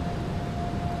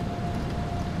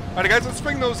 Alright guys, let's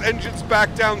bring those engines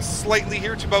back down slightly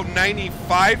here to about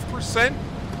 95%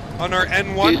 on our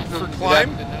N1 for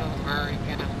climb.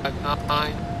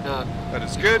 That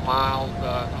is good.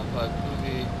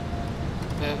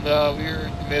 And we're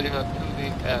submitting up to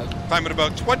the Climb at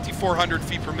about 2,400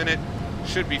 feet per minute.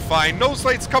 Should be fine. Nose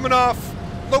lights coming off.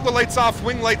 Logo lights off.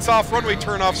 Wing lights off. Runway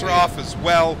turnoffs are off as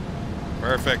well.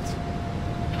 Perfect.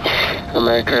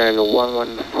 American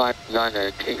 115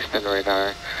 at Kingston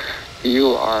radar.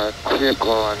 You are clear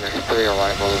glow on this 3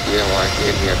 arrival 01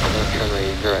 India approach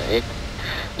 08.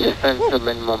 Descend to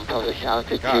minimum published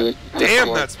altitude. God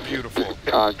damn, that's beautiful.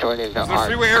 Joining the Is there a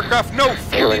freeway aircraft? No,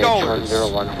 $40.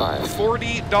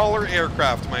 $40. $40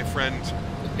 aircraft, my friend.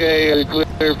 Okay,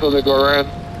 clear for the go around.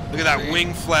 Look at that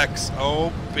wing flex.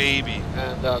 Oh, baby.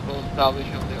 And go establish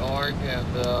on the arc. And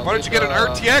why don't you get an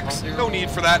RTX? No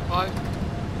need for that.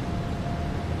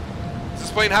 Does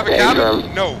this plane have a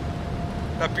cabin? No.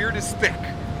 That beard is thick.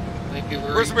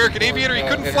 Where's American Aviator? He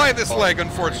couldn't fly this leg,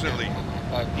 unfortunately.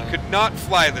 He could not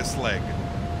fly this leg.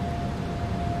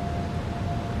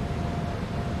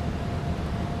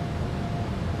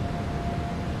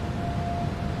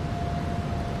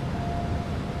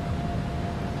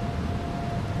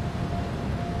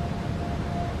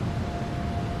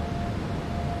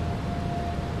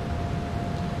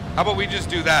 How about we just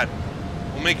do that?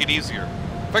 We'll make it easier.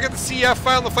 If I get the CF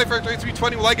file in the Flight Factor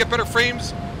 320, will I get better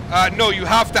frames? No, you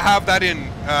have to have that in,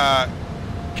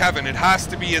 Kevin. It has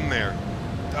to be in there.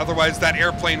 Otherwise, that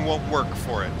airplane won't work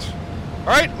for it. All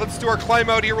right, let's do our climb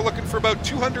out here. We're looking for about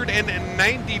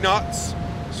 290 knots.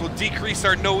 So we'll decrease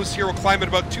our nose here. We'll climb at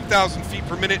about 2,000 feet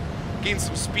per minute. Gain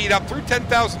some speed up through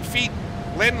 10,000 feet.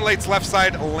 Landing lights left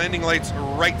side, landing lights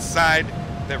right side.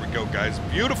 There we go, guys.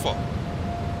 Beautiful.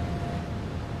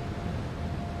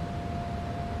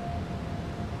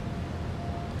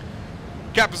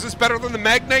 Cap, is this better than the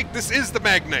Magnite? This is the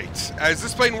Magnite. Is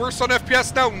this plane worse on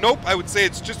FPS now? Nope. I would say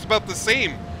it's just about the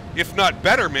same, if not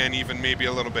better, man, even maybe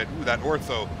a little bit. Ooh, that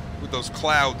ortho with those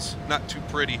clouds. Not too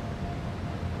pretty.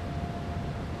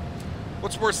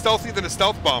 What's more stealthy than a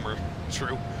stealth bomber?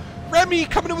 True. Remy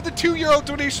coming in with a €2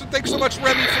 donation. Thanks so much,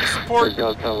 Remy, for the support.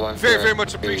 Very, very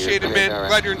much appreciated, man.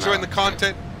 Glad you're enjoying the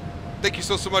content. Thank you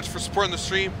so much for supporting the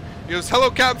stream. He goes,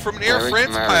 hello, Captain, from an Air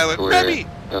France pilot. Remy!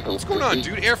 What's going on,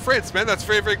 dude? Air France, man. That's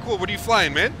very, very cool. What are you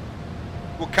flying, man?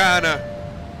 What kind of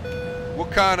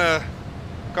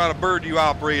bird you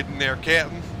operating there,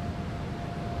 Captain?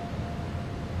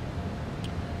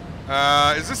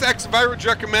 Is this X-Virus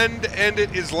recommend and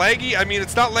it is laggy? I mean,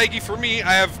 it's not laggy for me.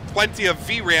 I have plenty of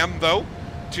VRAM, though.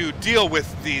 to deal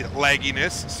with the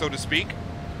lagginess, so to speak.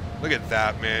 Look at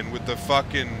that, man, with the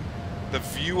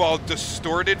view all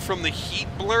distorted from the heat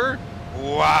blur.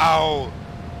 Wow.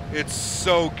 It's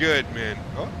so good, man.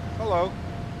 Oh, hello.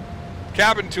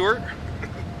 Cabin tour.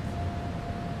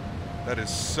 That is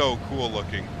so cool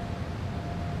looking.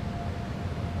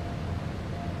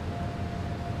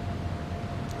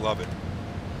 Love it.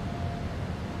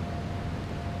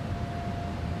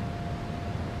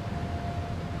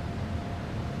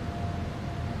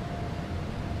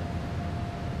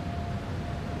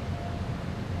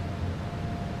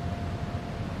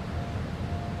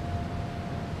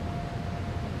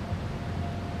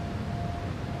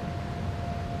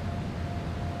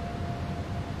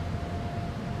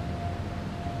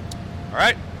 All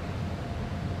right.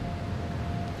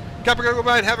 Captain, go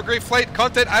by and have a great flight.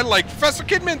 Content I like. Professor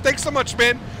Kidman, thanks so much,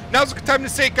 man. Now's a good time to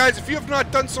say it, guys. If you have not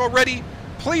done so already,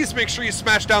 please make sure you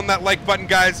smash down that like button,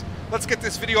 guys. Let's get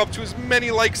this video up to as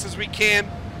many likes as we can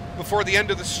before the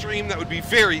end of the stream. That would be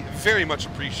very, very much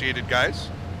appreciated, guys.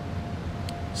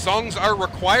 Songs are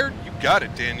required. You got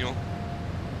it, Daniel.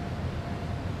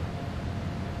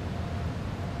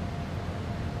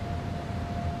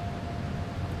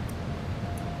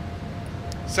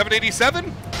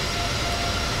 $787?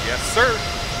 Yes, sir.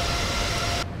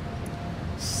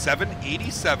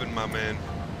 787, my man.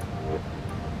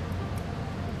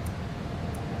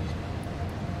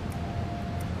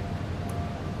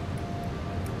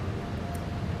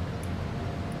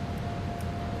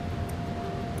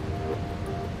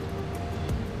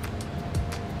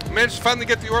 Managed to finally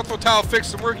get the ortho tile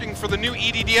fixed and working for the new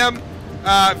EDDM.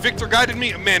 Victor guided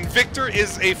me. Man, Victor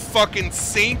is a fucking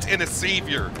saint and a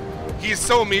savior. He's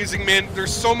so amazing, man.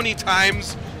 There's so many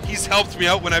times he's helped me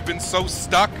out when I've been so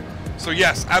stuck. So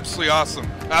yes, absolutely awesome.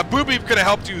 Boo Beep could have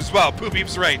helped you as well. Boo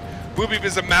Beep's right. Boo Beep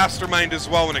is a mastermind as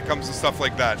well when it comes to stuff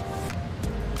like that.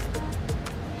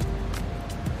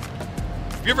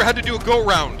 Have you ever had to do a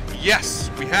go-round? Yes,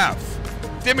 we have.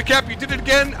 Damn it, Cap, you did it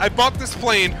again. I bought this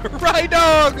plane. Ride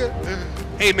Dog!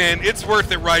 Hey, man, it's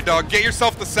worth it, Ride Dog. Get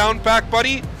yourself the sound pack,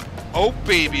 buddy. Oh,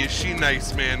 baby, is she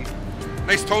nice, man.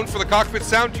 Nice tone for the cockpit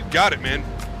sound. You got it, man.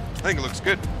 I think it looks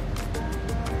good.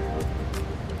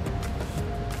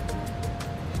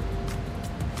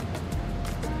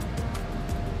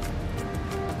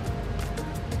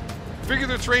 Figured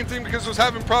the terrain thing because I was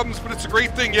having problems, but it's a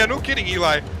great thing. Yeah, no kidding,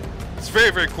 Eli. It's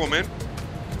very, very cool, man.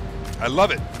 I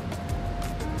love it.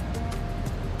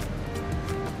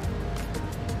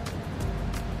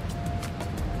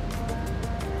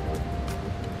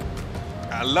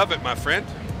 I love it, my friend.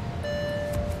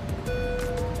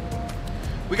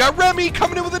 We got Remy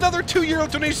coming in with another €2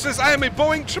 donation. Says, I am a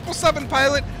Boeing 777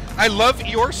 pilot. I love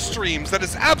your streams. That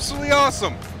is absolutely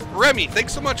awesome. Remy,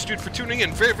 thanks so much, dude, for tuning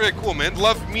in. Very, very cool, man.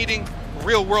 Love meeting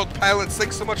real-world pilots.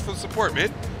 Thanks so much for the support,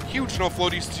 man. Huge no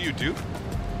floaties to you, dude.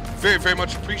 Very, very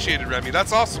much appreciated, Remy.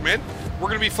 That's awesome, man. We're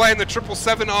going to be flying the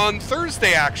 777 on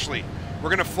Thursday, actually. We're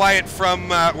going to fly it from,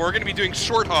 we're going to be doing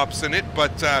short hops in it,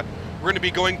 but we're going to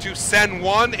be going to San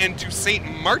Juan and to St.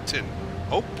 Martin.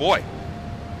 Oh, boy.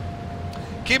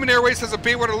 Cayman Airways has a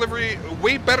Bayward livery,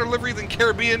 way better livery than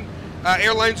Caribbean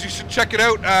Airlines. You should check it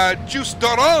out. Juice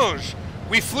d'Orange.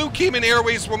 We flew Cayman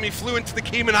Airways when we flew into the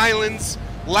Cayman Islands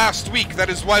last week. That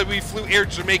is why we flew Air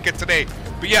Jamaica today.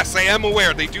 But yes, I am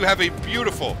aware. They do have a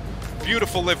beautiful,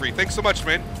 beautiful livery. Thanks so much,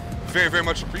 man. Very, very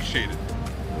much appreciated.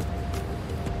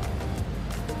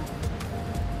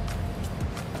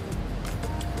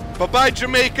 Bye-bye,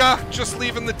 Jamaica. Just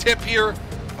leaving the tip here.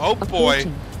 Oh, boy.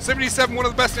 77, one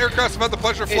of the best aircrafts I've had the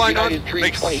pleasure of flying on.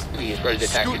 Like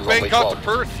Scoot Bangkok to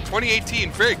Perth,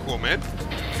 2018. Very cool, man.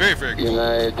 Very, very cool.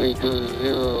 United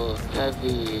 320,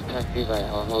 heavy, taxi by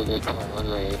Hummelmose,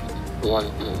 runway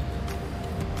 12.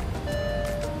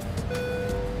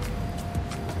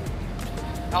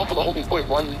 Alpha, the holding point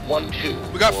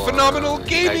 112. We got Phenomenal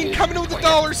Gaming coming in with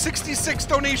 $1.66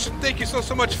 donation. Thank you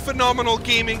so much, Phenomenal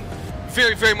Gaming.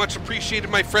 Very, very much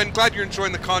appreciated, my friend. Glad you're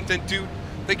enjoying the content, dude.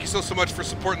 Thank you so much for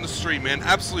supporting the stream, man.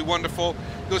 Absolutely wonderful.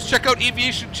 Goes check out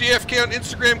Aviation JFK on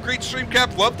Instagram. Great stream,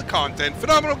 Cap. Love the content.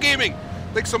 Phenomenal Gaming.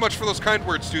 Thanks so much for those kind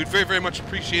words, dude. Very, very much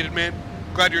appreciated, man.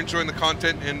 Glad you're enjoying the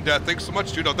content, and thanks so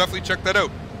much, dude. I'll definitely check that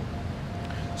out.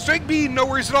 Strike B, no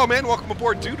worries at all, man. Welcome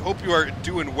aboard, dude. Hope you are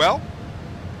doing well.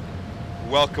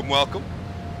 Welcome, welcome.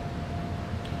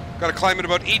 Got to climb at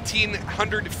about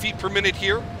 1,800 feet per minute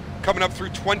here. Coming up through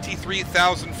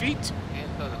 23,000 feet.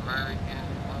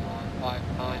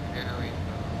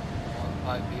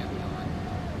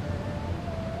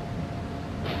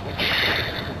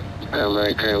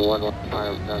 American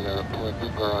 115 down there, Port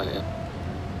Cooper on it.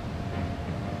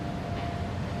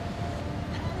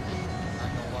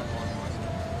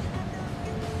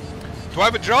 Do I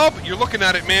have a job? You're looking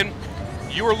at it, man.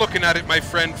 You are looking at it, my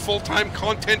friend. Full-time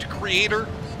content creator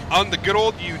on the good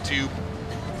old YouTube.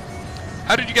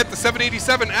 How did you get the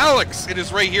 787? Alex, it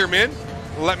is right here, man.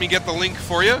 Let me get the link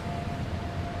for you.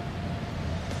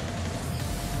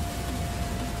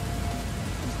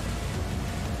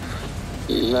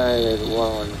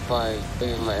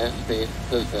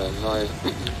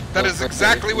 That is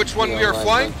exactly which one we are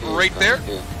flying, right there.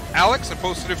 Alex, I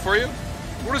posted it for you.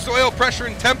 What is the oil pressure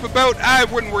and temp about? I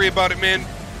wouldn't worry about it, man.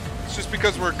 It's just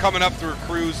because we're coming up through a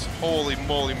cruise. Holy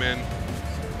moly, man.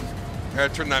 I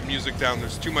gotta turn that music down.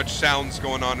 There's too much sounds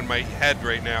going on in my head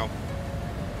right now.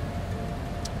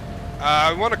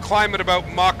 I want to climb at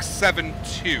about Mach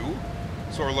 7.2.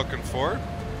 That's what we're looking for.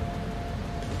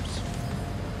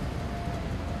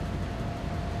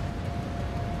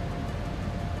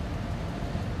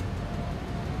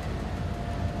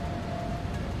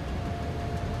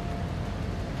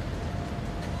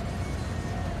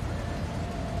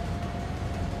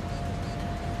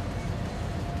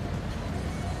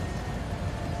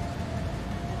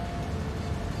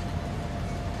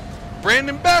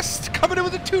 Brandon Best coming in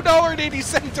with a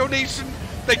 $2.80 donation.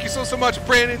 Thank you so much,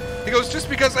 Brandon. He goes, just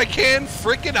because I can,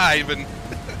 frickin' Ivan.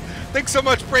 Thanks so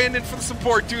much, Brandon, for the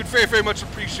support, dude. Very, very much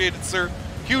appreciated, sir.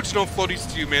 Huge no floaties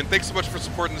to you, man. Thanks so much for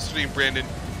supporting the stream, Brandon.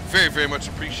 Very, very much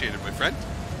appreciated, my friend.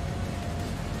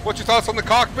 What's your thoughts on the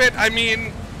cockpit? I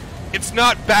mean, it's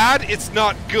not bad. It's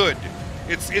not good.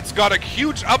 It's got a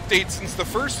huge update since the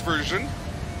first version.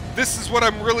 This is what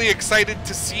I'm really excited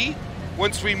to see.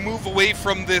 Once we move away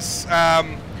from this,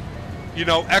 you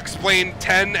know, X-Plane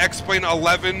 10, X-Plane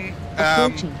 11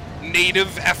 native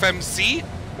FMC,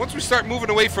 once we start moving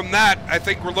away from that, I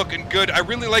think we're looking good. I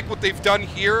really like what they've done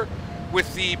here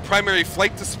with the primary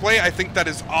flight display. I think that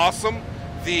is awesome.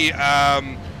 The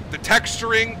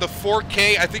texturing, the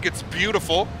 4K, I think it's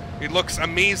beautiful. It looks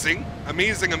amazing.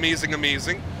 Amazing, amazing,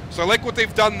 amazing. So I like what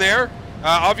they've done there.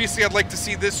 Obviously, I'd like to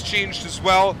see this changed as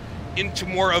well into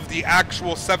more of the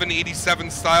actual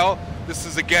 787 style. This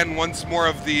is again once more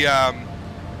of the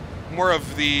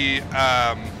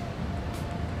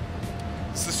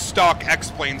it's the stock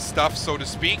X-Plane stuff, so to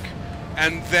speak.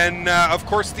 And then of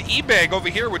course the e-bag over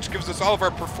here, which gives us all of our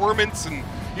performance, and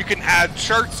you can add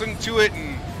charts into it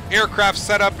and aircraft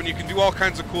setup, and you can do all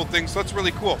kinds of cool things. So that's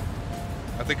really cool.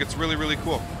 I think it's really, really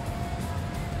cool.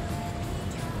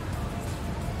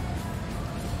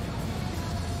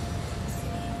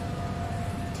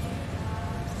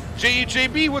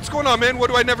 JEJB, what's going on, man?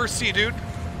 What do I never see, dude?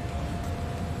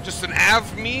 Just an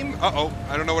Av meme? Uh-oh,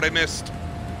 I don't know what I missed.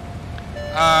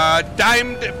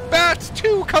 Dimed Bat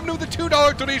 2 coming with a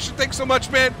 $2 donation. Thanks so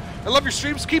much, man. I love your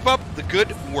streams. Keep up the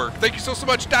good work. Thank you so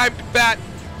much, Dimed Bat.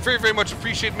 Very, very much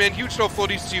appreciated, man. Huge no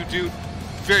floaties to you, dude.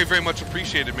 Very, very much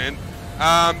appreciated, man.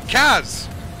 Kaz.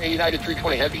 United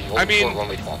 320 Heavy. I mean,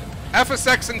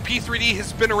 FSX and P3D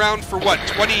has been around for what,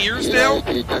 20 years now?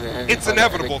 It's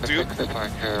inevitable, dude.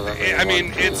 I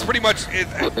mean, it's pretty much,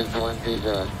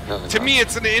 to me,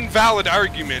 it's an invalid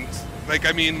argument. Like,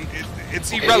 I mean,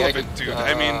 it's irrelevant, dude.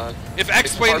 I mean, if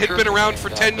X-Plane had been around for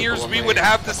 10 years, we would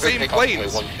have the same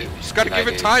planes. Just gotta give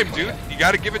it time, dude. You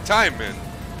gotta give it time, man.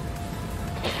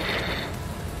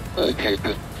 Okay,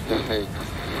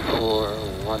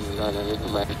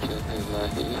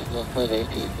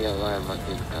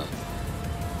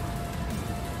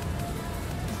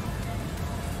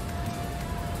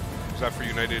 Is that for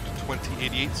United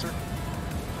 2088, sir?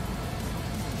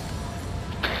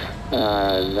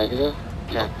 Negative.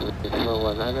 Captain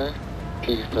 100.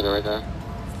 Kingston right now.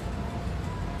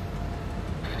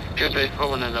 Just base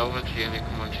pulling it over to you.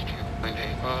 Come on, just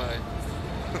 2.8. Bye.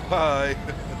 Bye.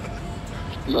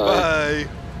 Bye.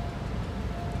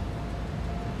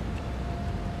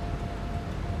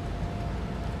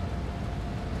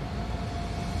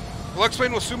 Well,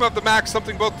 X-Plane will assume up the max,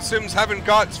 something both the Sims haven't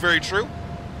got. It's very true.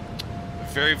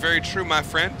 Very, very true, my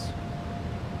friend.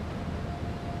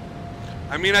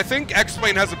 I mean, I think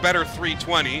X-Plane has a better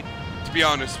 320, to be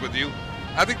honest with you.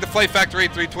 I think the Flight Factor 8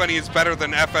 320 is better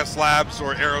than FS Labs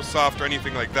or Aerosoft or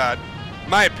anything like that.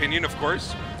 My opinion, of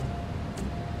course.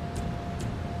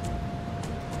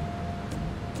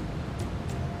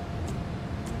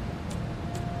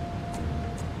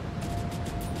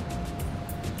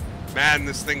 Man,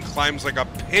 this thing climbs like a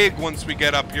pig once we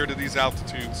get up here to these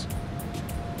altitudes.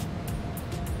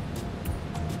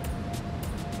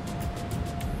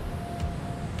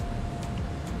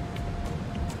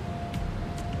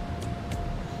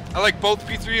 I like both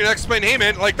P3 and X-Plane. Hey,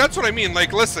 man, like, that's what I mean.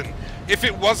 Like, listen, if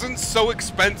it wasn't so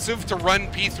expensive to run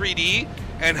P3D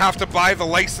and have to buy the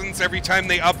license every time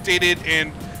they updated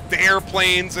and the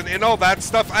airplanes and all that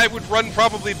stuff, I would run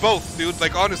probably both, dude.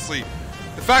 Like, honestly,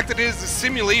 The fact that it is, the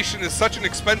simulation is such an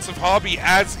expensive hobby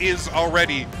as is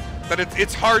already, that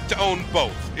it's hard to own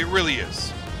both. It really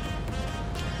is.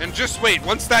 And just wait,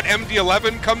 once that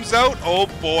MD-11 comes out, oh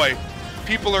boy,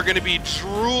 people are going to be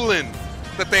drooling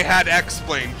that they had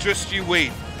X-Plane. Just you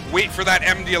wait. Wait for that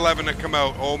MD-11 to come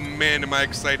out. Oh man, am I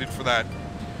excited for that.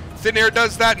 Thin Air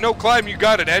does that, no climb, you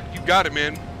got it, Ed. You got it,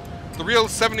 man. The real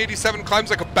 787 climbs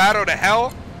like a bat out of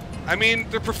hell. I mean,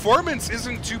 the performance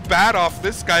isn't too bad off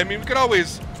this guy. I mean, we could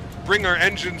always bring our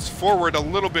engines forward a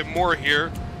little bit more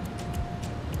here.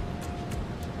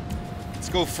 Let's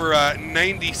go for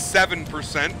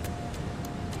 97%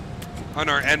 on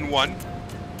our N1.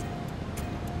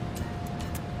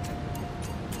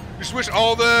 You just wish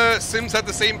all the sims had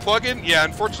the same plugin? Yeah,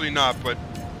 unfortunately not, but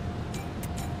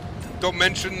don't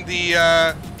mention the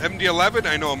MD-11.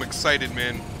 I know, I'm excited,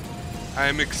 man. I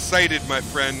am excited, my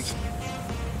friend.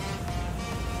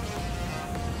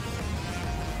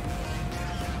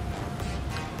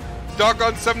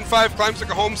 Doggone 7.5 climbs like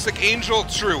a homesick angel.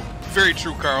 True. Very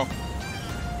true, Carl.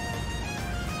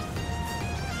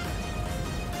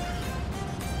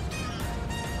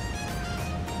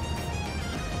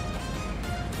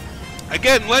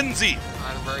 Again, Lindsay,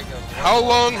 how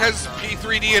long has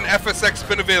P3D and FSX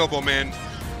been available, man?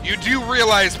 You do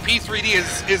realize P3D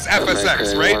is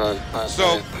FSX, right?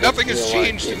 So nothing has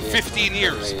changed in 15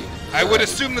 years. I would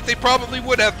assume that they probably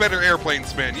would have better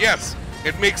airplanes, man. Yes,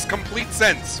 it makes complete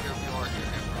sense.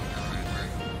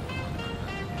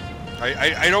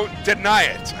 I don't deny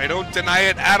it. I don't deny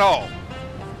it at all.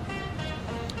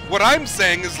 What I'm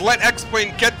saying is let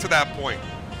X-Plane get to that point.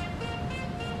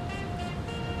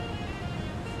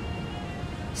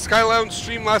 Skylounge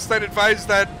stream last night advised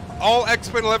that all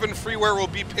X-Plane 11 freeware will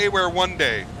be payware one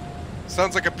day.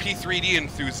 Sounds like a P3D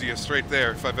enthusiast right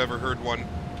there, if I've ever heard one.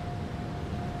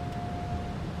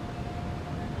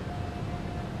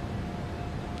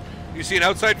 You see an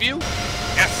outside view?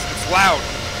 Yes, it's loud.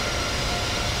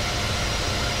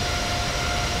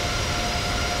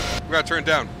 We gotta turn it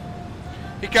down.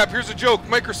 Hey Cap, here's a joke.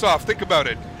 Microsoft, think about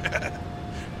it.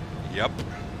 Yep.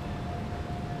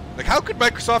 Like, how could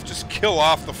Microsoft just kill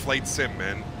off the flight sim,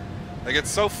 man? Like, it's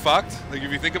so fucked. Like, if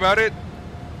you think about it,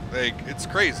 like, it's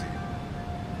crazy.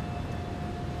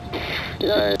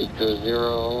 Yeah,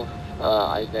 820,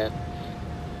 IDEP.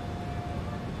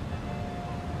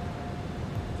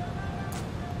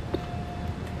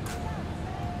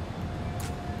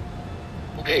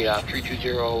 Okay,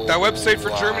 320. That website for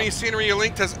Germany Scenery you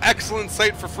linked has excellent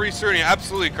site for free Cernia.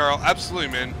 Absolutely, Carl. Absolutely,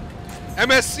 man.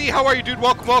 MSC, how are you, dude?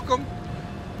 Welcome, welcome.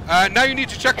 Now you need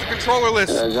to check the controller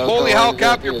list. Holy hell,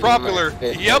 Cap, you're popular.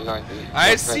 Yep,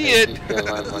 I see it.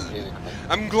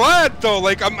 I'm glad though.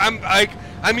 Like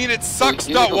I mean, it sucks,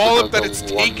 Wallop, that it's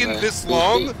taken this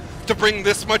long to bring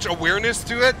this much awareness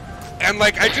to it. And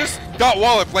like, I just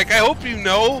Wallop. Like, I hope you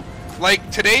know.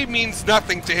 Like, today means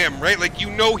nothing to him, right? Like,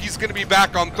 you know he's going to be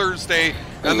back on Thursday,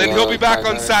 and then he'll be back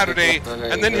on Saturday,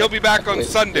 and then he'll be back on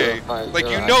Sunday. Like,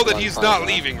 you know that he's not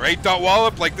leaving, right?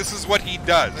 Wallop, like, this is what he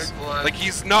does. Like,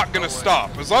 he's not going to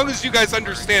stop. As long as you guys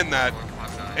understand that,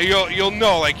 you'll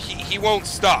know, like, he won't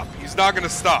stop. He's not going to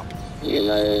stop.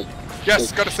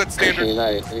 Yes, got to set standard.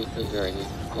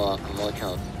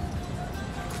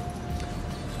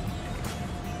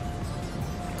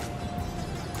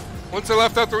 Once I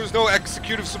left out, there was no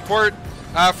executive support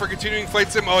for continuing flight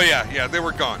sim. Oh yeah, they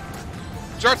were gone.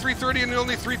 JAR 330 and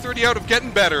only 330 out of getting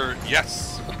better.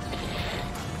 Yes.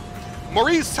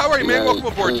 Maurice, how are you, man? Welcome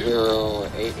aboard, dude.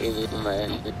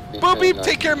 Booby,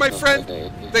 take care, my friend.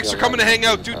 Thanks for coming to hang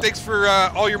out, dude. Thanks for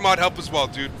all your mod help as well,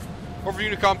 dude. Over to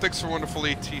Unicom, thanks for wonderful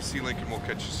ATC link, and we'll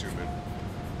catch you soon, man.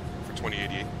 For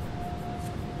 2088.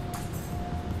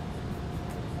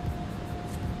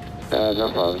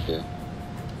 No problem, too.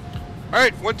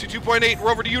 Alright, 122.8,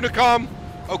 we're over to Unicom.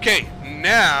 Okay,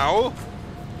 now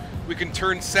we can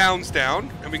turn sounds down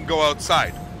and we can go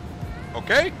outside.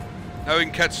 Okay? Now we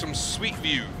can catch some sweet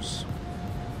views.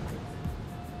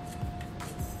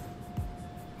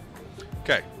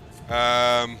 Okay.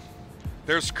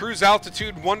 There's cruise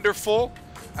altitude, wonderful.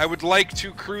 I would like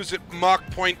to cruise at Mach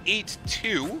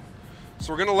 0.82.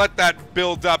 So we're going to let that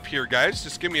build up here, guys.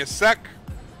 Just give me a sec.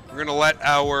 We're going to let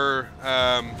our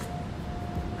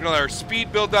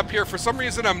speed build up here. For some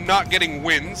reason, I'm not getting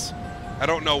winds. I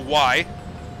don't know why.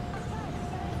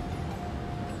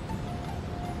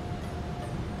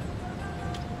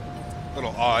 A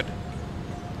little odd.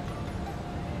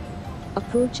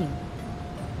 Approaching.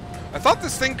 I thought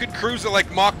this thing could cruise at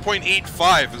like Mach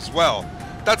 0.85 as well.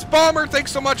 That's Bomber.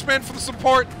 Thanks so much, man, for the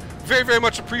support. Very, very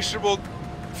much appreciable.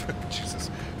 Jesus.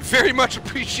 Very much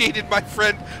appreciated, my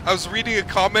friend. I was reading a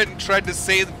comment and tried to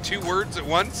say the 2 words at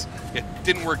once. It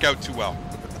didn't work out too well.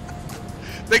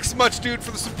 Thanks so much, dude,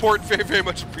 for the support. Very, very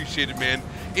much appreciated, man.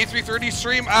 A330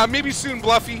 stream. Maybe soon,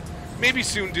 Bluffy. Maybe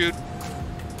soon, dude.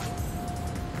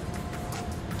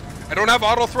 I don't have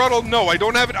auto throttle. No, I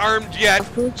don't have it armed yet.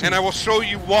 And I will show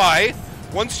you why.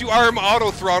 Once you arm auto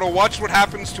throttle, watch what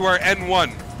happens to our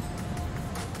N1.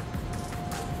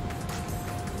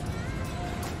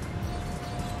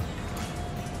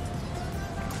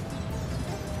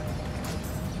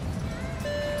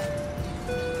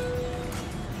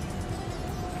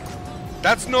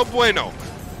 That's no bueno.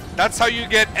 That's how you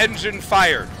get engine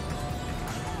fire.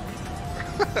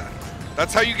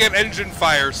 That's how you get engine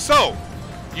fire. So,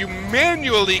 you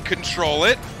manually control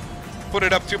it, put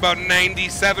it up to about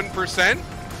 97%,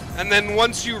 and then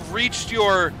once you've reached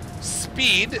your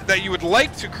speed that you would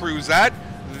like to cruise at,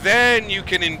 then you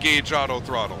can engage auto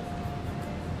throttle.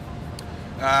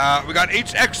 We got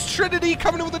HX Trinity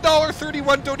coming in with a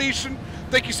 $1.31 donation.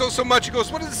 Thank you so much. He goes,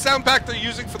 what is the sound pack they're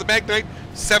using for the Magnite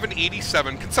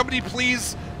 787? Can somebody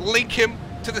please link him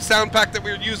to the sound pack that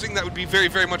we're using? That would be very,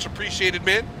 very much appreciated,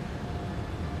 man.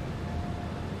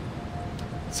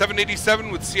 787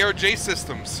 with CRJ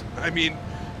systems. I mean,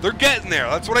 they're getting there.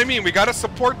 That's what I mean. We got to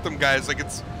support them, guys. Like,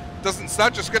 it's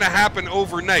not just going to happen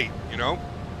overnight, you know?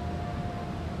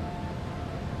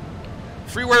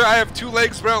 Freeware, I have 2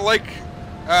 legs, but I don't like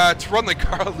to run like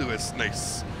Carl Lewis.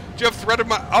 Nice. Do you have thread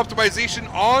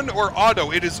optimization on or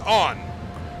auto? It is on.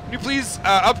 Can you please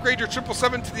upgrade your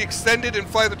 777 to the extended and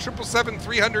fly the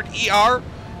 777-300ER?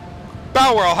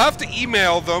 Bauer, I'll have to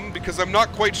email them because I'm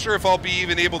not quite sure if I'll be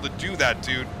even able to do that,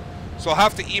 dude. So I'll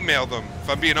have to email them, if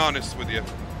I'm being honest with you.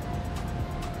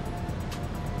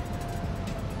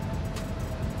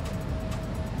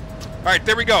 Alright,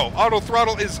 there we go. Auto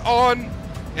throttle is on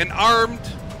and armed.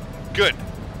 Good.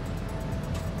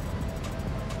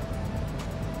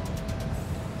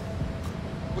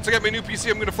 Once I get my new PC,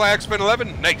 I'm going to fly X-Men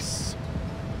 11. Nice.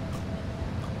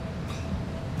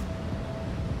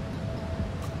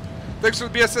 Thanks for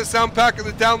the BSS sound pack and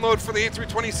the download for the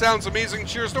A320 sounds amazing.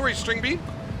 Cheers. No worries, String Bean.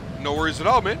 No worries at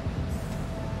all, man.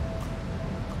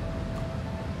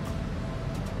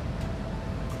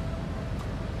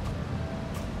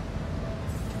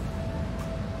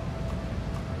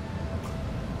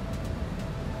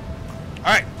 All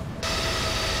right.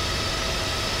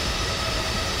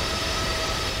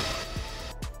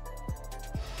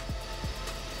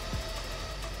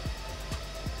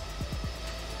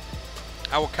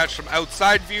 I will catch some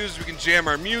outside views. We can jam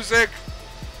our music.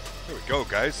 There we go,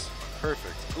 guys.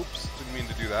 Perfect. Oops, didn't mean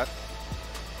to do that.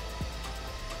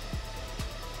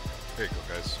 There you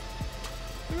go, guys.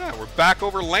 Look at that, we're back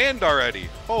over land already.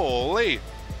 Holy.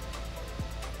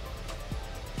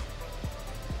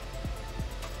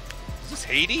 Is this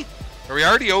Haiti? Are we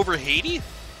already over Haiti? I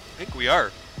think we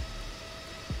are.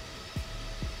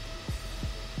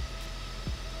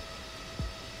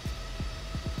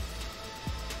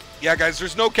 Yeah, guys,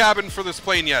 there's no cabin for this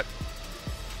plane yet.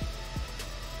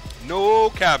 No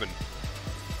cabin.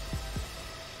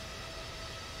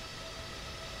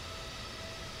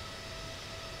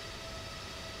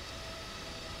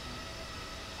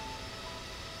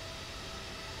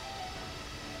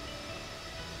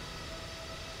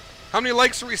 How many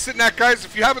likes are we sitting at, guys?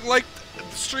 If you haven't liked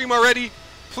the stream already,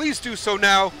 please do so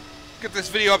now. Get this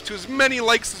video up to as many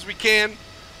likes as we can.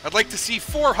 I'd like to see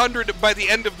 400 by the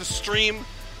end of the stream.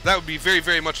 That would be very,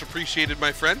 very much appreciated,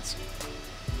 my friends.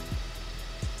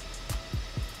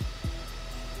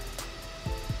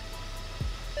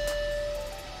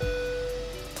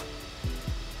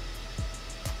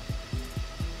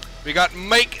 We got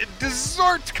Mike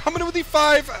Desort coming in with the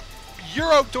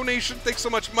 €5 donation. Thanks so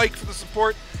much, Mike, for the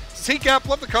support. Says, hey, Cap,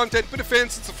 love the content. Been a fan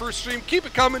since the first stream. Keep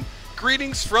it coming.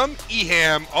 Greetings from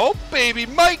Eham. Oh, baby,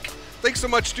 Mike. Thanks so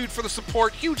much, dude, for the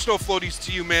support. Huge no floaties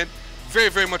to you, man. Very,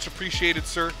 very much appreciated,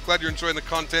 sir. Glad you're enjoying the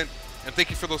content. And thank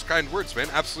you for those kind words, man.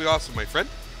 Absolutely awesome, my friend.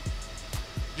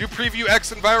 Did you preview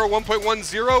X Enviro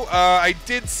 1.10? I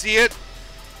did see it.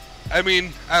 I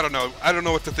mean, I don't know. I don't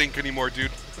know what to think anymore,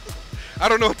 dude. I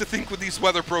don't know what to think with these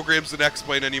weather programs in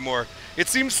X-Plane anymore. It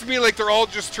seems to me like they're all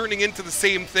just turning into the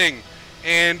same thing.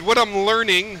 And what I'm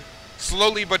learning,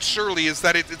 slowly but surely, is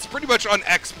that it's pretty much on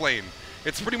X-Plane.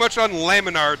 It's pretty much on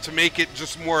Laminar to make it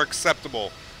just more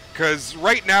acceptable. Because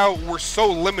right now, we're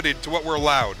so limited to what we're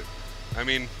allowed. I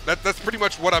mean, that's pretty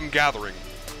much what I'm gathering.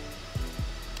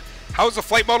 How's the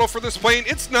flight model for this plane?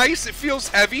 It's nice. It feels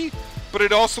heavy, but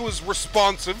it also is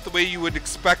responsive, the way you would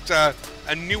expect a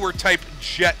newer type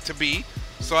jet to be.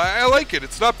 So I like it.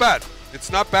 It's not bad.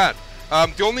 It's not bad.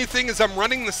 The only thing is I'm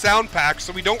running the sound pack,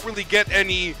 so we don't really get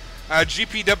any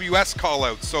GPWS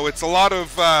callouts. So it's a lot of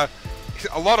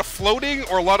floating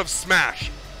or a lot of smash.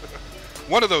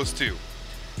 One of those two.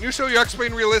 Can you show your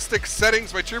X-plane realistic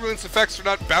settings? My turbulence effects are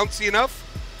not bouncy enough.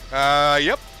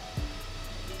 Yep.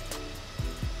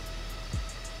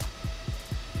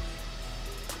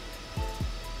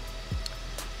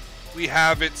 We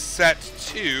have it set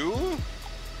to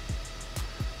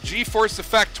G-force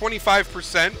effect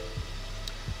 25%.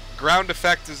 Ground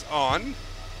effect is on.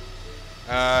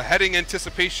 Heading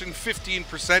anticipation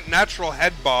 15%. Natural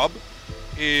head bob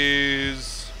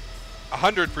is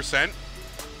 100%.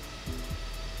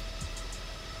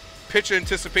 Pitch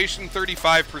anticipation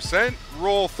 35%.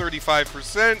 Roll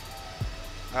 35%.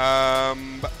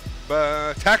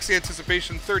 Taxi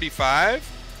anticipation 35%.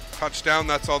 Touchdown,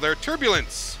 that's all there.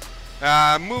 Turbulence.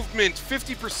 Movement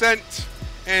 50%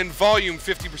 and volume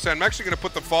 50%. I'm actually going to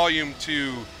put the volume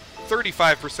to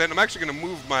 35%. I'm actually going to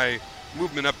move my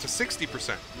movement up to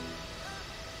 60%.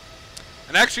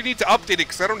 And I actually need to update it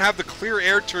because I don't have the clear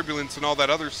air turbulence and all that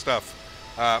other stuff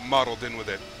modeled in with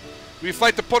it. We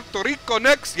fly to Puerto Rico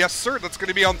next. Yes, sir. That's going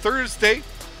to be on Thursday.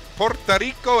 Puerto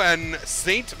Rico and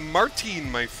St.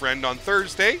 Martin, my friend, on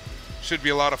Thursday. Should be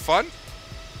a lot of fun.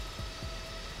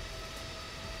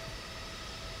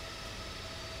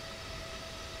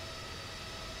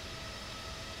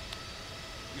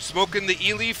 Smoking the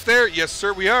E-Leaf there? Yes,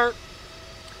 sir, we are.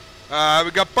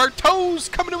 We got Bartos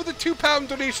coming in with a £2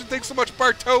 donation. Thanks so much,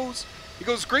 Bartos. He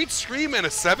goes, great stream and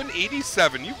a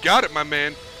 787. You got it, my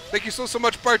man. Thank you so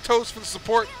much, Bartos, for the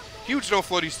support. Huge no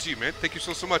floaties to you, man. Thank you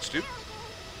so much, dude.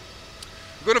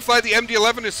 We're going to fly the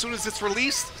MD-11 as soon as it's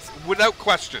released, without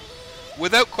question.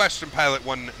 Without question, Pilot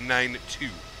 192.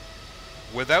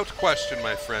 Without question,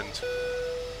 my friend.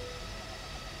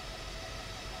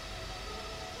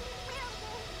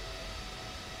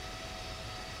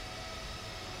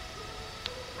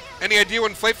 Any idea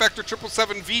when Flight Factor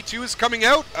 777 V2 is coming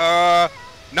out?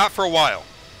 Not for a while.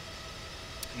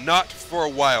 Not for a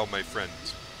while, my friend.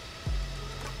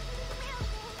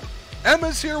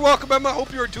 Emma's here. Welcome, Emma.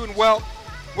 Hope you are doing well.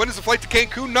 When is the flight to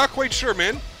Cancun? Not quite sure,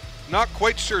 man. Not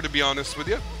quite sure, to be honest with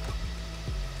you.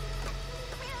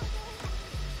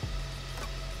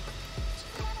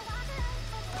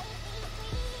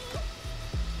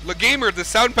 La Gamer, the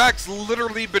sound pack's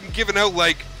literally been given out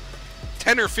like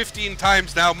 10 or 15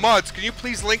 times now. Mods, can you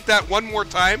please link that one more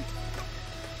time?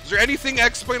 Is there anything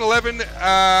X-Plane 11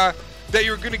 that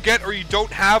you're going to get or you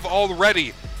don't have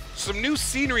already? Some new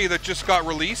scenery that just got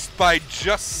released by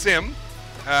Just Sim.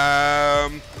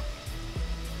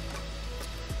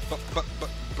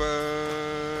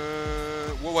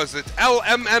 What was it?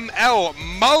 LMML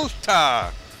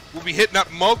Malta. We'll be hitting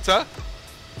up Malta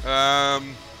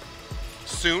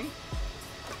soon.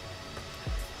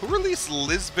 Who released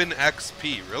Lisbon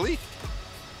XP? Really?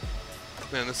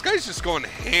 Man, this guy's just going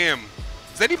ham.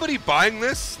 Is anybody buying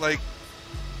this? Like,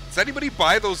 does anybody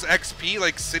buy those XP,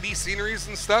 like, city sceneries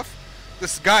and stuff?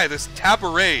 This guy, this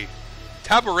Tabaret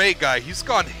guy, he's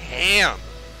gone ham.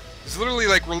 He's literally,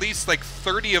 like, released, like,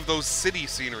 30 of those city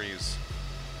sceneries.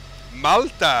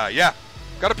 Malta, yeah.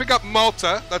 Gotta pick up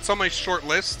Malta. That's on my short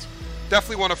list.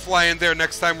 Definitely want to fly in there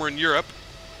next time we're in Europe.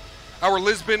 Our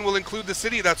Lisbon will include the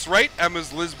city. That's right.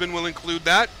 Emma's Lisbon will include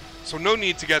that. So no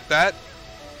need to get that.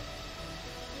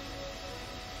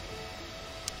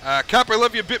 Cap, I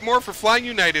love you a bit more for flying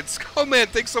United. Oh, man,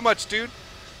 thanks so much, dude.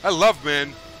 I love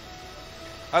the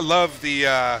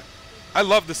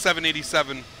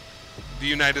 787. The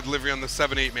United livery on the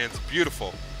 78, man. It's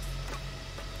beautiful.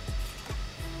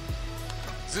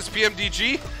 Is this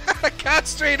PMDG? Cat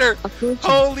Strainer!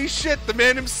 Holy shit, the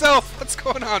man himself! What's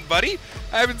going on, buddy?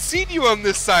 I haven't seen you on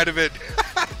this side of it.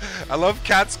 I love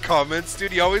Cat's comments,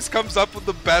 dude. He always comes up with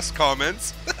the best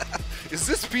comments. Is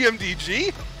this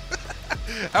PMDG?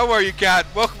 How are you, Cat?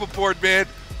 Welcome aboard, man.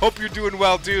 Hope you're doing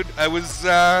well, dude. I was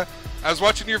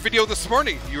watching your video this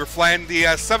morning. You were flying the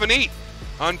 7-8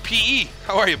 on PE.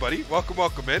 How are you, buddy?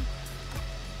 Welcome, man.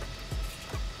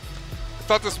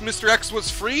 Thought this Mr. X was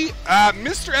free.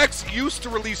 Mr. X used to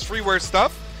release freeware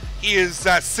stuff. He has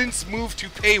since moved to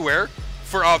payware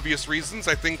for obvious reasons.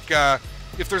 I think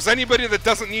if there's anybody that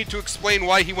doesn't need to explain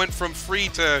why he went from free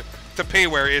to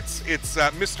payware, it's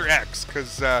Mr. X,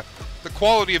 because the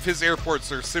quality of his airports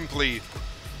are simply,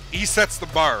 he sets the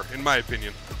bar, in my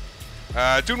opinion.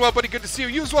 Doing well, buddy. Good to see you.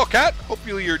 You as well, Cat. Hope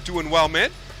you're doing well,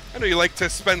 man. I know you like to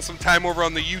spend some time over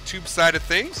on the YouTube side of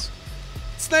things.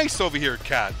 It's nice over here,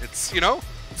 Cat. It's, you know,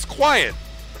 it's quiet.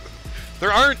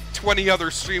 There aren't 20 other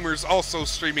streamers also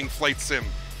streaming Flight Sim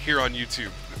here on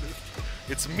YouTube.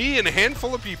 It's me and a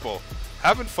handful of people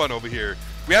having fun over here.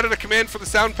 We added a command for the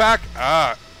sound pack.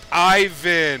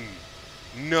 Ivan.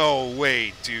 No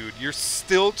way, dude. You're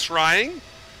still trying?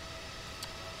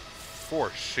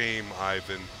 For shame,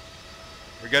 Ivan.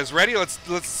 Are you guys ready? Let's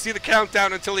see the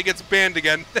countdown until he gets banned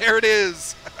again. There it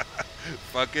is.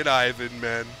 Fucking Ivan,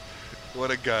 man. What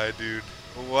a guy, dude.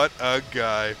 What a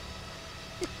guy.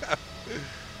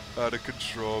 Out of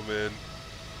control, man.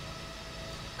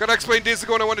 Gotta explain, days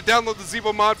ago when I want to download the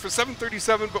Zeebo mod for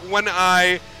 737, but when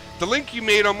the link you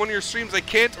made on one of your streams, I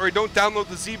can't or I don't download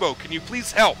the Zeebo. Can you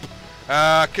please help?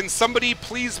 Can somebody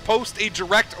please post a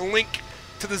direct link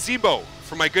to the Zeebo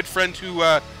for my good friend who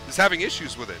is having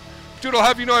issues with it? Dude, I'll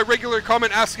have you know I regularly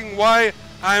comment asking why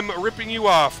I'm ripping you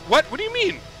off. What? What do you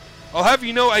mean? I'll have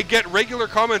you know I get regular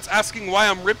comments asking why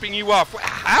I'm ripping you off.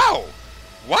 How?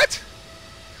 What?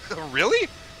 Really?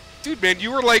 Dude, man,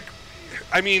 you were like,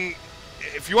 I mean,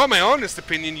 if you want my honest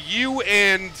opinion, you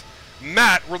and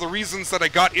Matt were the reasons that I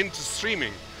got into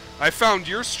streaming. I found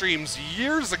your streams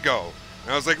years ago.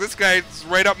 And I was like, this guy's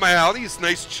right up my alley. He's a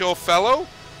nice, chill fellow.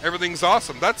 Everything's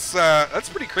awesome. That's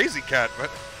pretty crazy, Kat.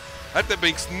 That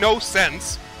makes no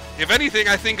sense. If anything,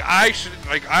 I think I should,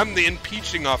 like, I'm the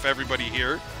impeaching off everybody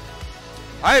here.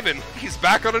 Ivan, he's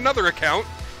back on another account.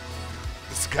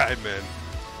 This guy, man.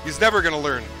 He's never going to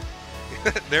learn.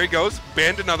 There he goes.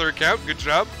 Banned another account. Good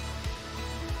job.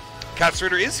 Cat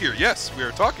Raider is here. Yes, we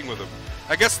are talking with him.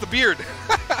 I guess the beard.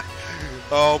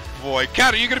 Oh, boy.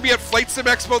 Cat, are you going to be at Flight Sim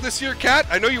Expo this year, Cat?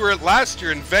 I know you were at last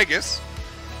year in Vegas.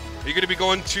 Are you going to be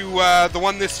going to the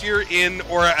one this year in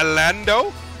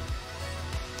Orlando?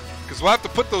 Because we'll have to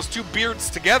put those two beards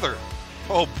together.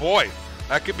 Oh, boy.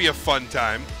 That could be a fun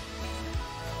time.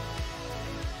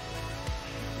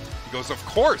 He goes, of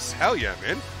course. Hell yeah,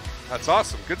 man. That's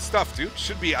awesome. Good stuff, dude.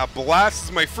 Should be a blast. This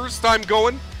is my first time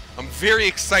going. I'm very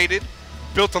excited.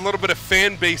 Built a little bit of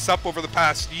fan base up over the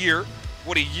past year.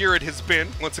 What a year it has been.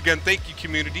 Once again, thank you,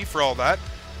 community, for all that.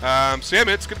 So yeah,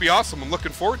 man, it's going to be awesome. I'm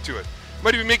looking forward to it.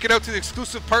 Might even make it out to the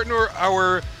exclusive partner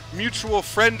our mutual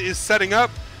friend is setting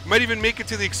up. Might even make it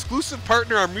to the exclusive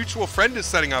partner our mutual friend is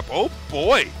setting up. Oh,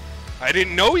 boy. I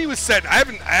didn't know he was set. I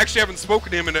actually haven't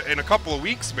spoken to him in a couple of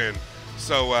weeks, man.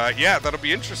 So, yeah, that'll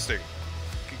be interesting.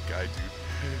 Good guy,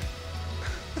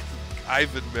 dude.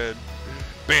 Ivan, man.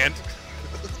 Banned.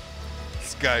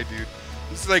 This guy, dude.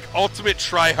 This is like ultimate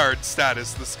tryhard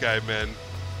status, this guy, man.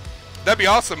 That'd be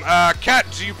awesome. Kat,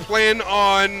 do you plan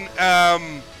on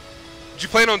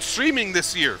streaming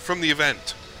this year from the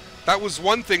event? That was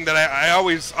one thing that I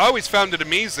always found it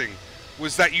amazing,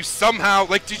 was that you somehow,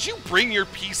 like, did you bring your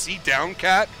PC down,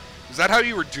 Kat? Is that how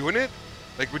you were doing it?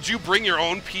 Like, would you bring your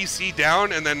own PC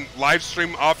down and then live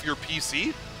stream off your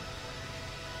PC?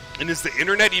 And is the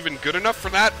internet even good enough for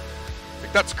that?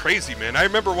 Like, that's crazy, man. I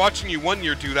remember watching you one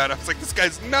year do that. I was like, this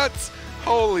guy's nuts.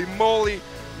 Holy moly.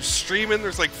 You're streaming.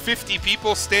 There's like 50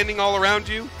 people standing all around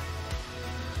you.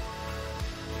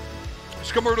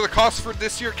 Just come over to the Cosford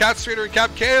this year. Cat Strader and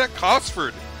Cap Canada.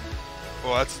 Cosford.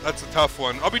 Oh, that's a tough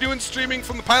one. I'll be doing streaming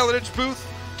from the Pilot Edge booth.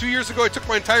 2 years ago, I took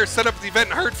my entire setup at the event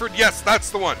in Hartford. Yes,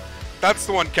 that's the one. That's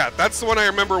the one, Cat. That's the one I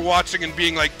remember watching and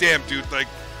being like, damn, dude, like,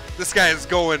 this guy is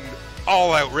going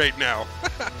all out right now.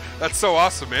 That's so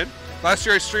awesome, man. Last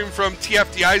year I streamed from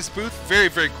TFDI's booth. Very,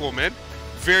 very cool, man.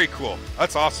 Very cool.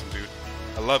 That's awesome, dude.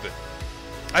 I love it.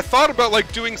 I thought about,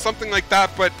 like, doing something like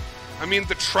that, but, I mean,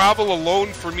 the travel alone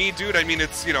for me, dude, I mean,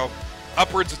 it's, you know,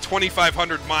 upwards of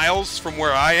 2,500 miles from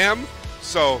where I am.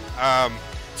 So,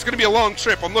 it's going to be a long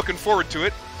trip. I'm looking forward to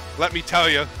it. Let me tell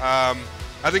you.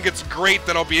 I think it's great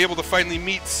that I'll be able to finally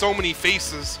meet so many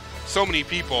faces, so many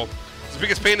people. It's the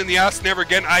biggest pain in the ass, never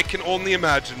again. I can only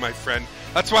imagine, my friend.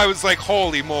 That's why I was like,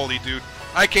 holy moly, dude.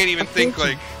 I can't even think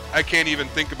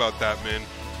about that, man.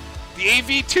 The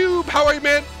AV Tube, how are you,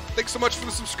 man? Thanks so much for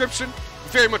the subscription.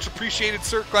 Very much appreciated,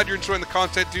 sir. Glad you're enjoying the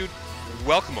content, dude.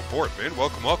 Welcome aboard, man.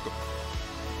 Welcome, welcome.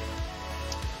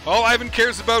 All Ivan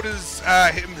cares about is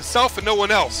himself and no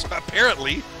one else,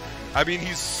 apparently. I mean,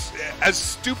 he's as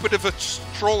stupid of a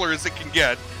troller as it can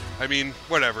get. I mean,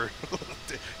 whatever.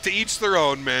 To each their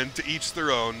own, man. To each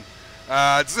their own.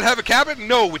 Does it have a cabin?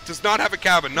 No, it does not have a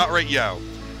cabin. Not right now.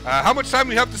 How much time do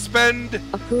we have to spend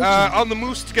on the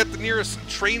Moose to get the nearest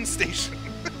train station?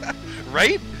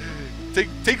 Right?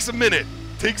 Takes a minute.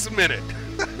 Takes a minute.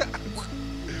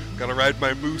 Gotta ride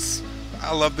my Moose.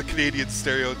 I love the Canadian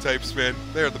stereotypes, man.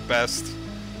 They're the best.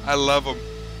 I love them.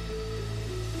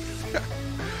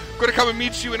 Gonna come and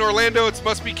meet you in Orlando. It's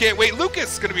must be can't wait.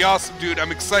 Lucas, gonna be awesome, dude.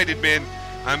 I'm excited, man.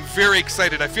 I'm very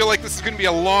excited. I feel like this is gonna be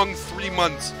a long 3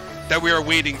 months that we are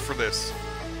waiting for this.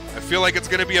 I feel like it's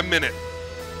gonna be a minute.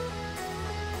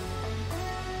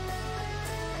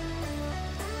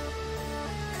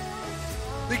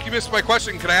 think you missed my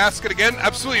question. Can I ask it again?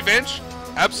 Absolutely, Vince.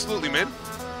 Absolutely, man.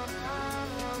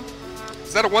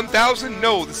 Is that a 1000?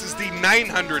 No, this is the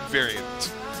 900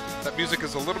 variant. That music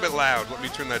is a little bit loud. Let me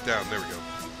turn that down. There we go.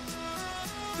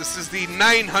 This is the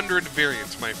 900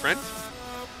 variant, my friend.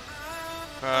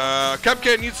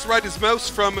 Cupcat needs to ride his mouse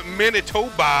from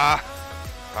Manitoba.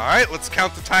 Alright, let's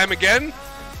count the time again.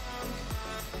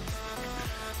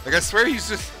 Like, I swear he's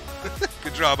just...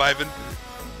 Good job, Ivan.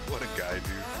 What a guy,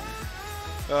 dude.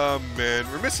 Oh, man.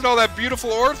 We're missing all that beautiful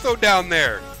ortho down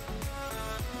there.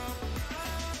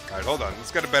 Alright, hold on.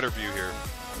 Let's get a better view here.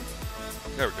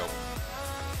 There we go.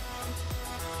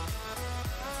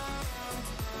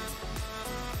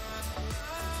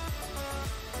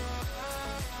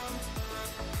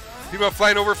 People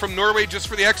flying over from Norway just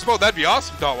for the expo? That'd be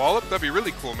awesome, Dot Wallop. That'd be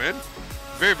really cool, man.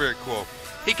 Very, very cool.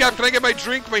 Hey, Cap, can I get my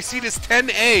drink? My seat is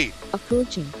 10A.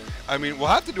 Approaching. I mean, we'll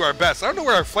have to do our best. I don't know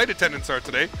where our flight attendants are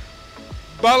today.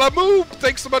 Balamoo,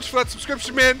 thanks so much for that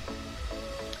subscription, man.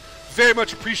 Very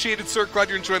much appreciated, sir. Glad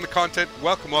you're enjoying the content.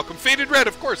 Welcome, welcome. Faded Red,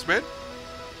 of course, man.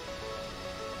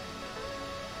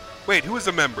 Wait, who is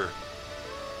a member?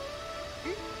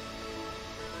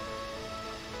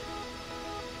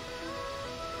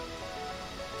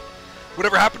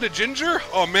 Whatever happened to Ginger?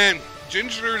 Oh, man.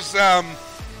 Ginger's,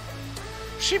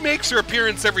 she makes her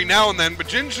appearance every now and then, but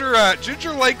Ginger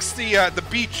likes the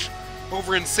beach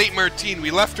over in St. Martin. We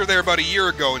left her there about a year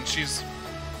ago, and she's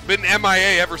been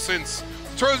MIA ever since.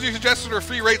 Tutorials you suggested are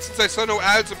free, right? Since I saw no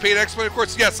ads and paid expert, of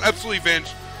course. Yes, absolutely,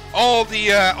 Vinge. All the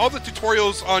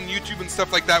tutorials on YouTube and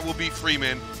stuff like that will be free,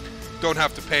 man. Don't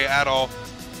have to pay at all.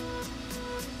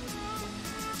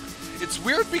 It's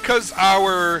weird because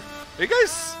our... Hey,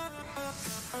 guys...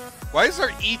 Why is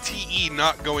our ETE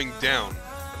not going down?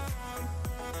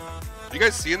 You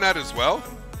guys seeing that as well?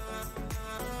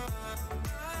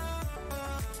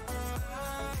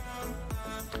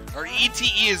 Our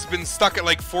ETE has been stuck at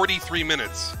like 43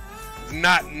 minutes.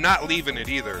 Not leaving it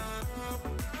either.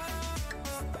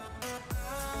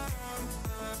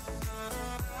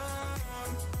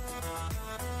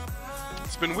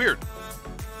 It's been weird.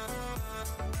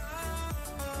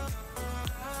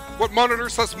 What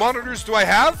monitors do I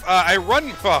have? I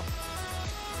run... Oh.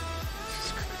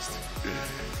 Jesus Christ.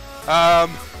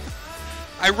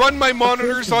 I run my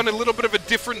monitors on a little bit of a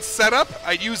different setup.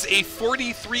 I use a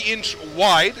 43-inch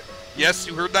wide. Yes,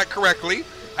 you heard that correctly.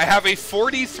 I have a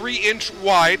 43-inch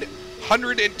wide,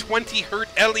 120 Hz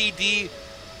LED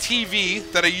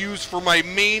TV that I use for my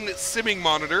main simming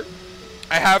monitor.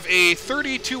 I have a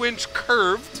 32-inch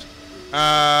curved,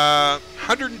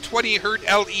 120 Hz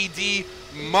LED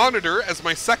monitor as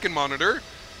my second monitor,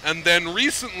 and then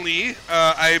recently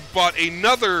I bought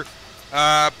another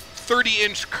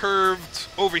 30-inch curved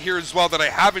over here as well that I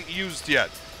haven't used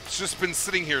yet. It's just been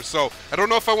sitting here, so I don't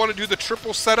know if I want to do the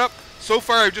triple setup. So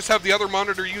far I just have the other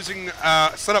monitor using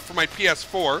set up for my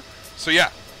PS4, so yeah.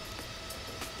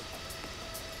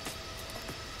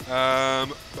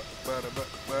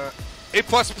 A+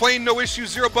 plane, no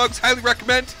issues, 0 bugs, highly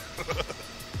recommend.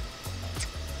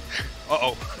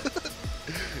 Uh-oh.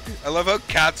 I love how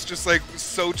Kat's just like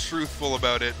so truthful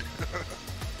about it.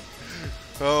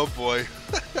 Oh boy.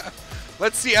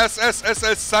 Let's see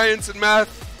SSSS Science and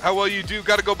Math. How well you do.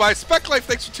 Gotta go by. Spec Life,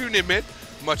 thanks for tuning in, man.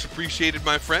 Much appreciated,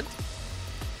 my friend.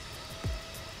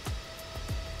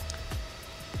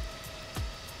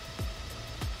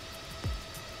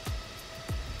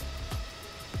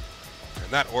 And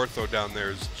that ortho down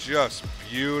there is just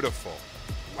beautiful.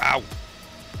 Wow.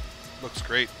 Looks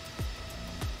great.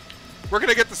 We're going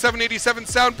to get the 787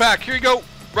 sound pack. Here you go.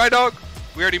 Right, dog.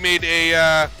 We already made a,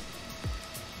 I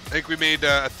think we made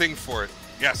a thing for it.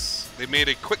 Yes, they made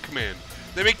a quick command.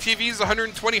 They make TVs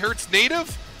 120 Hertz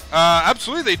native?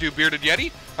 Absolutely they do, Bearded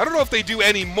Yeti. I don't know if they do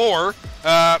any more.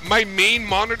 My main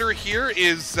monitor here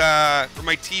is, or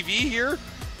my TV here.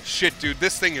 Shit, dude,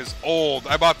 this thing is old.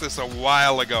 I bought this a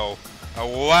while ago.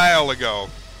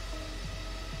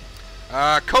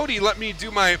 Cody, let me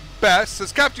do my best.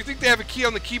 Says, Cap, do you think they have a key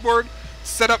on the keyboard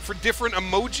set up for different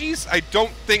emojis? I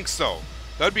don't think so.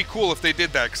 That would be cool if they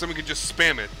did that, because then we could just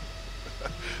spam it.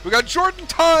 We got Jordan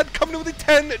Todd coming in with a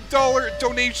 $10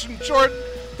 donation. Jordan,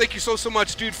 thank you so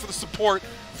much, dude, for the support.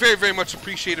 Very, very much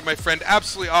appreciated, my friend.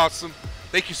 Absolutely awesome.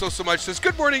 Thank you so much. Says,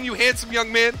 good morning, you handsome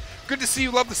young man. Good to see you.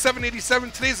 Love the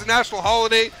 787. Today's a national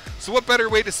holiday, so what better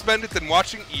way to spend it than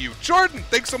watching you? Jordan,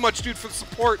 thanks so much, dude, for the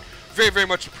support. Very, very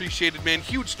much appreciated, man.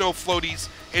 Huge no floaties.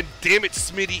 And damn it,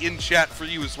 Smitty in chat for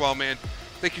you as well, man.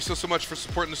 Thank you so much for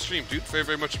supporting the stream, dude. Very,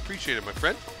 very much appreciated, my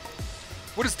friend.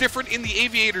 What is different in the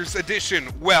Aviators edition?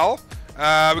 Well,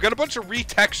 we got a bunch of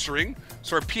retexturing.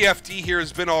 So our PFD here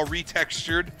has been all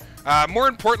retextured. More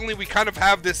importantly, we kind of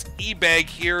have this E-bag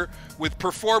here with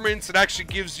performance. It actually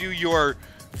gives you your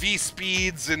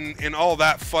V-speeds and all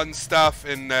that fun stuff.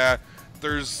 And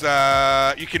there's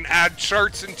you can add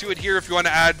charts into it here if you want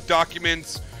to add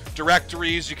documents,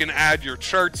 directories. You can add your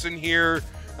charts in here.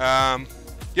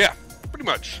 Yeah, pretty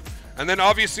much. And then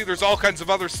obviously there's all kinds of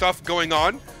other stuff going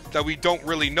on that we don't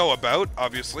really know about,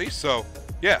 obviously. So,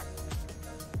 yeah.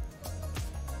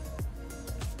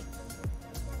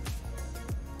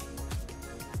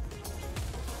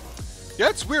 Yeah,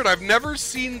 it's weird. I've never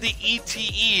seen the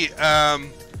ETE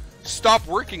stop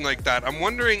working like that. I'm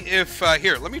wondering if...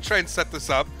 here, let me try and set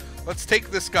this up. Let's take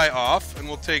this guy off, and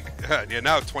we'll take... yeah,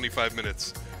 now 25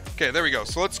 minutes. Okay, there we go.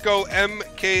 So let's go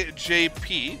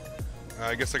MKJP.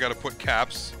 I guess I got to put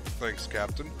caps. Thanks,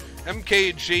 Captain.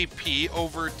 MKJP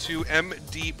over to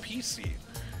MDPC.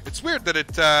 It's weird that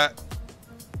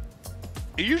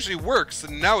it usually works,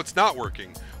 and now it's not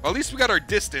working. Well, at least we got our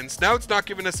distance. Now it's not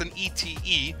giving us an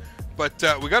ETE. But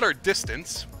we got our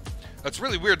distance. That's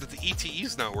really weird that the ETE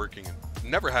is not working.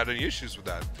 Never had any issues with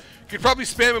that. You could probably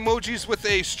spam emojis with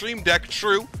a Stream Deck.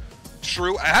 True.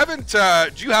 True. I haven't...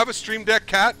 do you have a Stream Deck,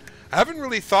 Kat? I haven't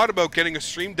really thought about getting a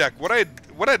Stream Deck. What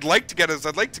I'd like to get is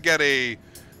I'd like to get a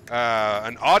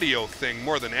an audio thing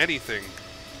more than anything.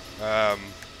 Not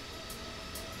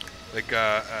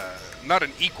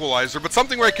an equalizer, but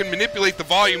something where I can manipulate the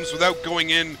volumes without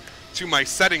going in to my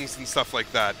settings and stuff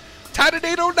like that.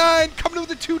 Tatted809 coming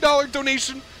with a $2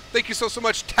 donation. Thank you so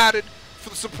much, Tatted, for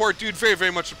the support, dude. Very,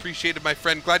 very much appreciated, my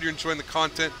friend. Glad you're enjoying the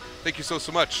content. Thank you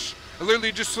so much. I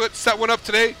literally just set one up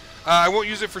today. I won't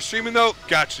use it for streaming though.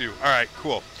 Got you. All right,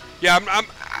 cool. Yeah,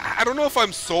 I don't know if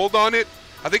I'm sold on it.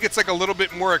 I think it's like a little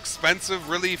bit more expensive,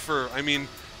 really. I mean,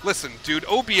 listen, dude.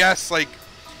 OBS, like,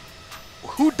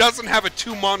 who doesn't have a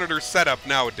 2-monitor setup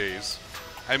nowadays?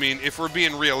 I mean, if we're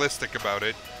being realistic about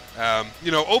it.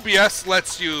 You know, OBS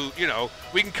lets you, you know,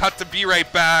 we can cut to be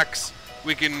right backs.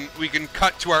 We can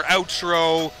cut to our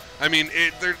outro. I mean,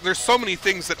 there's so many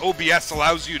things that OBS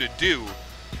allows you to do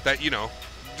that, you know,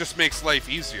 just makes life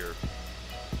easier.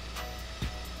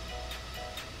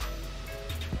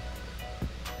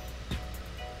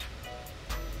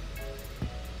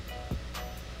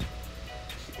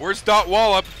 Where's Dot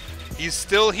Wallop? He's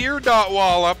still here, Dot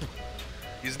Wallop.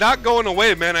 He's not going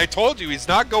away, man. I told you, he's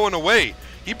not going away.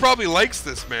 He probably likes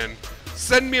this, man.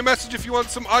 Send me a message if you want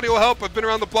some audio help. I've been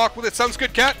around the block with it. Sounds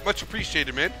good, Kat? Much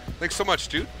appreciated, man. Thanks so much,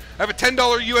 dude. I have a $10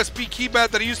 USB keypad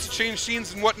that I use to change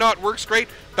scenes and whatnot. Works great.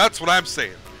 That's what I'm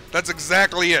saying. That's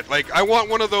exactly it. Like, I want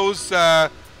one of those, I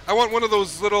want one of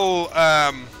those little,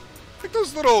 like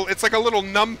those little, it's like a little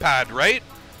numpad, right?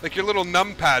 Like your little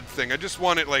numpad thing. I just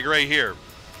want it, like, right here.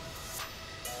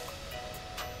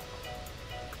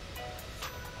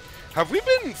 Have we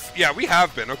been? Yeah, we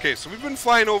have been. Okay, so we've been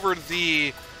flying over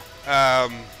the,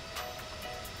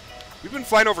 we've been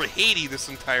flying over Haiti this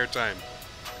entire time.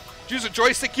 Do you use a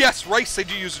joystick? Yes, Rice, I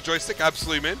do use a joystick.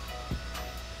 Absolutely, man.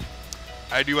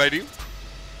 I do.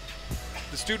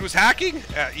 This dude was hacking?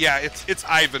 Yeah, it's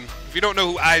Ivan. If you don't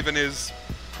know who Ivan is,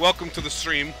 welcome to the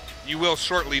stream. You will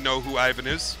shortly know who Ivan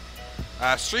is.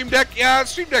 Stream Deck? Yeah,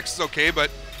 Stream Deck is okay, but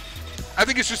I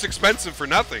think it's just expensive for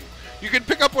nothing. You can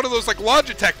pick up one of those, like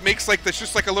Logitech makes like this,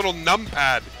 just like a little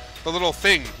numpad, the little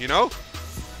thing, you know?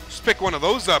 Just pick one of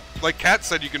those up. Like Kat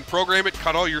said, you can program it,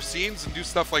 cut all your scenes, and do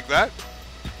stuff like that.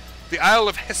 The Isle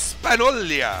of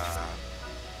Hispaniola.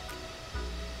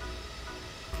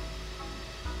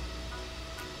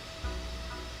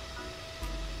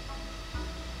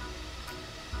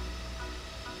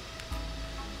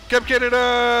 Cap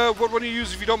Canada, what one do you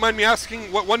use if you don't mind me asking?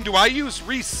 What one do I use?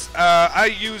 Reese, I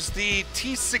use the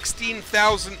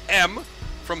T16000M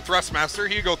from Thrustmaster.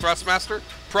 Here you go, Thrustmaster.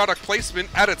 Product placement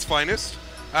at its finest.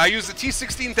 I use the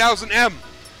T16000M.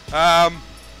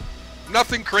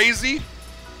 Nothing crazy.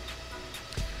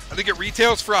 I think it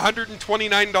retails for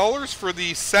 $129 for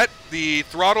the set, the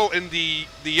throttle, and the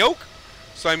yoke.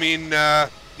 So, I mean,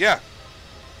 yeah.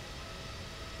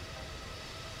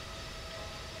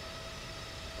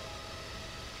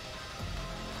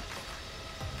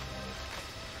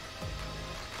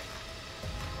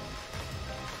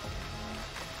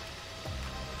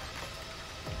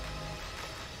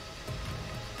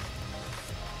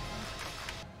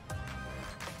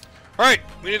 Alright,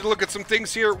 we need to look at some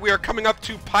things here. We are coming up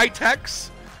to Pytex.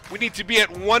 We need to be at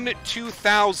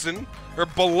 1-2000 or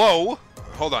below.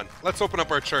 Hold on. Let's open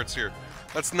up our charts here.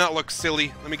 Let's not look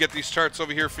silly. Let me get these charts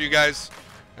over here for you guys.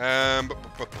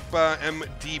 MDPC.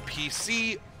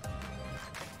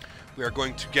 We are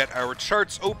going to get our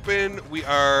charts open. We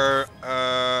are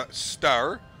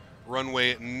star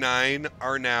runway 9,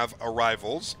 RNAV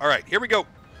arrivals. All right, here we go.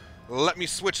 Let me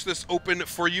switch this open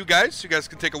for you guys so you guys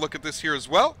can take a look at this here as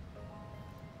well.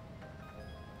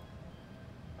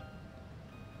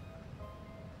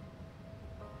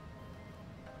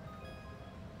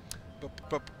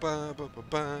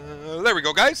 There we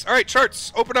go, guys. All right,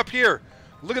 charts, open up here.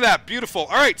 Look at that, beautiful.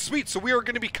 All right, sweet. So we are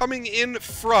going to be coming in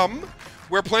from,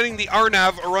 we're planning the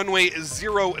RNAV runway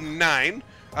 09.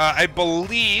 I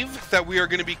believe that we are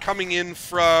going to be coming in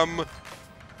from,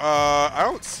 I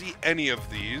don't see any of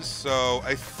these, so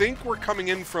I think we're coming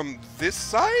in from this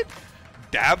side?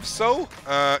 Davso?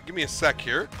 Give me a sec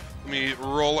here. Let me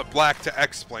roll it black to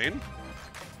explain.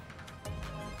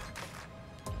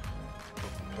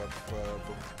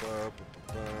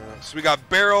 So we got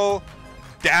Barrel,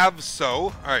 Davso.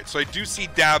 All right, so I do see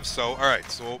Davso. All right,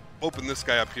 so we'll open this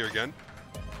guy up here again.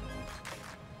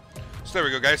 So there we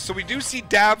go, guys. So we do see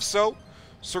Davso.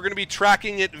 So we're going to be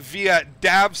tracking it via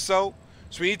Davso.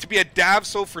 So we need to be at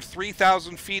Davso for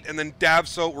 3,000 feet, and then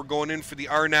Davso, we're going in for the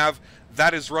RNAV.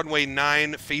 That is runway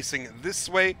 9 facing this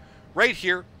way, right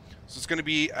here. So it's going to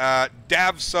be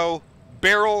Davso,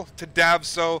 Barrel to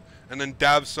Davso, and then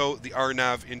Davso, the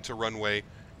RNAV, into runway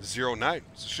 09.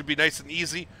 So it should be nice and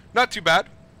easy. Not too bad.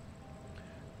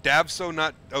 Davso,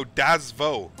 not... Oh,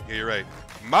 Dazvo. Yeah, you're right.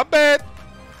 My bad.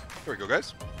 There we go,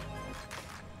 guys.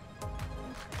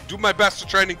 Do my best to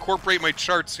try and incorporate my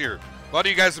charts here. A lot of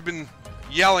you guys have been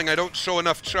yelling I don't show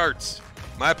enough charts.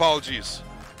 My apologies.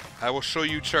 I will show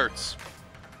you charts.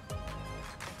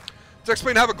 Does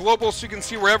explain have a global so you can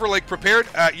see wherever, like, prepared?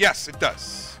 Yes, it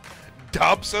does.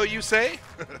 Dobso, you say?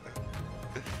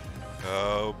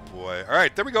 Oh, boy. All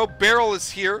right, there we go. Barrel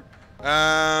is here.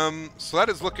 So that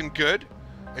is looking good.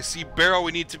 I see Barrel.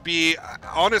 We need to be...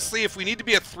 honestly, if we need to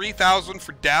be at 3,000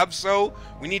 for Davso,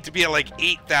 we need to be at, like,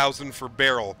 8,000 for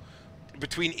Barrel.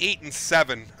 Between 8 and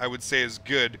 7, I would say, is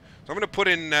good. So I'm going to put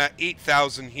in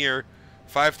 8,000 here.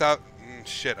 5,000...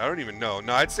 shit, I don't even know.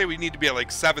 No, I'd say we need to be at,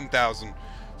 like, 7,000.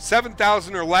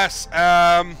 7,000 or less.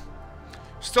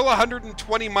 Still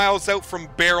 120 miles out from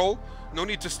Barrel. No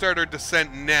need to start our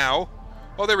descent now.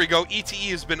 Oh, there we go.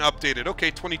 ETE has been updated.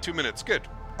 Okay, 22 minutes. Good.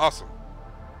 Awesome.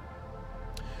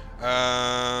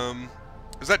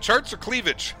 Is that charts or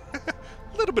cleavage?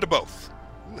 A little bit of both.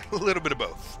 A little bit of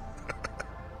both.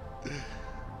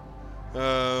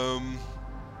 The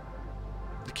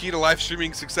key to live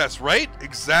streaming success, right?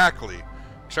 Exactly.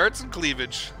 Charts and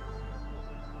cleavage.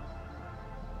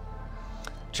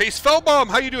 Chase Fellbaum,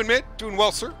 how you doing, man? Doing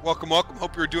well, sir. Welcome, welcome.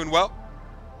 Hope you're doing well.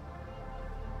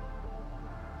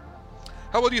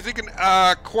 How well do you think an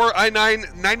Core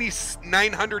i9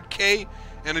 9900K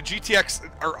and a GTX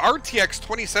or RTX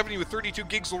 2070 with 32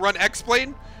 gigs will run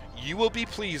X-Plane? You will be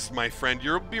pleased, my friend.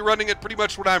 You'll be running it pretty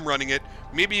much what I'm running it,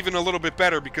 maybe even a little bit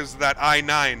better because of that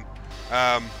i9.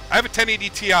 I have a 1080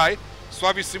 Ti, so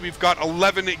obviously we've got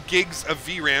 11 gigs of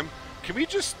VRAM. Can we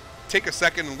just take a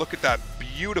second and look at that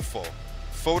beautiful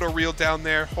photo reel down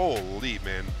there? Holy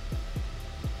man.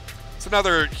 It's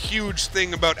another huge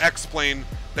thing about X-Plane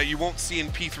that you won't see in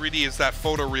P3D is that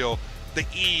photo reel. The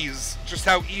ease, just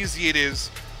how easy it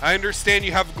is. I understand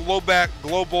you have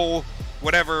global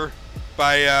whatever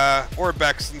by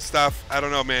Orbex and stuff. I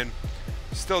don't know, man.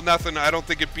 Still nothing. I don't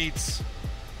think it beats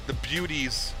the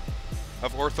beauties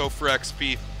of Ortho for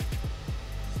XP.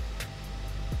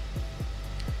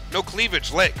 No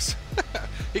cleavage, legs.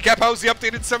 Hey Cap, how's the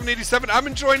updated 787? I'm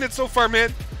enjoying it so far,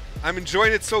 man. I'm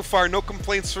enjoying it so far. No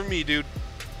complaints from me, dude.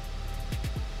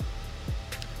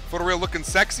 Photo reel looking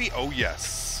sexy? Oh,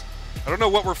 yes. I don't know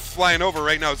what we're flying over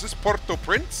right now. Is this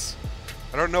Port-au-Prince?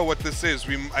 I don't know what this is.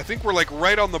 I think we're like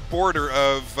right on the border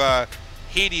of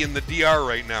Haiti and the DR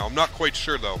right now. I'm not quite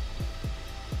sure, though.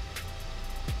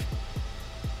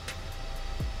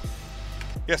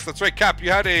 Yes, that's right, Cap.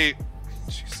 You had a...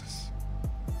 Jesus.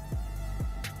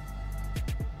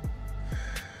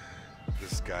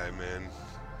 This guy, man.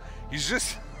 He's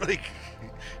just, like...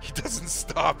 He doesn't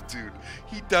stop, dude.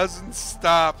 He doesn't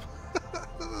stop.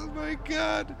 Oh my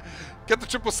god. Get the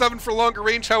 777 for longer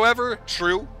range, however.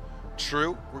 True.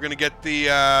 True. We're gonna get the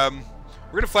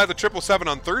we're gonna fly the 777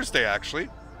 on Thursday, actually.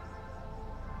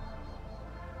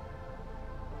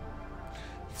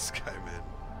 This guy, man.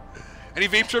 Any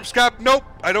vape trips, Cap? Nope.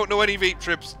 I don't know any vape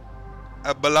trips.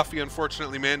 Baluffy,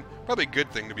 unfortunately, man. Probably a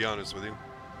good thing, to be honest with you.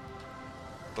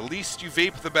 The least you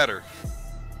vape, the better.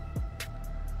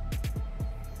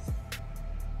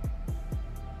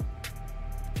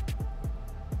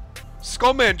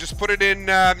 Skullman just put it in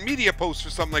media post or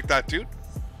something like that, dude.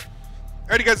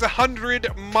 Alrighty, guys,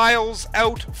 100 miles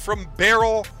out from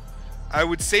Barrel. I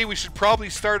would say we should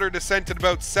probably start our descent at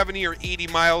about 70 or 80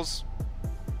 miles.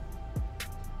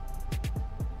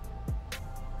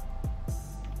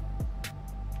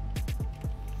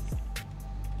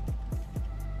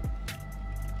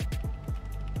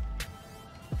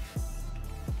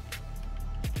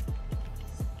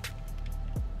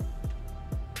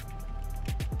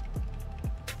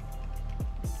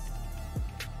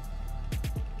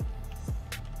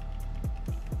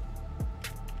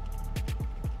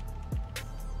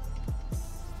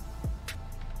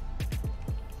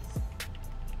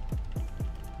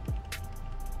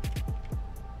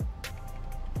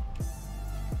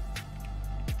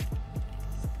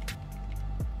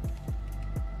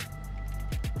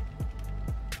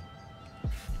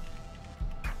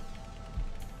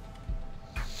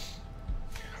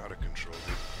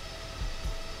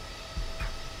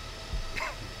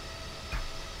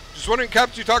 Just wondering, Cap,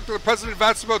 did you talk to the president of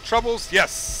VATSIM about troubles?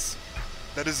 Yes.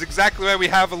 That is exactly why we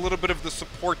have a little bit of the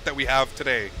support that we have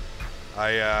today.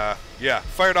 Yeah,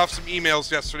 fired off some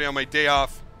emails yesterday on my day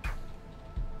off.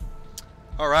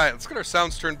 All right, let's get our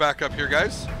sounds turned back up here,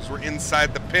 guys, because we're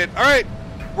inside the pit. All right,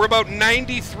 we're about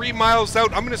 93 miles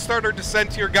out. I'm going to start our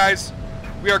descent here, guys.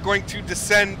 We are going to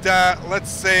descend, let's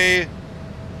say,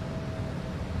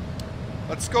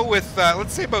 let's go with,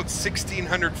 let's say about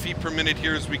 1,600 feet per minute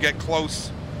here as we get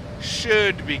close.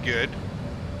 Should be good.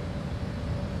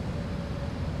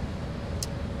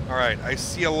 All right, I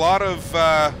see a lot of,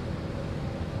 I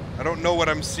don't know what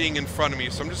I'm seeing in front of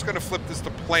me, so I'm just going to flip this to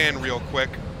plan real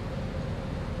quick.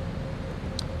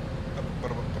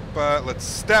 Let's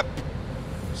step,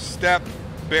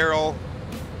 barrel,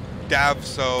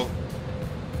 davso.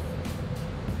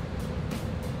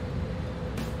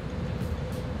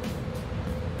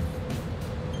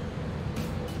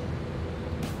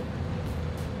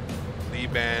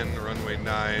 Lee-ban, runway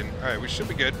 9. All right, we should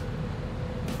be good.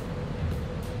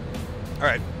 All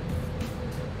right.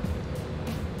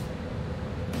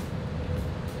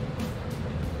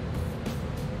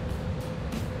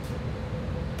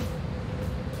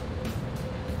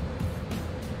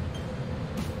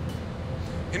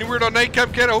 Any word on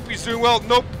Nightcap Ken? I hope he's doing well.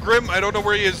 Nope, Grim, I don't know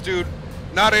where he is, dude.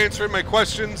 Not answering my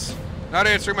questions, not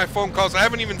answering my phone calls. I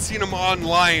haven't even seen him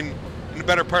online in the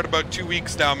better part of about 2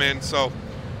 weeks now, man. So,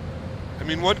 I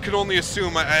mean, one could only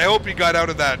assume. I hope he got out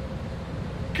of that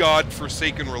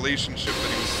God-forsaken relationship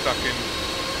that he was stuck in.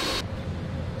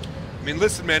 I mean,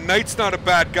 listen, man, Knight's not a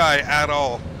bad guy at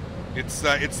all. It's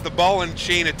the ball and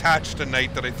chain attached to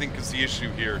Knight that I think is the issue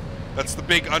here. That's the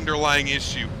big underlying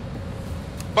issue.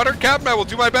 Butter Captain, I will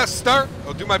do my best to start.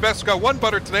 I'll do my best. We got one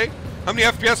butter today. How many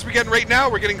FPS are we getting right now?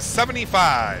 We're getting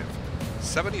 75.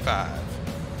 75.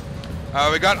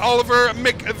 We got Oliver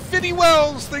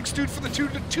McVinney-Wells. Thanks, dude, for the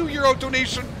 €2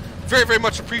 donation. Very, very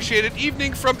much appreciated.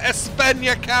 Evening from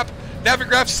España, Cap.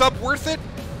 Navigraph sub worth it?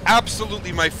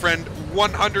 Absolutely, my friend.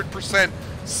 100%.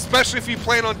 Especially if you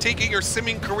plan on taking your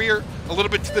simming career a little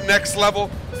bit to the next level,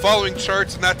 following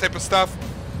charts and that type of stuff,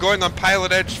 going on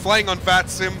Pilot Edge, flying on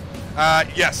VATSIM.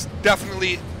 Yes,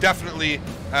 definitely,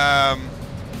 a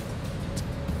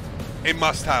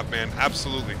must-have, man.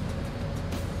 Absolutely.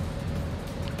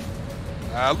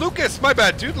 Lucas, my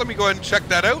bad, dude. Let me go ahead and check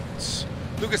that out.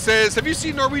 Lucas says, have you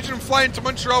seen Norwegian fly into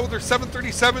Montreal with their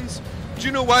 737s? Do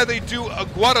you know why they do a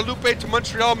Guadalupe to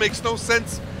Montreal? Makes no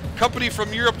sense. Company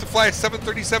from Europe to fly a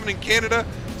 737 in Canada.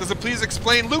 Does it please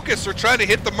explain? Lucas, they're trying to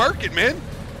hit the market, man.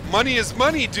 Money is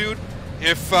money, dude.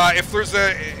 If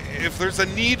there's a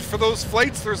need for those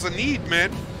flights, there's a need,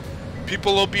 man.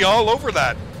 People will be all over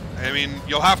that. I mean,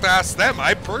 you'll have to ask them.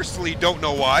 I personally don't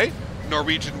know why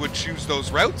Norwegian would choose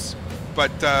those routes,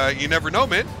 but you never know,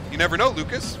 man. You never know,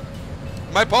 Lucas.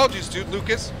 My apologies, dude,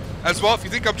 Lucas. As well, if you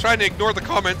think I'm trying to ignore the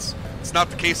comments, it's not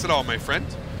the case at all, my friend.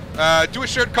 Do a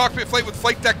shared cockpit flight with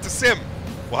flight deck to sim.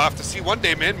 We'll have to see one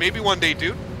day, man. Maybe one day,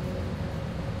 dude.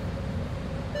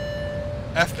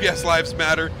 FPS lives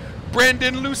matter.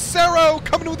 Brandon Lucero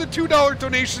coming in with a $2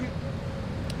 donation.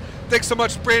 Thanks so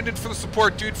much, Brandon, for the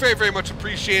support, dude. Very, very much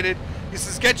appreciated. He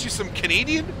says, get you some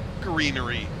Canadian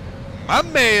greenery. My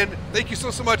man. Thank you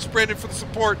so much, Brandon, for the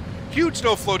support. Huge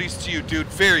no floaties to you, dude.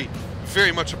 Very,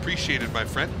 very much appreciated, my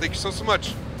friend. Thank you so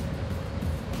much.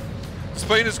 This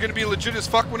plane is going to be legit as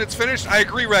fuck when it's finished. I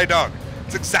agree, Rye Dog.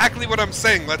 It's exactly what I'm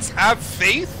saying. Let's have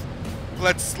faith.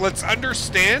 Let's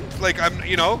understand. Like, I'm,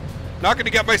 you know, not going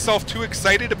to get myself too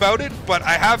excited about it, but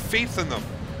I have faith in them.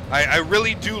 I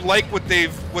really do like what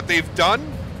they've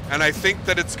done, and I think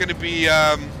that it's going to be.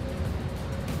 I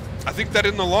think that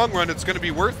in the long run, it's going to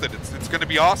be worth it. It's going to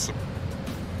be awesome.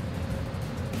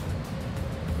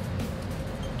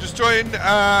 Just joined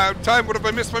time. What have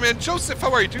I missed, my man? Joseph,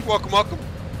 how are you, dude? Welcome, welcome.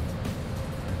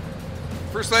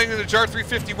 First landing in the JAR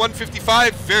 350,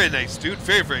 155. Very nice, dude.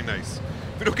 Very, very nice.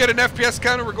 If we don't get an FPS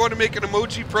counter, we're going to make an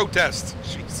emoji protest.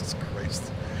 Jesus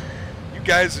Christ. You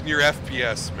guys and your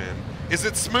FPS, man. Is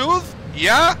it smooth?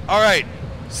 Yeah? All right.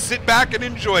 Sit back and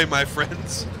enjoy, my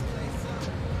friends.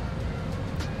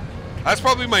 That's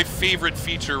probably my favorite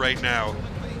feature right now.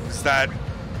 Is that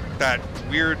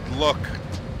weird look.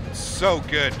 It's so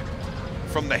good.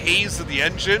 From the haze of the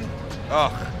engine.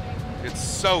 Ugh. It's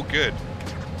so good.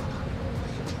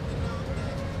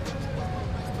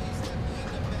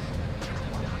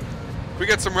 We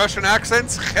get some Russian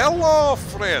accents. Hello,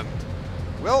 friend.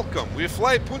 Welcome. We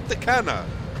fly Punta Cana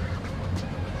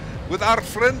with our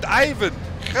friend Ivan.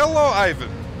 Hello,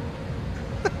 Ivan.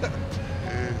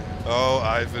 Oh,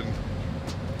 Ivan.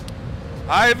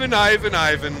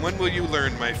 Ivan. When will you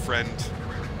learn, my friend?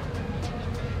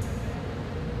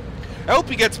 I hope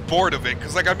he gets bored of it,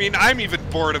 because, like, I mean, I'm even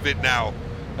bored of it now.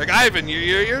 Like, Ivan,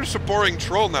 you're just a boring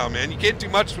troll now, man. You can't do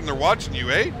much when they're watching you,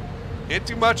 eh? Can't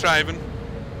do much, Ivan.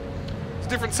 It's a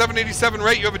different 787,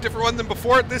 right? You have a different one than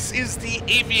before? This is the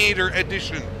Aviator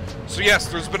edition. So, yes,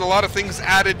 there's been a lot of things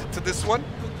added to this one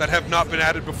that have not been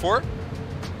added before.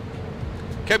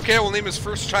 Kebke will name his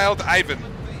first child Ivan.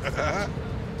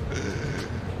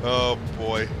 Oh,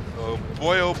 boy. Oh,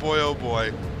 boy, oh, boy, oh,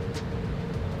 boy.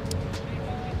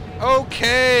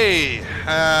 Okay.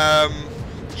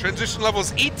 Transition level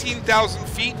is 18,000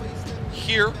 feet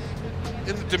here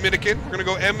in the Dominican. We're going to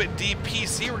go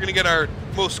MDPC. We're going to get our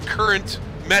most current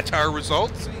METAR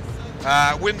results.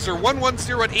 Winds are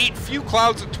 110 at 8, few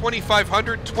clouds at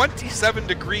 2,500, 27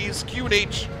 degrees,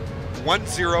 QNH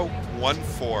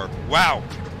 1014. Wow.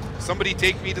 Somebody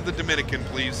take me to the Dominican,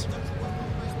 please.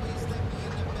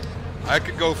 I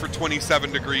could go for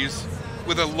 27 degrees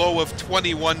with a low of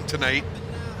 21 tonight.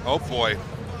 Oh boy.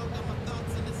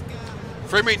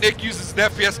 Framerate Nick uses an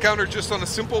FPS counter just on a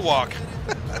simple walk.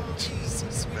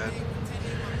 Jesus, man.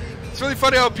 It's really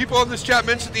funny how people on this chat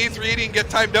mention the A380 and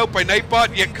get timed out by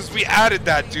Nightbot. Yeah, because we added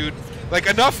that, dude. Like,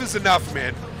 enough is enough,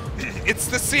 man. It's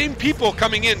the same people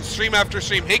coming in stream after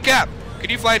stream. Hey, Cap,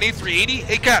 can you fly an A380?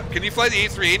 Hey, Cap, can you fly the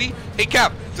A380? Hey,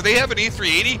 Cap, do they have an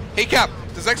A380? Hey, Cap,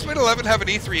 does X-Men 11 have an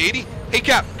A380? Hey,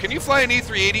 Cap, can you fly an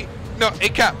A380? No, hey,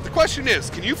 Cap, the question is,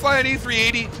 can you fly an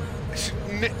A380?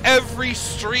 Every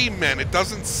stream, man, it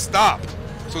doesn't stop.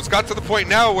 So it's got to the point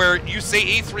now where you say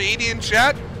A380 in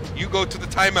chat, you go to the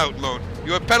timeout mode.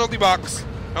 You have penalty box.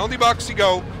 Penalty box you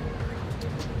go.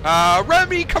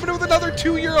 Remy coming in with another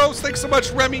 €2. Thanks so much,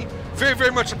 Remy. Very,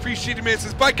 very much appreciated, man. It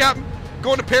says, bye, Captain.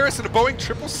 Going to Paris in a Boeing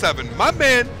 777. My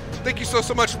man. Thank you so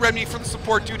much, Remy, for the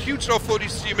support, dude. Huge no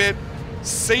floaties to you, man.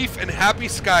 Safe and happy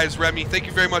skies, Remy. Thank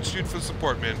you very much, dude, for the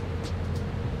support, man.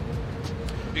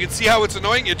 You can see how it's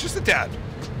annoying. Yeah, just a tad.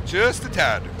 Just a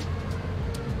tad.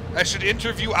 I should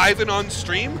interview Ivan on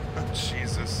stream? Oh,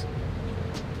 Jesus.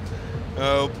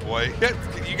 Oh, boy. Yeah,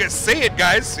 you guys say it,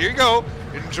 guys. Here you go.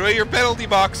 Enjoy your penalty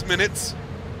box minutes.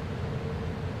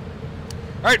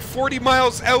 All right, 40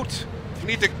 miles out. We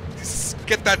need to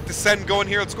get that descent going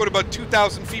here. Let's go to about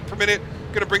 2,000 feet per minute.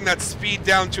 Going to bring that speed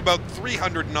down to about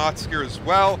 300 knots here as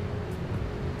well.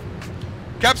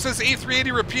 Cap says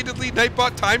A380 repeatedly.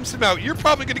 Nightbot times him out. You're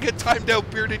probably going to get timed out,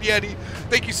 Bearded Yeti.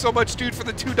 Thank you so much, dude, for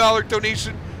the $2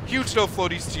 donation. Huge no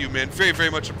floaties to you, man. Very, very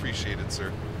much appreciated,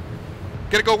 sir.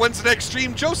 Gonna go when's the next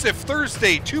stream? Joseph,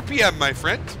 Thursday, 2 p.m., my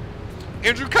friend.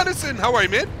 Andrew Cunnison, how are you,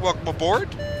 man? Welcome aboard.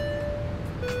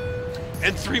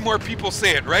 And 3 more people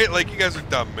say it, right? Like, you guys are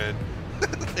dumb, man.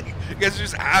 You guys are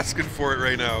just asking for it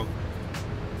right now.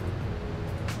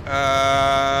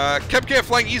 Kepke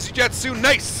flying EasyJet soon.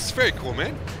 Nice. Very cool,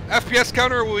 man. FPS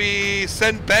counter, we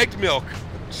send bagged milk.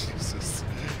 Jesus.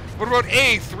 What about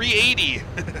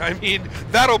A380? I mean,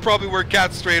 that'll probably work,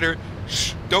 Cat Strader.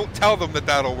 Shh, don't tell them that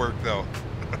that'll work, though.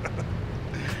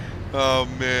 Oh,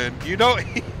 man. You know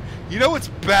it's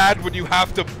bad when you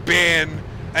have to ban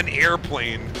an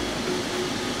airplane.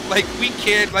 Like, we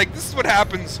can't, like, this is what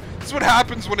happens. This is what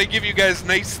happens when I give you guys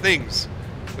nice things.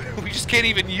 We just can't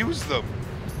even use them.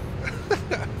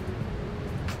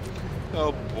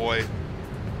 Oh boy.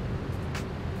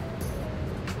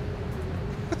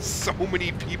 So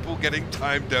many people getting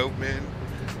timed out, man.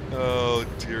 Oh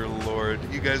dear lord.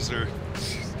 You guys are...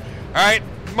 Alright,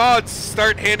 mods,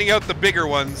 start handing out the bigger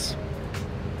ones.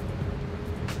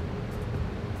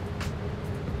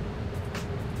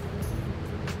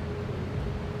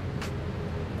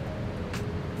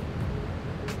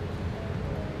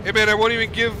 Hey man, I won't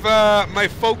even give my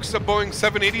folks a Boeing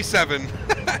 787.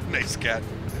 Nice, Cat.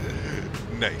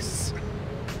 Nice.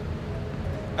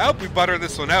 I hope we butter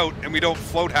this one out and we don't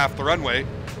float half the runway.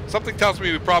 Something tells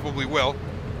me we probably will.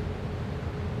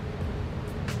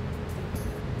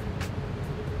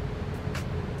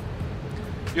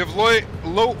 You have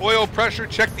low oil pressure,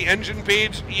 check the engine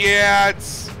page. Yeah,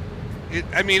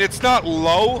 I mean, it's not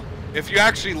low. If you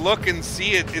actually look and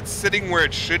see it, it's sitting where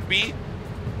it should be.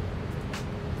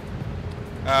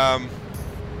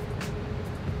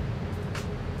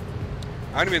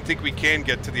 I don't even think we can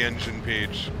get to the engine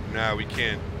page. No, we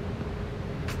can't.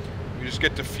 We just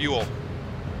get to fuel.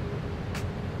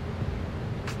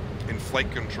 And flight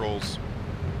controls.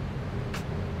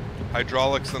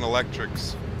 Hydraulics and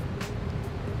electrics.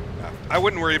 I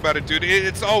wouldn't worry about it, dude.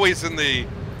 It's always in the...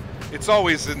 It's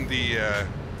always in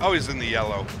the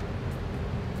yellow.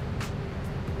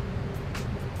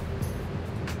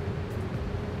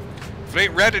 If it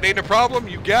ain't red, it ain't a problem.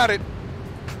 You got it.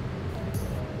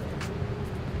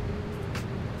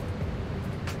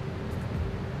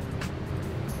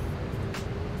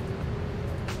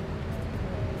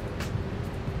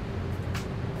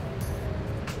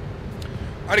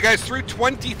 Alright guys, through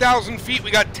 20,000 feet, we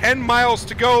got 10 miles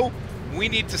to go. We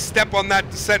need to step on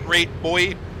that descent rate,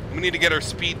 boy. We need to get our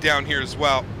speed down here as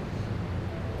well.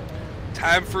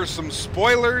 Time for some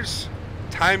spoilers.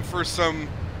 Time for some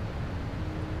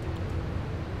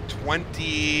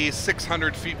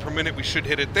 2,600 feet per minute. We should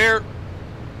hit it there.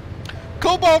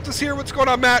 Cobalt is here. What's going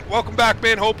on, Matt? Welcome back,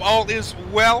 man. Hope all is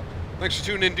well. Thanks for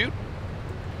tuning in, dude.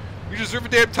 You deserve a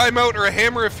damn timeout or a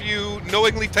hammer if you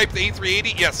knowingly type the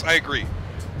A380. Yes, I agree.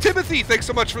 Timothy, thanks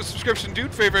so much for the subscription,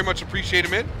 dude. Very, very much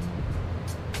appreciated, man.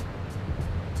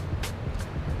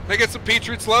 Can I get some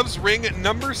Patriots loves? Ring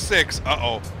number 6.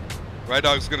 Uh-oh. Ride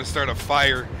Dog's going to start a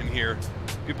fire in here.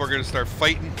 People are going to start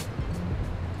fighting.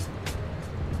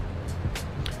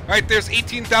 Alright, there's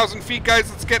 18,000 feet, guys.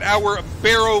 Let's get our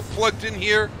barrow plugged in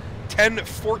here.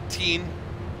 1014.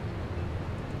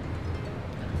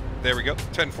 There we go.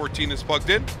 1014 is plugged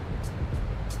in.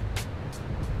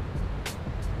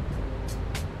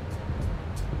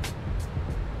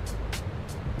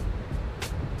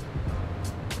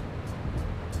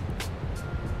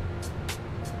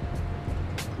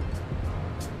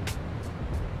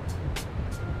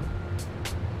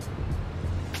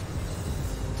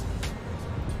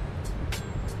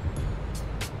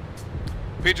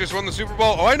 Patriots won the Super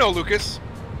Bowl. Oh, I know, Lucas.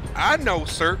 I know,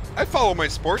 sir. I follow my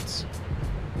sports.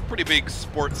 Pretty big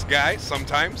sports guy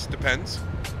sometimes. Depends.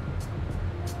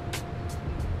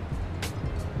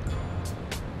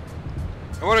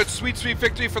 I wanted sweet, sweet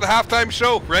victory for the halftime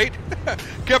show, right?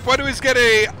 Kev, why do we get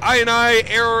a I&I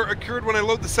error occurred when I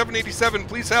load the 787?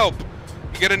 Please help.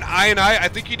 You get an I&I? I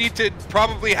think you need to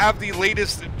probably have the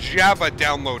latest Java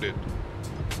downloaded.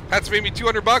 That's made me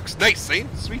 200 bucks. Nice, eh?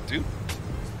 Sweet, dude.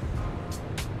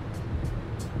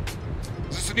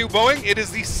 Is this a new Boeing? It is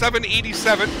the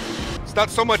 787. It's not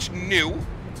so much new.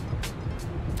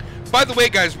 By the way,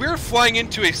 guys, we're flying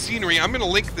into a scenery. I'm going to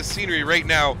link the scenery right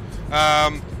now.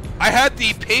 I had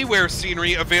the payware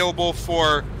scenery available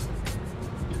for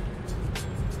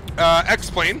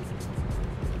X-Plane.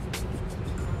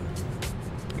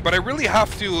 But I really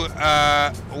have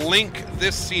to link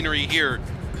this scenery here.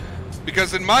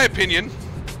 Because in my opinion,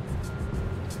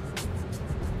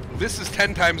 this is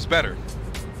 10 times better.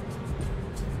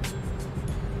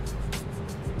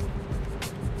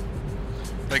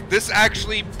 Like, this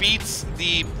actually beats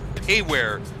the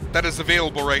payware that is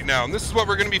available right now. And this is what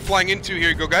we're going to be flying into. Here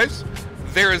you go, guys.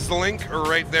 There is the link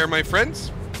right there, my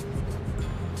friends.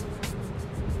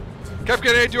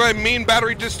 Kev, do I mean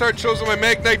battery discharge shows on my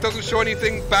Magnite doesn't show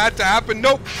anything bad to happen?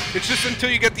 Nope. It's just until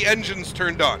you get the engines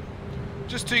turned on.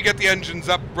 Just till you get the engines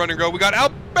up, run and go. We got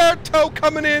Alberto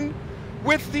coming in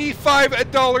with the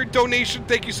 $5 donation.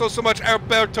 Thank you so much,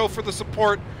 Alberto, for the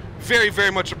support. Very,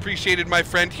 very much appreciated, my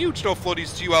friend. Huge no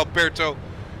floaties to you, Alberto.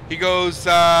 He goes,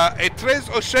 e tres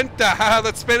ochenta. Haha,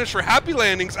 that's Spanish for happy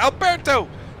landings. Alberto,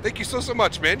 thank you so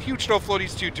much, man. Huge no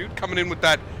floaties to you, dude. Coming in with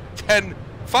that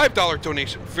 $5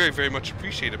 donation. Very, very much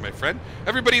appreciated, my friend.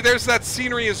 Everybody, there's that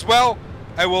scenery as well.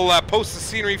 I will post the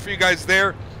scenery for you guys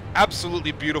there.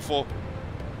 Absolutely beautiful.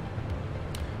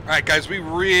 All right, guys, we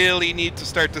really need to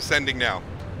start descending now.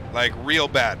 Like, real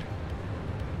bad.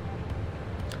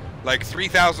 Like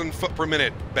 3,000 foot per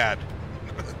minute bad.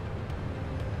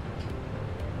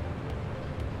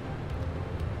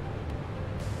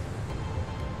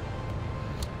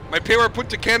 My payware put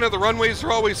to Cana, the runways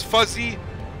are always fuzzy,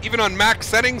 even on max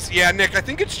settings. Yeah, Nick, I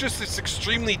think it's just it's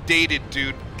extremely dated,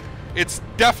 dude. It's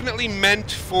definitely meant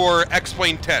for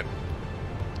X-Plane 10.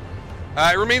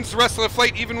 It remains the rest of the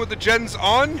flight even with the gens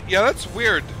on. Yeah, that's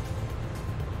weird.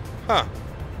 Huh.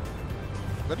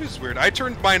 That is weird. I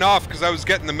turned mine off because I was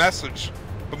getting the message.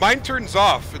 But mine turns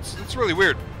off. It's really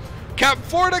weird. Captain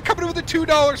Florida coming in with the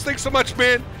 $2. Thanks so much,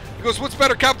 man. He goes, what's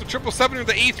better, Cap, the 777 or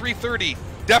the A330?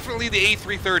 Definitely the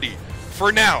A330.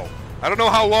 For now. I don't know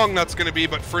how long that's going to be,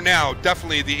 but for now,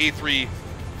 definitely the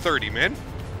A330, man.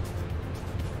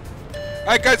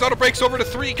 Alright, guys, auto brakes over to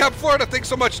 3. Cap Florida, thanks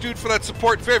so much, dude, for that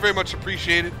support. Very, very much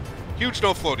appreciated. Huge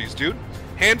no floaties, dude.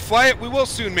 Hand fly it. We will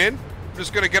soon, man. We're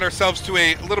just going to get ourselves to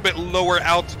a little bit lower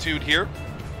altitude here.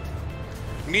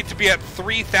 We need to be at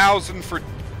 3,000 for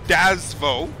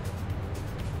Dasvo.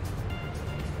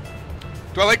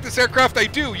 Do I like this aircraft? I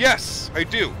do. Yes, I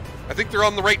do. I think they're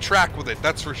on the right track with it.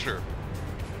 That's for sure.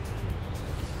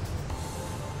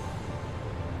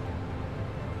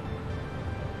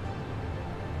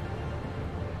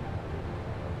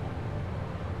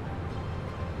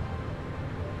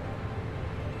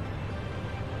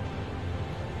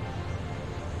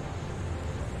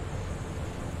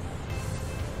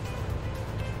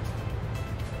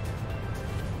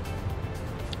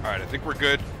 Alright, I think we're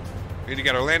good. We need to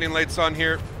get our landing lights on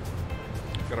here.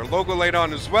 Got our logo light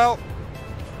on as well.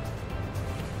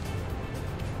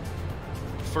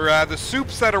 For the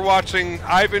soups that are watching,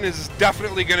 Ivan is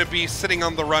definitely going to be sitting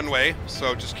on the runway,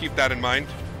 so just keep that in mind.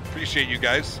 Appreciate you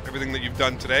guys, everything that you've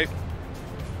done today.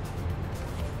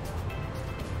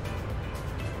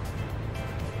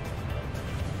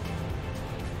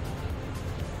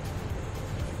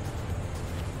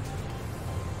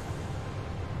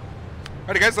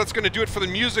 Alrighty guys, that's going to do it for the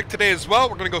music today as well.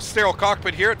 We're going to go sterile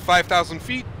cockpit here at 5,000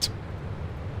 feet.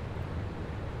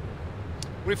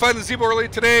 When we find the Zebo early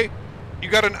today, you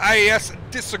got an IAS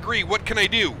disagree. What can I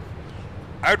do?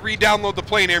 I would re-download the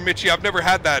plane, Air Mitchie. I've never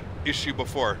had that issue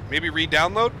before. Maybe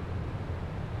re-download?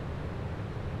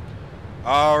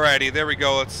 Alrighty, there we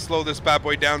go. Let's slow this bad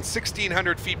boy down.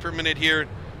 1,600 feet per minute here.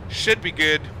 Should be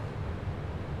good.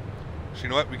 So you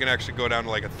know what? We can actually go down to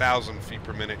like 1,000 feet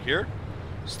per minute here.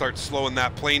 Start slowing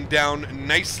that plane down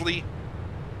nicely.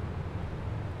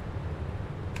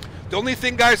 The only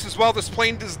thing, guys, as well, this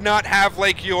plane does not have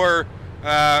like your,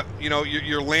 you know,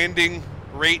 your landing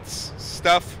rates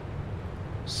stuff.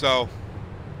 So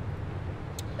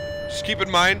just keep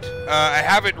in mind, I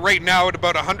have it right now at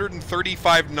about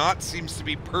 135 knots. Seems to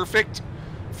be perfect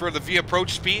for the V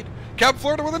approach speed. Cap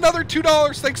Florida with another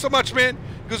 $2. Thanks so much, man.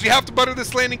 Because you have to butter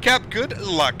this landing cap. Good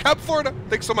luck. Cap Florida,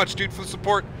 thanks so much, dude, for the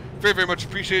support. Very, very much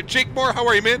appreciated. Jake Moore, how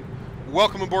are you, man?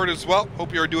 Welcome aboard as well.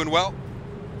 Hope you are doing well.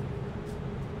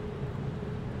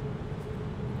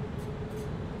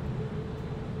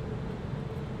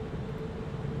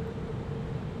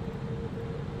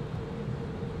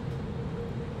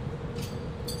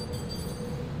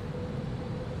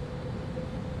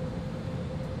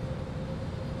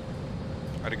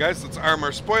 Alrighty, guys, let's arm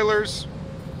our spoilers.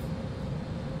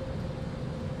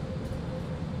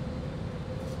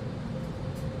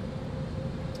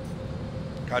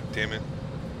 God damn it.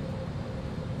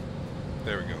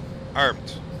 There we go.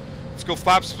 Armed. Let's go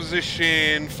flaps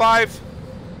position 5.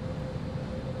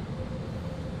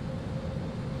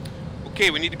 Okay,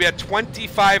 we need to be at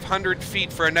 2,500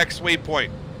 feet for our next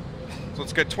waypoint. So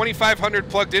let's get 2,500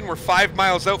 plugged in. We're 5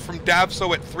 miles out from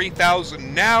Davso at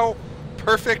 3,000 now.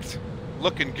 Perfect.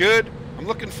 Looking good. I'm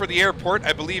looking for the airport.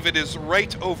 I believe it is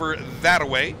right over that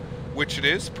away, which it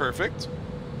is. Perfect.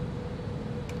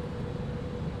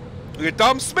 We got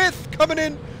Dom Smith coming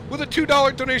in with a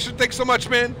 $2 donation. Thanks so much,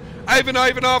 man. Ivan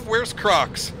Ivanov, where's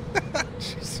Crocs?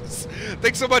 Jesus.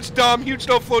 Thanks so much, Dom. Huge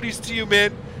no floaties to you,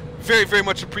 man. Very, very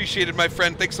much appreciated, my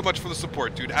friend. Thanks so much for the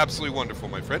support, dude. Absolutely wonderful,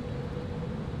 my friend.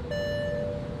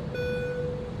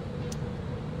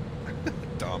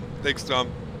 Dom. Thanks, Dom.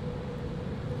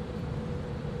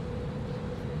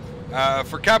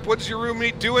 For Cap, what's your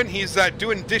roommate doing? He's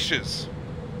doing dishes.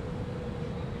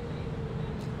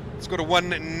 Let's go to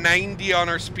 190 on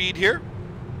our speed here.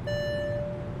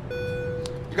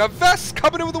 We got Vess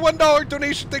coming in with a $1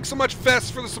 donation. Thanks so much,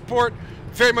 Vess, for the support.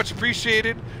 Very much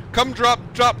appreciated. Come drop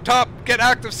top. Get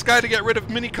active sky to get rid of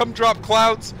mini come drop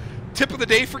clouds. Tip of the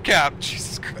day for Cap.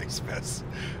 Jesus Christ, Vess.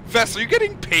 Vess, are you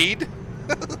getting paid?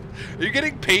 Are you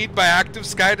getting paid by Active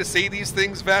Sky to say these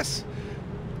things, Vess?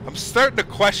 I'm starting to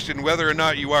question whether or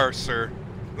not you are, sir.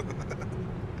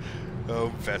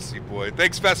 Oh, Vessy boy.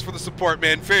 Thanks, Vess, for the support,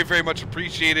 man. Very, very much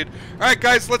appreciated. All right,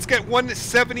 guys, let's get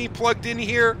 170 plugged in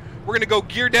here. We're going to go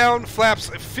gear down, flaps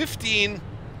 15.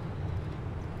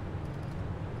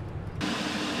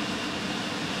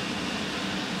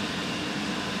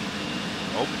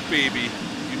 Oh, baby.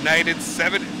 United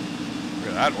 7. Look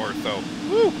at that ortho.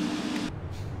 Woo!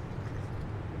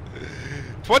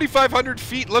 2,500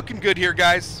 feet, looking good here,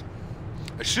 guys.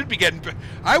 I should be getting...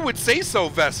 I would say so,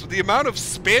 Vess. With the amount of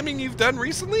spamming you've done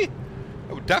recently,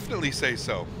 I would definitely say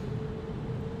so.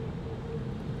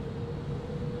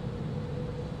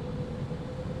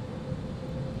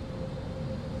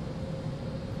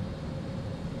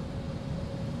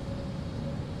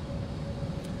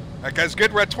 All right, guys,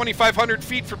 good. We're at 2,500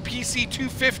 feet for PC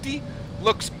 250.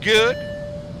 Looks good.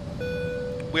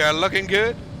 We are looking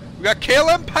good. We got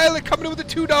KLM Pilot coming in with a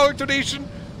 $2 donation.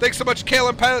 Thanks so much,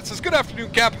 KLM Pilot. Says, good afternoon,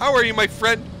 Cap. How are you, my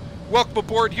friend? Welcome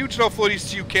aboard. Huge no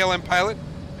floaties to you, KLM Pilot.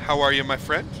 How are you, my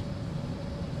friend?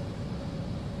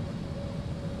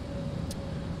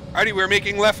 Alrighty, we're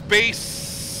making left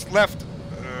base. Left,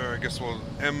 I guess we'll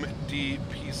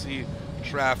MDPC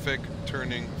traffic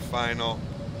turning final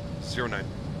 09.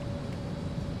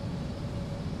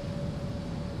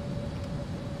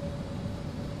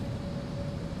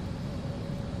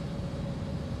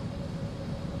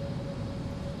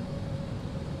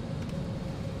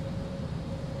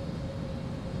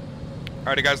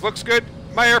 Alrighty, guys, looks good.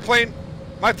 My airplane,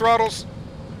 my throttles.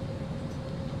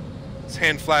 Let's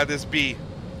hand fly this B.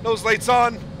 Nose lights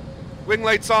on, wing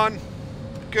lights on.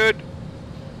 Good.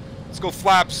 Let's go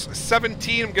flaps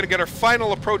 17. I'm going to get our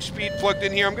final approach speed plugged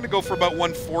in here. I'm going to go for about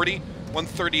 140,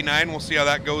 139. We'll see how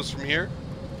that goes from here.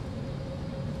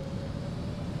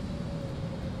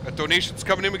 Got donations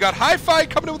coming in. We got Hi-Fi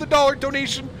coming in with $1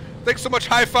 donation. Thanks so much,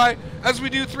 Hi-Fi. As we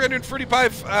do,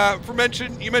 345 for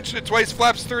mention. You mentioned it twice.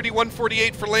 Flaps 30,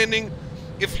 148 for landing.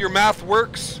 If your math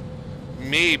works,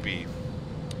 maybe.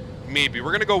 Maybe.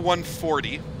 We're going to go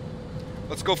 140.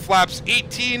 Let's go flaps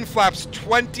 18, flaps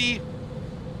 20.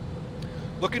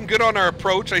 Looking good on our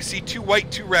approach. I see 2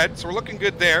 white, 2 red, so we're looking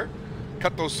good there.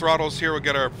 Cut those throttles here. We'll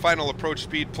get our final approach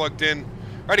speed plugged in.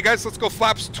 Alrighty, guys, let's go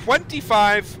flaps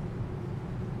 25.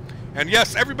 And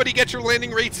yes, everybody get your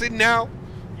landing rates in now.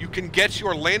 You can get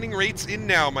your landing rates in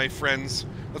now, my friends.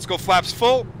 Let's go flaps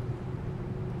full.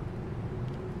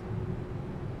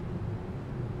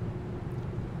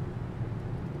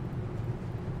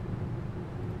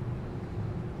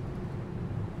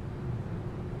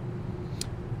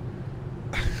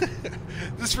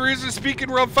 This Verizon speaking.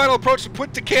 We're on final approach to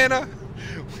Punta Cana.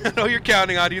 I know you're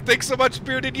counting on you. Thanks so much,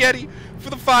 Bearded Yeti,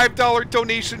 for the $5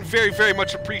 donation. Very, very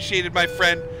much appreciated, my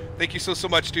friend. Thank you so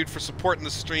much, dude, for supporting the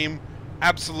stream.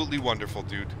 Absolutely wonderful,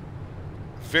 dude.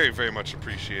 Very, very much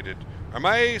appreciated. Are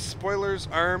my spoilers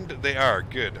armed? They are.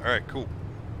 Good. All right, cool.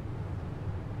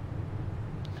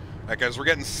 All right, guys, we're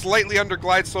getting slightly under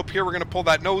glide slope here. We're going to pull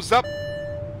that nose up.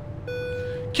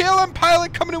 KLM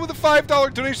Pilot coming in with a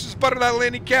 $5 donation to butter that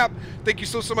landing cap. Thank you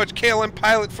so much, KLM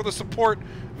Pilot, for the support.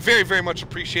 Very, very much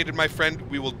appreciated, my friend.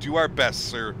 We will do our best,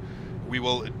 sir. We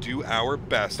will do our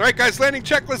best. All right, guys, landing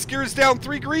checklist. Gears down,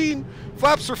 3 green.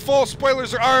 Flaps are full.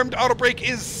 Spoilers are armed. Auto brake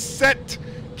is set.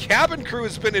 Cabin crew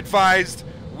has been advised.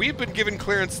 We've been given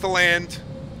clearance to land.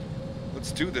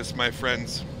 Let's do this, my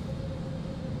friends.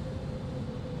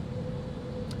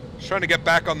 Just trying to get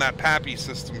back on that Pappy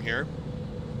system here.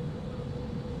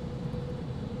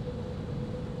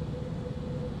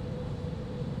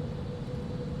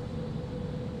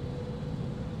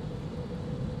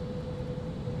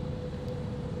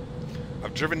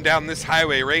 I've driven down this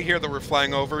highway right here that we're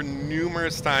flying over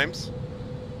numerous times.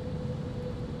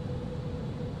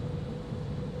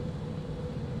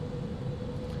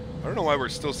 I don't know why we're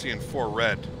still seeing 4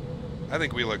 red. I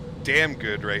think we look damn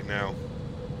good right now.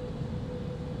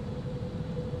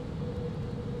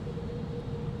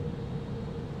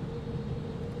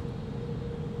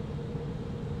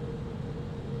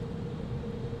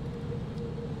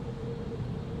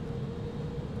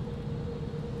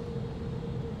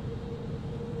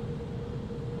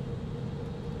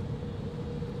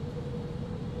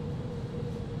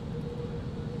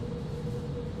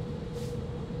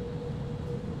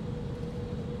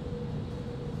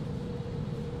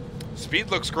 Speed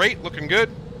looks great, looking good.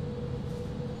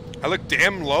 I look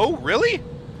damn low, really?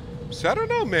 So I don't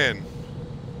know, man.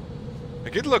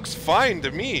 Like, it looks fine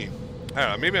to me. I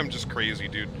don't know, maybe I'm just crazy,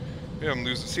 dude. Maybe I'm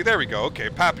losing. See, there we go. Okay,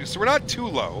 Pappy. So we're not too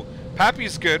low.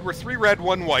 Pappy's good. We're 3 red,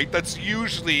 1 white. That's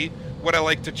usually what I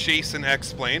like to chase in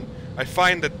X-Plane. I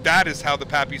find that that is how the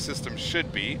Pappy system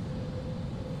should be.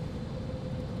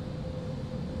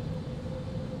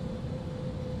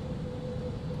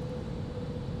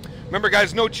 Remember,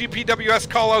 guys, no GPWS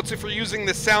callouts if you're using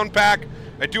this sound pack.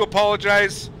 I do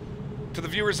apologize to the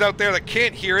viewers out there that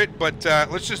can't hear it, but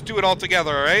let's just do it all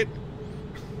together, all right?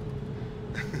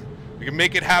 We can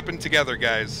make it happen together,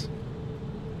 guys.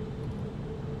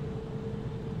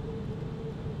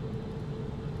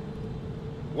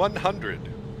 $100,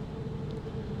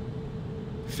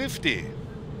 $50,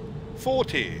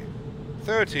 $40,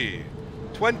 $30,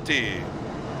 $20,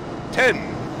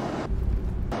 $10.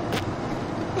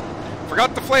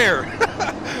 Forgot the flare.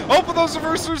 Open those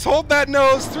reversers, hold that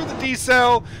nose through the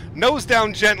decel, nose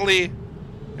down gently.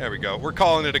 There we go. We're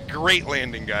calling it a great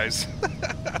landing, guys.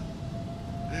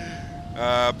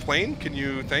 Plane, can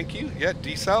you, thank you. Yeah,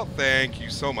 decel, thank you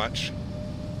so much.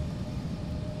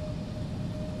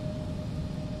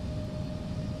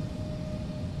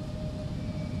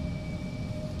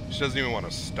 She doesn't even want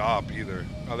to stop either.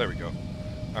 Oh, there we go.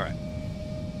 All right.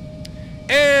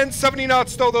 And 70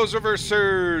 knots, stow those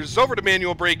reversers. Over to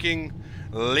manual braking.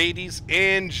 Ladies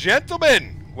and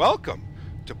gentlemen, welcome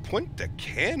to Punta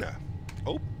Cana.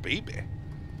 Oh, baby.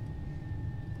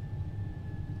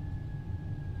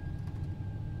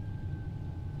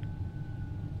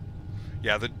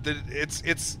 Yeah,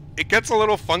 it gets a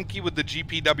little funky with the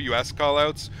GPWS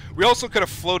callouts. We also could have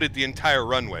floated the entire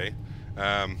runway.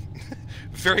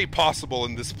 Very possible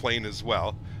in this plane as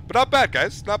well. But not bad,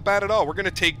 guys. Not bad at all. We're going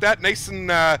to take that nice and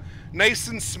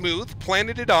smooth.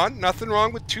 Planted it on. Nothing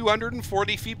wrong with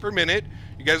 240 feet per minute.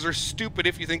 You guys are stupid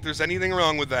if you think there's anything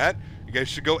wrong with that. You guys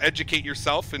should go educate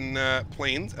yourself in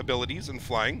planes, abilities, and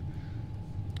flying.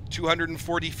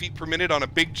 240 feet per minute on a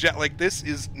big jet like this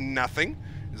is nothing.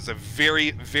 This is a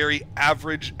very, very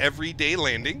average everyday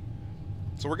landing.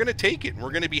 So we're going to take it, and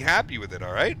we're going to be happy with it,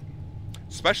 all right?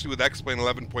 Especially with X-Plane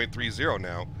 11.30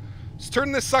 now. Let's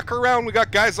turn this sucker around. We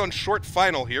got guys on short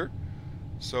final here.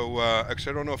 So,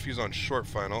 actually, I don't know if he's on short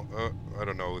final. I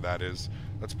don't know who that is.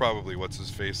 That's probably what's his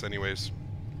face anyways.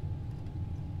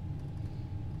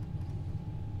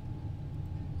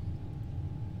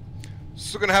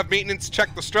 Still going to have maintenance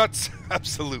check the struts?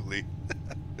 Absolutely.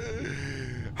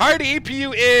 Hardy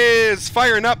APU is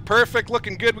firing up. Perfect.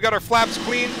 Looking good. We got our flaps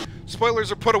clean.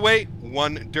 Spoilers are put away.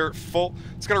 One dirt full.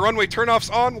 Let's get our runway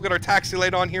turnoffs on. We'll get our taxi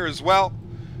light on here as well.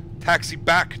 Taxi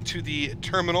back to the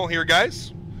terminal here,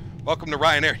 guys. Welcome to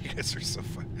Ryanair. You guys are so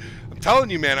fun. I'm telling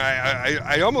you, man,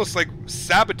 I almost like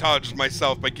sabotaged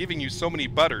myself by giving you so many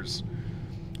butters.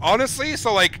 Honestly,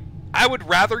 so like I would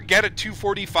rather get a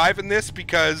 245 in this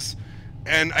because,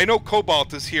 and I know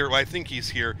Cobalt is here. Well, I think he's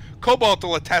here. Cobalt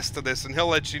will attest to this, and he'll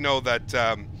let you know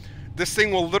that this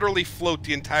thing will literally float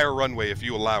the entire runway if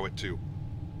you allow it to.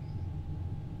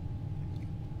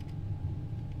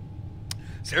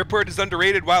 This airport is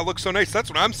underrated. Wow, it looks so nice. That's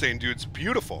what I'm saying, dude. It's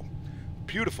beautiful.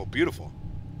 Beautiful, beautiful.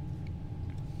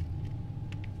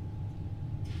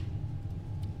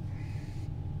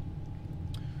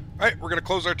 Alright, we're going to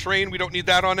close our train. We don't need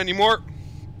that on anymore.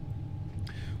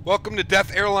 Welcome to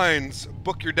Death Airlines.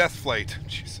 Book your death flight.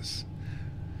 Jesus.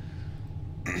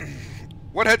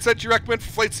 What headset do you recommend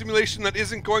for flight simulation that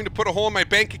isn't going to put a hole in my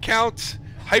bank account?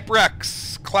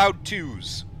 HyperX Cloud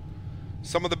 2s.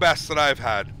 Some of the best that I've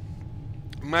had.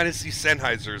 Minus these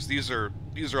Sennheisers. These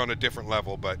are on a different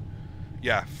level, but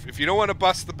yeah, if you don't want to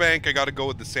bust the bank, I got to go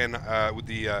with the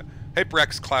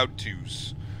HyperX Cloud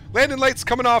 2s. Landing lights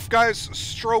coming off, guys.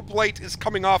 Strobe light is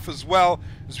coming off as well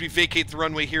as we vacate the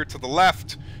runway here to the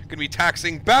left. Going to be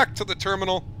taxiing back to the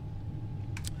terminal.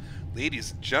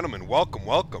 Ladies and gentlemen, welcome,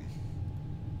 welcome.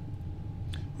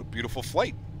 What a beautiful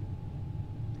flight.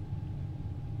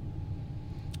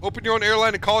 Open your own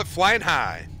airline and call it Flying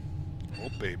High. Oh,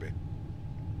 baby.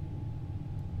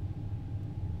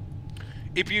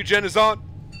 APU gen is on.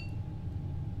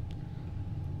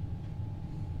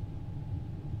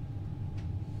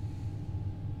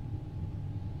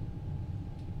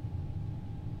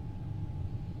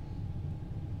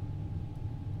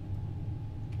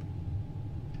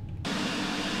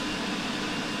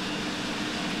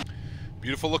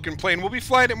 Beautiful looking plane. We'll be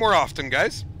flying it more often,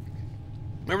 guys.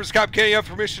 Members of Can you have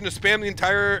permission to spam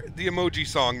the emoji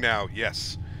song now?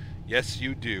 Yes. Yes,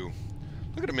 you do.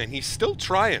 Look at him, man. He's still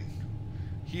trying.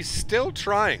 He's still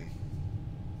trying.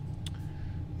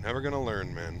 Never gonna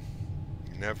learn, man.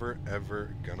 Never,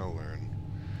 ever gonna learn.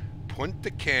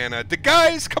 Punta Cana. The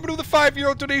guy's coming with a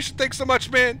 €5 donation. Thanks so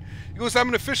much, man. He goes, I'm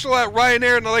an official at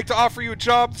Ryanair, and I'd like to offer you a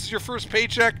job. This is your first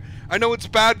paycheck. I know it's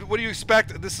bad, but what do you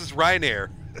expect? This is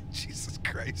Ryanair. Jesus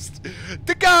Christ.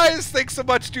 The guys, thanks so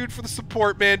much, dude, for the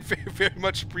support, man. Very, very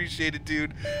much appreciated,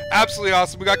 dude. Absolutely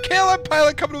awesome. We got KLM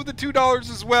Pilot coming with the $2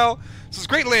 as well. This is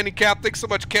great landing cap. Thanks so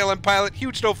much, KLM Pilot.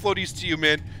 Huge no floaties to you,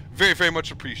 man. Very, very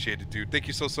much appreciated, dude. Thank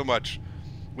you so, so much.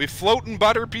 We float and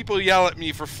butter. People yell at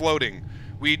me for floating.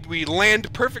 We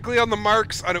land perfectly on the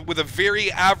marks on it with a very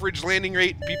average landing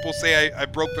rate. People say I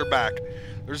broke their back.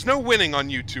 There's no winning on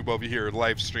YouTube over here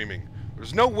live streaming.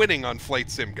 There's no winning on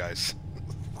Flight Sim, guys.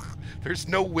 There's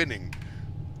no winning.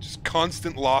 Just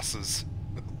constant losses.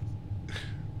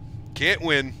 Can't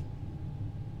win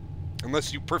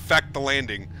unless you perfect the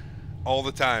landing all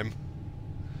the time.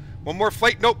 One more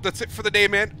flight. Nope, that's it for the day,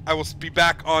 man. I will be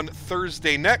back on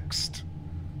Thursday next.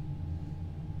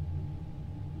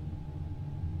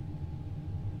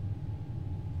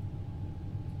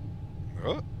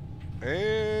 Oh,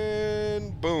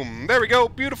 and boom. There we go.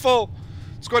 Beautiful.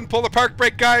 Let's go ahead and pull the park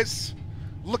brake, guys.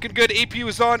 Looking good. APU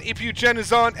is on. APU gen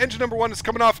is on. Engine number 1 is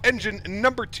coming off. Engine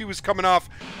number 2 is coming off.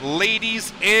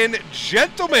 Ladies and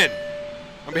gentlemen,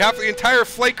 on behalf of the entire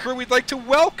flight crew, we'd like to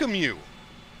welcome you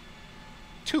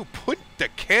to Punta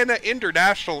Cana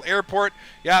International Airport.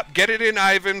 Yeah, get it in,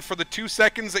 Ivan, for the 2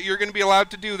 seconds that you're going to be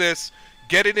allowed to do this.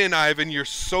 Get it in, Ivan. You're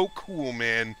so cool,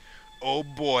 man. Oh,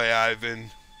 boy, Ivan.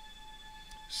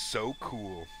 So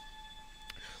cool.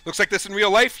 Looks like this in real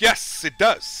life? Yes, it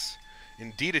does.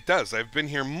 Indeed it does. I've been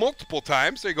here multiple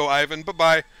times. There you go, Ivan.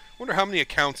 Bye-bye. Wonder how many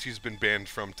accounts he's been banned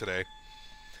from today.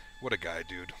 What a guy,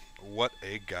 dude. What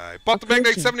a guy. Bought the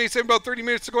Magnite 787 about 30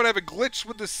 minutes ago and I have a glitch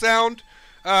with the sound.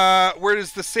 Where it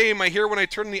is the same. I hear when I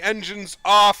turn the engines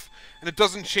off and it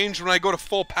doesn't change when I go to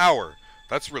full power.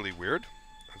 That's really weird.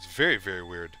 That's very, very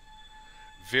weird.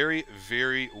 Very,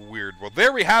 very weird. Well,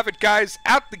 there we have it, guys.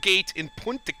 At the gate in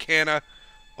Punta Cana.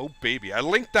 Oh, baby. I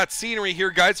linked that scenery here,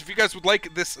 guys. If you guys would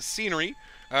like this scenery,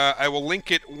 I will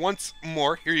link it once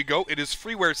more. Here you go. It is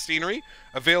freeware scenery,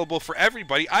 available for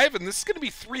everybody. Ivan, this is going to be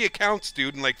 3 accounts,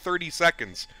 dude, in like 30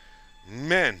 seconds.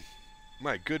 Man,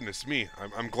 my goodness me.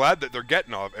 I'm glad that they're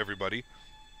getting all of everybody.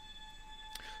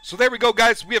 So there we go,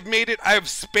 guys. We have made it. I have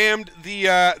spammed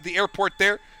the airport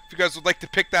there. If you guys would like to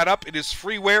pick that up, it is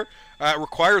freeware. It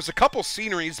requires a couple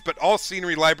sceneries, but all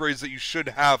scenery libraries that you should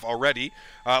have already.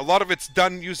 A lot of it's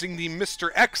done using the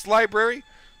Mr. X library.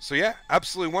 So yeah,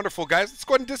 absolutely wonderful, guys. Let's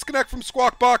go ahead and disconnect from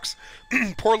Squawk Box.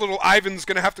 Poor little Ivan's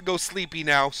going to have to go sleepy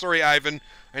now. Sorry, Ivan.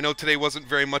 I know today wasn't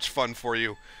very much fun for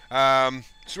you.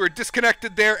 So we're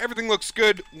disconnected there. Everything looks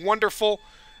good. Wonderful.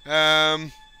 I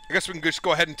guess we can just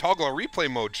go ahead and toggle our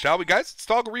replay mode, shall we, guys? Let's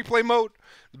toggle replay mode.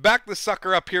 Back the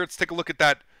sucker up here. Let's take a look at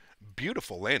that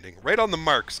beautiful landing. Right on the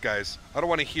marks, guys. I don't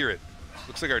want to hear it.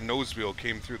 Looks like our nose wheel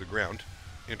came through the ground.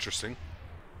 Interesting.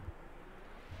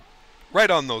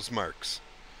 Right on those marks.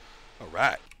 All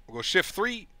right. We'll go shift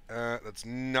 3. That's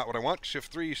not what I want.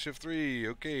 Shift 3, shift 3.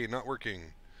 Okay, not working.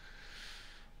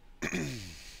 The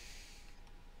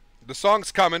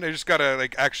song's coming. I just gotta,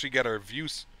 like, actually get our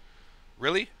views.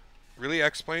 Really? Really,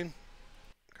 X-Plane?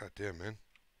 God damn, man.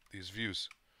 These views.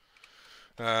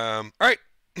 All right.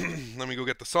 Let me go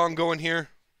get the song going here.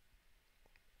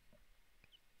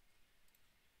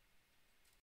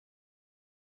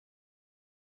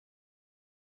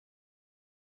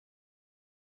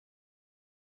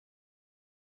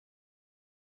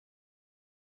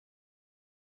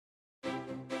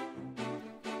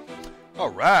 All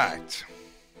right.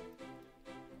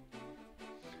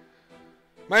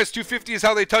 Minus 250 is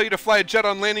how they tell you to fly a jet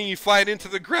on landing. You fly it into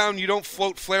the ground. You don't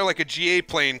float flare like a GA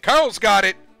plane. Carl's got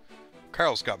it.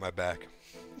 Carl's got my back.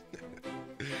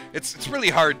 It's really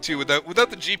hard too without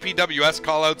the GPWS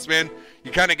callouts, man.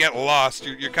 You kind of get lost.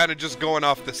 You're kind of just going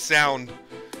off the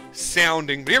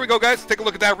sounding. But here we go, guys. Take a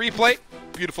look at that replay.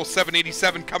 Beautiful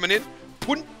 787 coming in.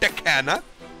 Punta Cana.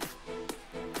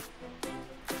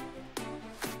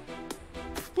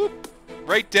 Boop.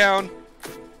 Right down.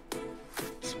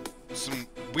 Some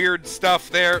weird stuff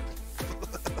there.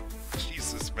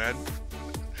 Jesus, man.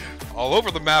 All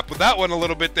over the map with that one a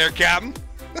little bit there, Captain.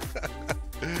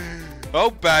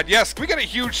 Oh, bad. Yes, we got a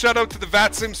huge shout out to the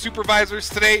VATSIM supervisors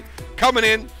today. Coming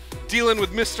in, dealing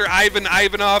with Mr. Ivan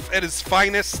Ivanov at his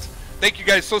finest. Thank you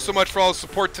guys so much for all the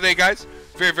support today, guys.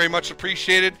 Very, very much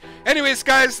appreciated. Anyways,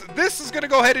 guys, this is going to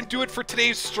go ahead and do it for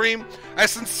today's stream. I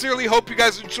sincerely hope you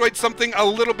guys enjoyed something a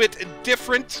little bit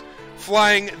different,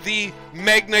 flying the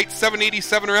Magnite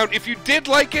 787 around. If you did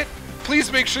like it,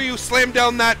 please make sure you slam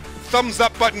down that thumbs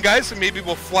up button, guys, and maybe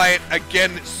we'll fly it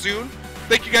again soon.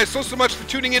 Thank you guys so much for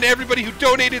tuning in. Everybody who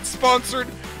donated, sponsored,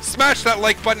 smash that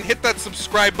like button, hit that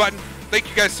subscribe button. Thank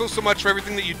you guys so much for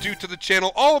everything that you do to the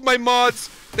channel. All of my mods,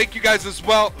 thank you guys as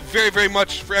well very, very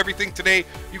much for everything today.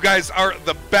 You guys are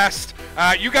the best.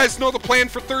 You guys know the plan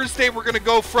for Thursday. We're going to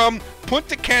go from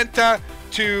Punta Cana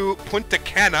to Punta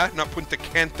Cana, not Punta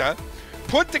Cana.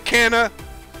 Punta Cana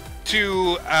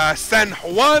to San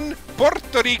Juan,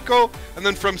 Puerto Rico, and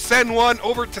then from San Juan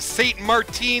over to St.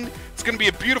 Martin. It's going to be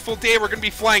a beautiful day. We're going to be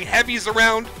flying heavies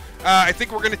around. I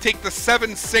think we're going to take the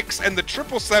 767 and the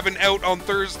 777 out on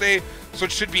Thursday, so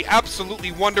it should be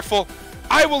absolutely wonderful.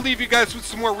 I will leave you guys with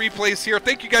some more replays here.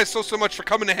 Thank you guys so much for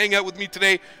coming to hang out with me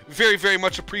today. Very, very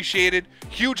much appreciated.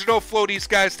 Huge no floaties,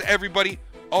 guys, to everybody.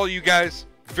 All you guys,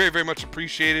 very, very much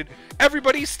appreciated.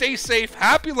 Everybody stay safe.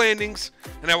 Happy landings,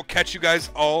 and I will catch you guys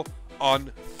all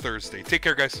on Thursday. Take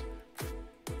care, guys.